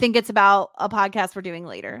 I think it's about a podcast we're doing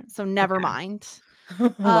later. So never mind.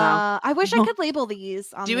 Wow. I wish I could label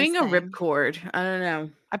these. On Doing this a thing. ripcord. I don't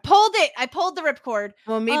know. I pulled it. I pulled the ripcord.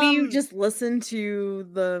 Well, maybe you just listened to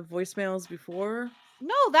the voicemails before.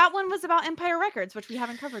 No, that one was about Empire Records, which we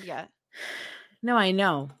haven't covered yet. No, I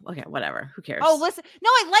know. Okay, whatever. Who cares? Oh, listen. No,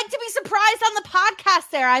 I like to be surprised on the podcast,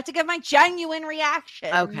 Sarah. I have to give my genuine reaction.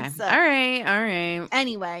 Okay. All right.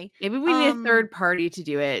 Anyway. Maybe we need a third party to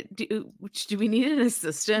do it. Do we need an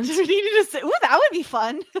assistant? Do we need an assistant? Ooh, that would be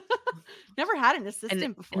fun. Never had an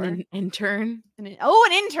assistant before. An intern? An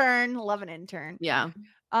intern. Love an intern. Yeah.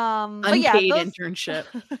 But unpaid yeah, internship.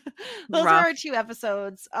 Those are our 2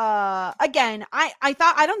 episodes. Again, I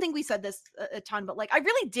thought, I don't think we said this a ton, but like I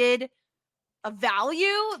really did value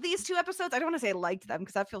these 2 episodes. I don't want to say I liked them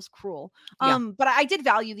because that feels cruel. But I did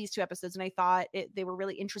value these 2 episodes, and I thought they were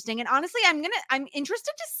really interesting. And honestly, I'm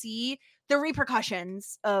interested to see the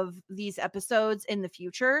repercussions of these episodes in the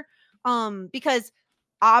future. Because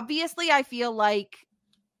obviously I feel like,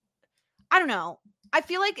 I don't know. I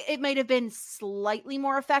feel like it might have been slightly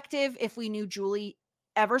more effective if we knew Julie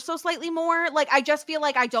ever so slightly more. Like, I just feel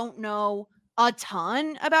like I don't know a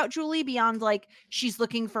ton about Julie beyond like she's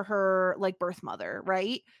looking for her like birth mother,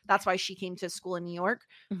 right? That's why she came to school in New York.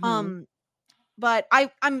 Mhm. But I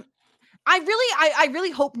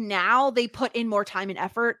really hope now they put in more time and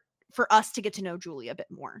effort for us to get to know Julie a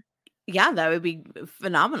bit more. Yeah, that would be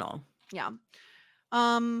phenomenal. Yeah.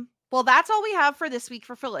 Well, that's all we have for this week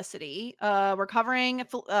for Felicity. We're covering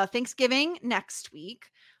Thanksgiving next week.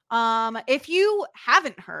 If you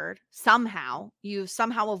haven't heard, you've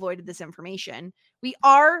somehow avoided this information, we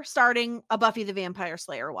are starting a Buffy the Vampire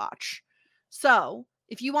Slayer watch. So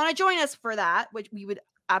if you want to join us for that, which we would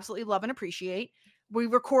absolutely love and appreciate, we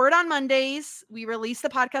record on Mondays. We release the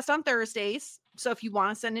podcast on Thursdays. So if you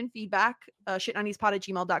want to send in feedback,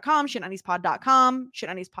 shit90spod@gmail.com, shit90spod.com,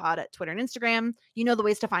 shit90spod at Twitter and Instagram. You know the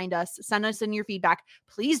ways to find us. Send us in your feedback.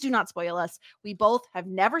 Please do not spoil us. We both have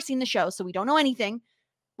never seen the show, so we don't know anything.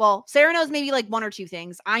 Well, Sarah knows maybe like one or two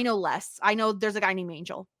things. I know less. I know there's a guy named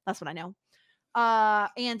Angel. That's what I know.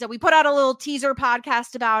 And we put out a little teaser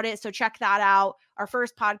podcast about it, so check that out. Our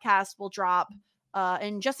first podcast will drop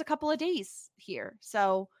in just a couple of days here.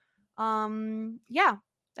 So yeah,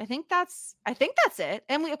 I think that's it.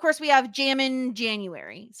 And we, of course, we have Jam in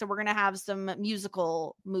January, so we're gonna have some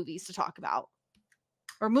musical movies to talk about,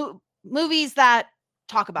 or movies that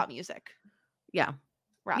talk about music. Yeah.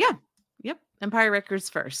 Rather. Yeah. Yep. Empire Records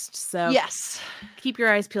first. So yes, keep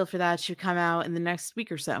your eyes peeled for that. It should come out in the next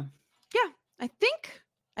week or so. Yeah, I think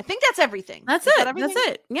that's everything. That's Is it. that everything? That's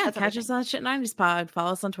it. Yeah. That's Catch everything. us on Shit 90s Pod.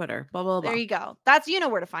 Follow us on Twitter. Blah, blah, blah. There you go. That's, you know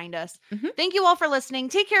where to find us. Mhm. Thank you all for listening.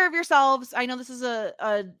 Take care of yourselves. I know this is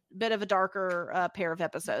a bit of a darker pair of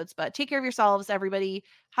episodes, but take care of yourselves, everybody.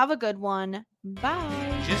 Have a good one.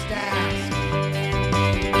 Bye. Just ask.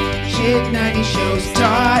 Shit 90 shows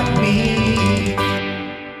talk.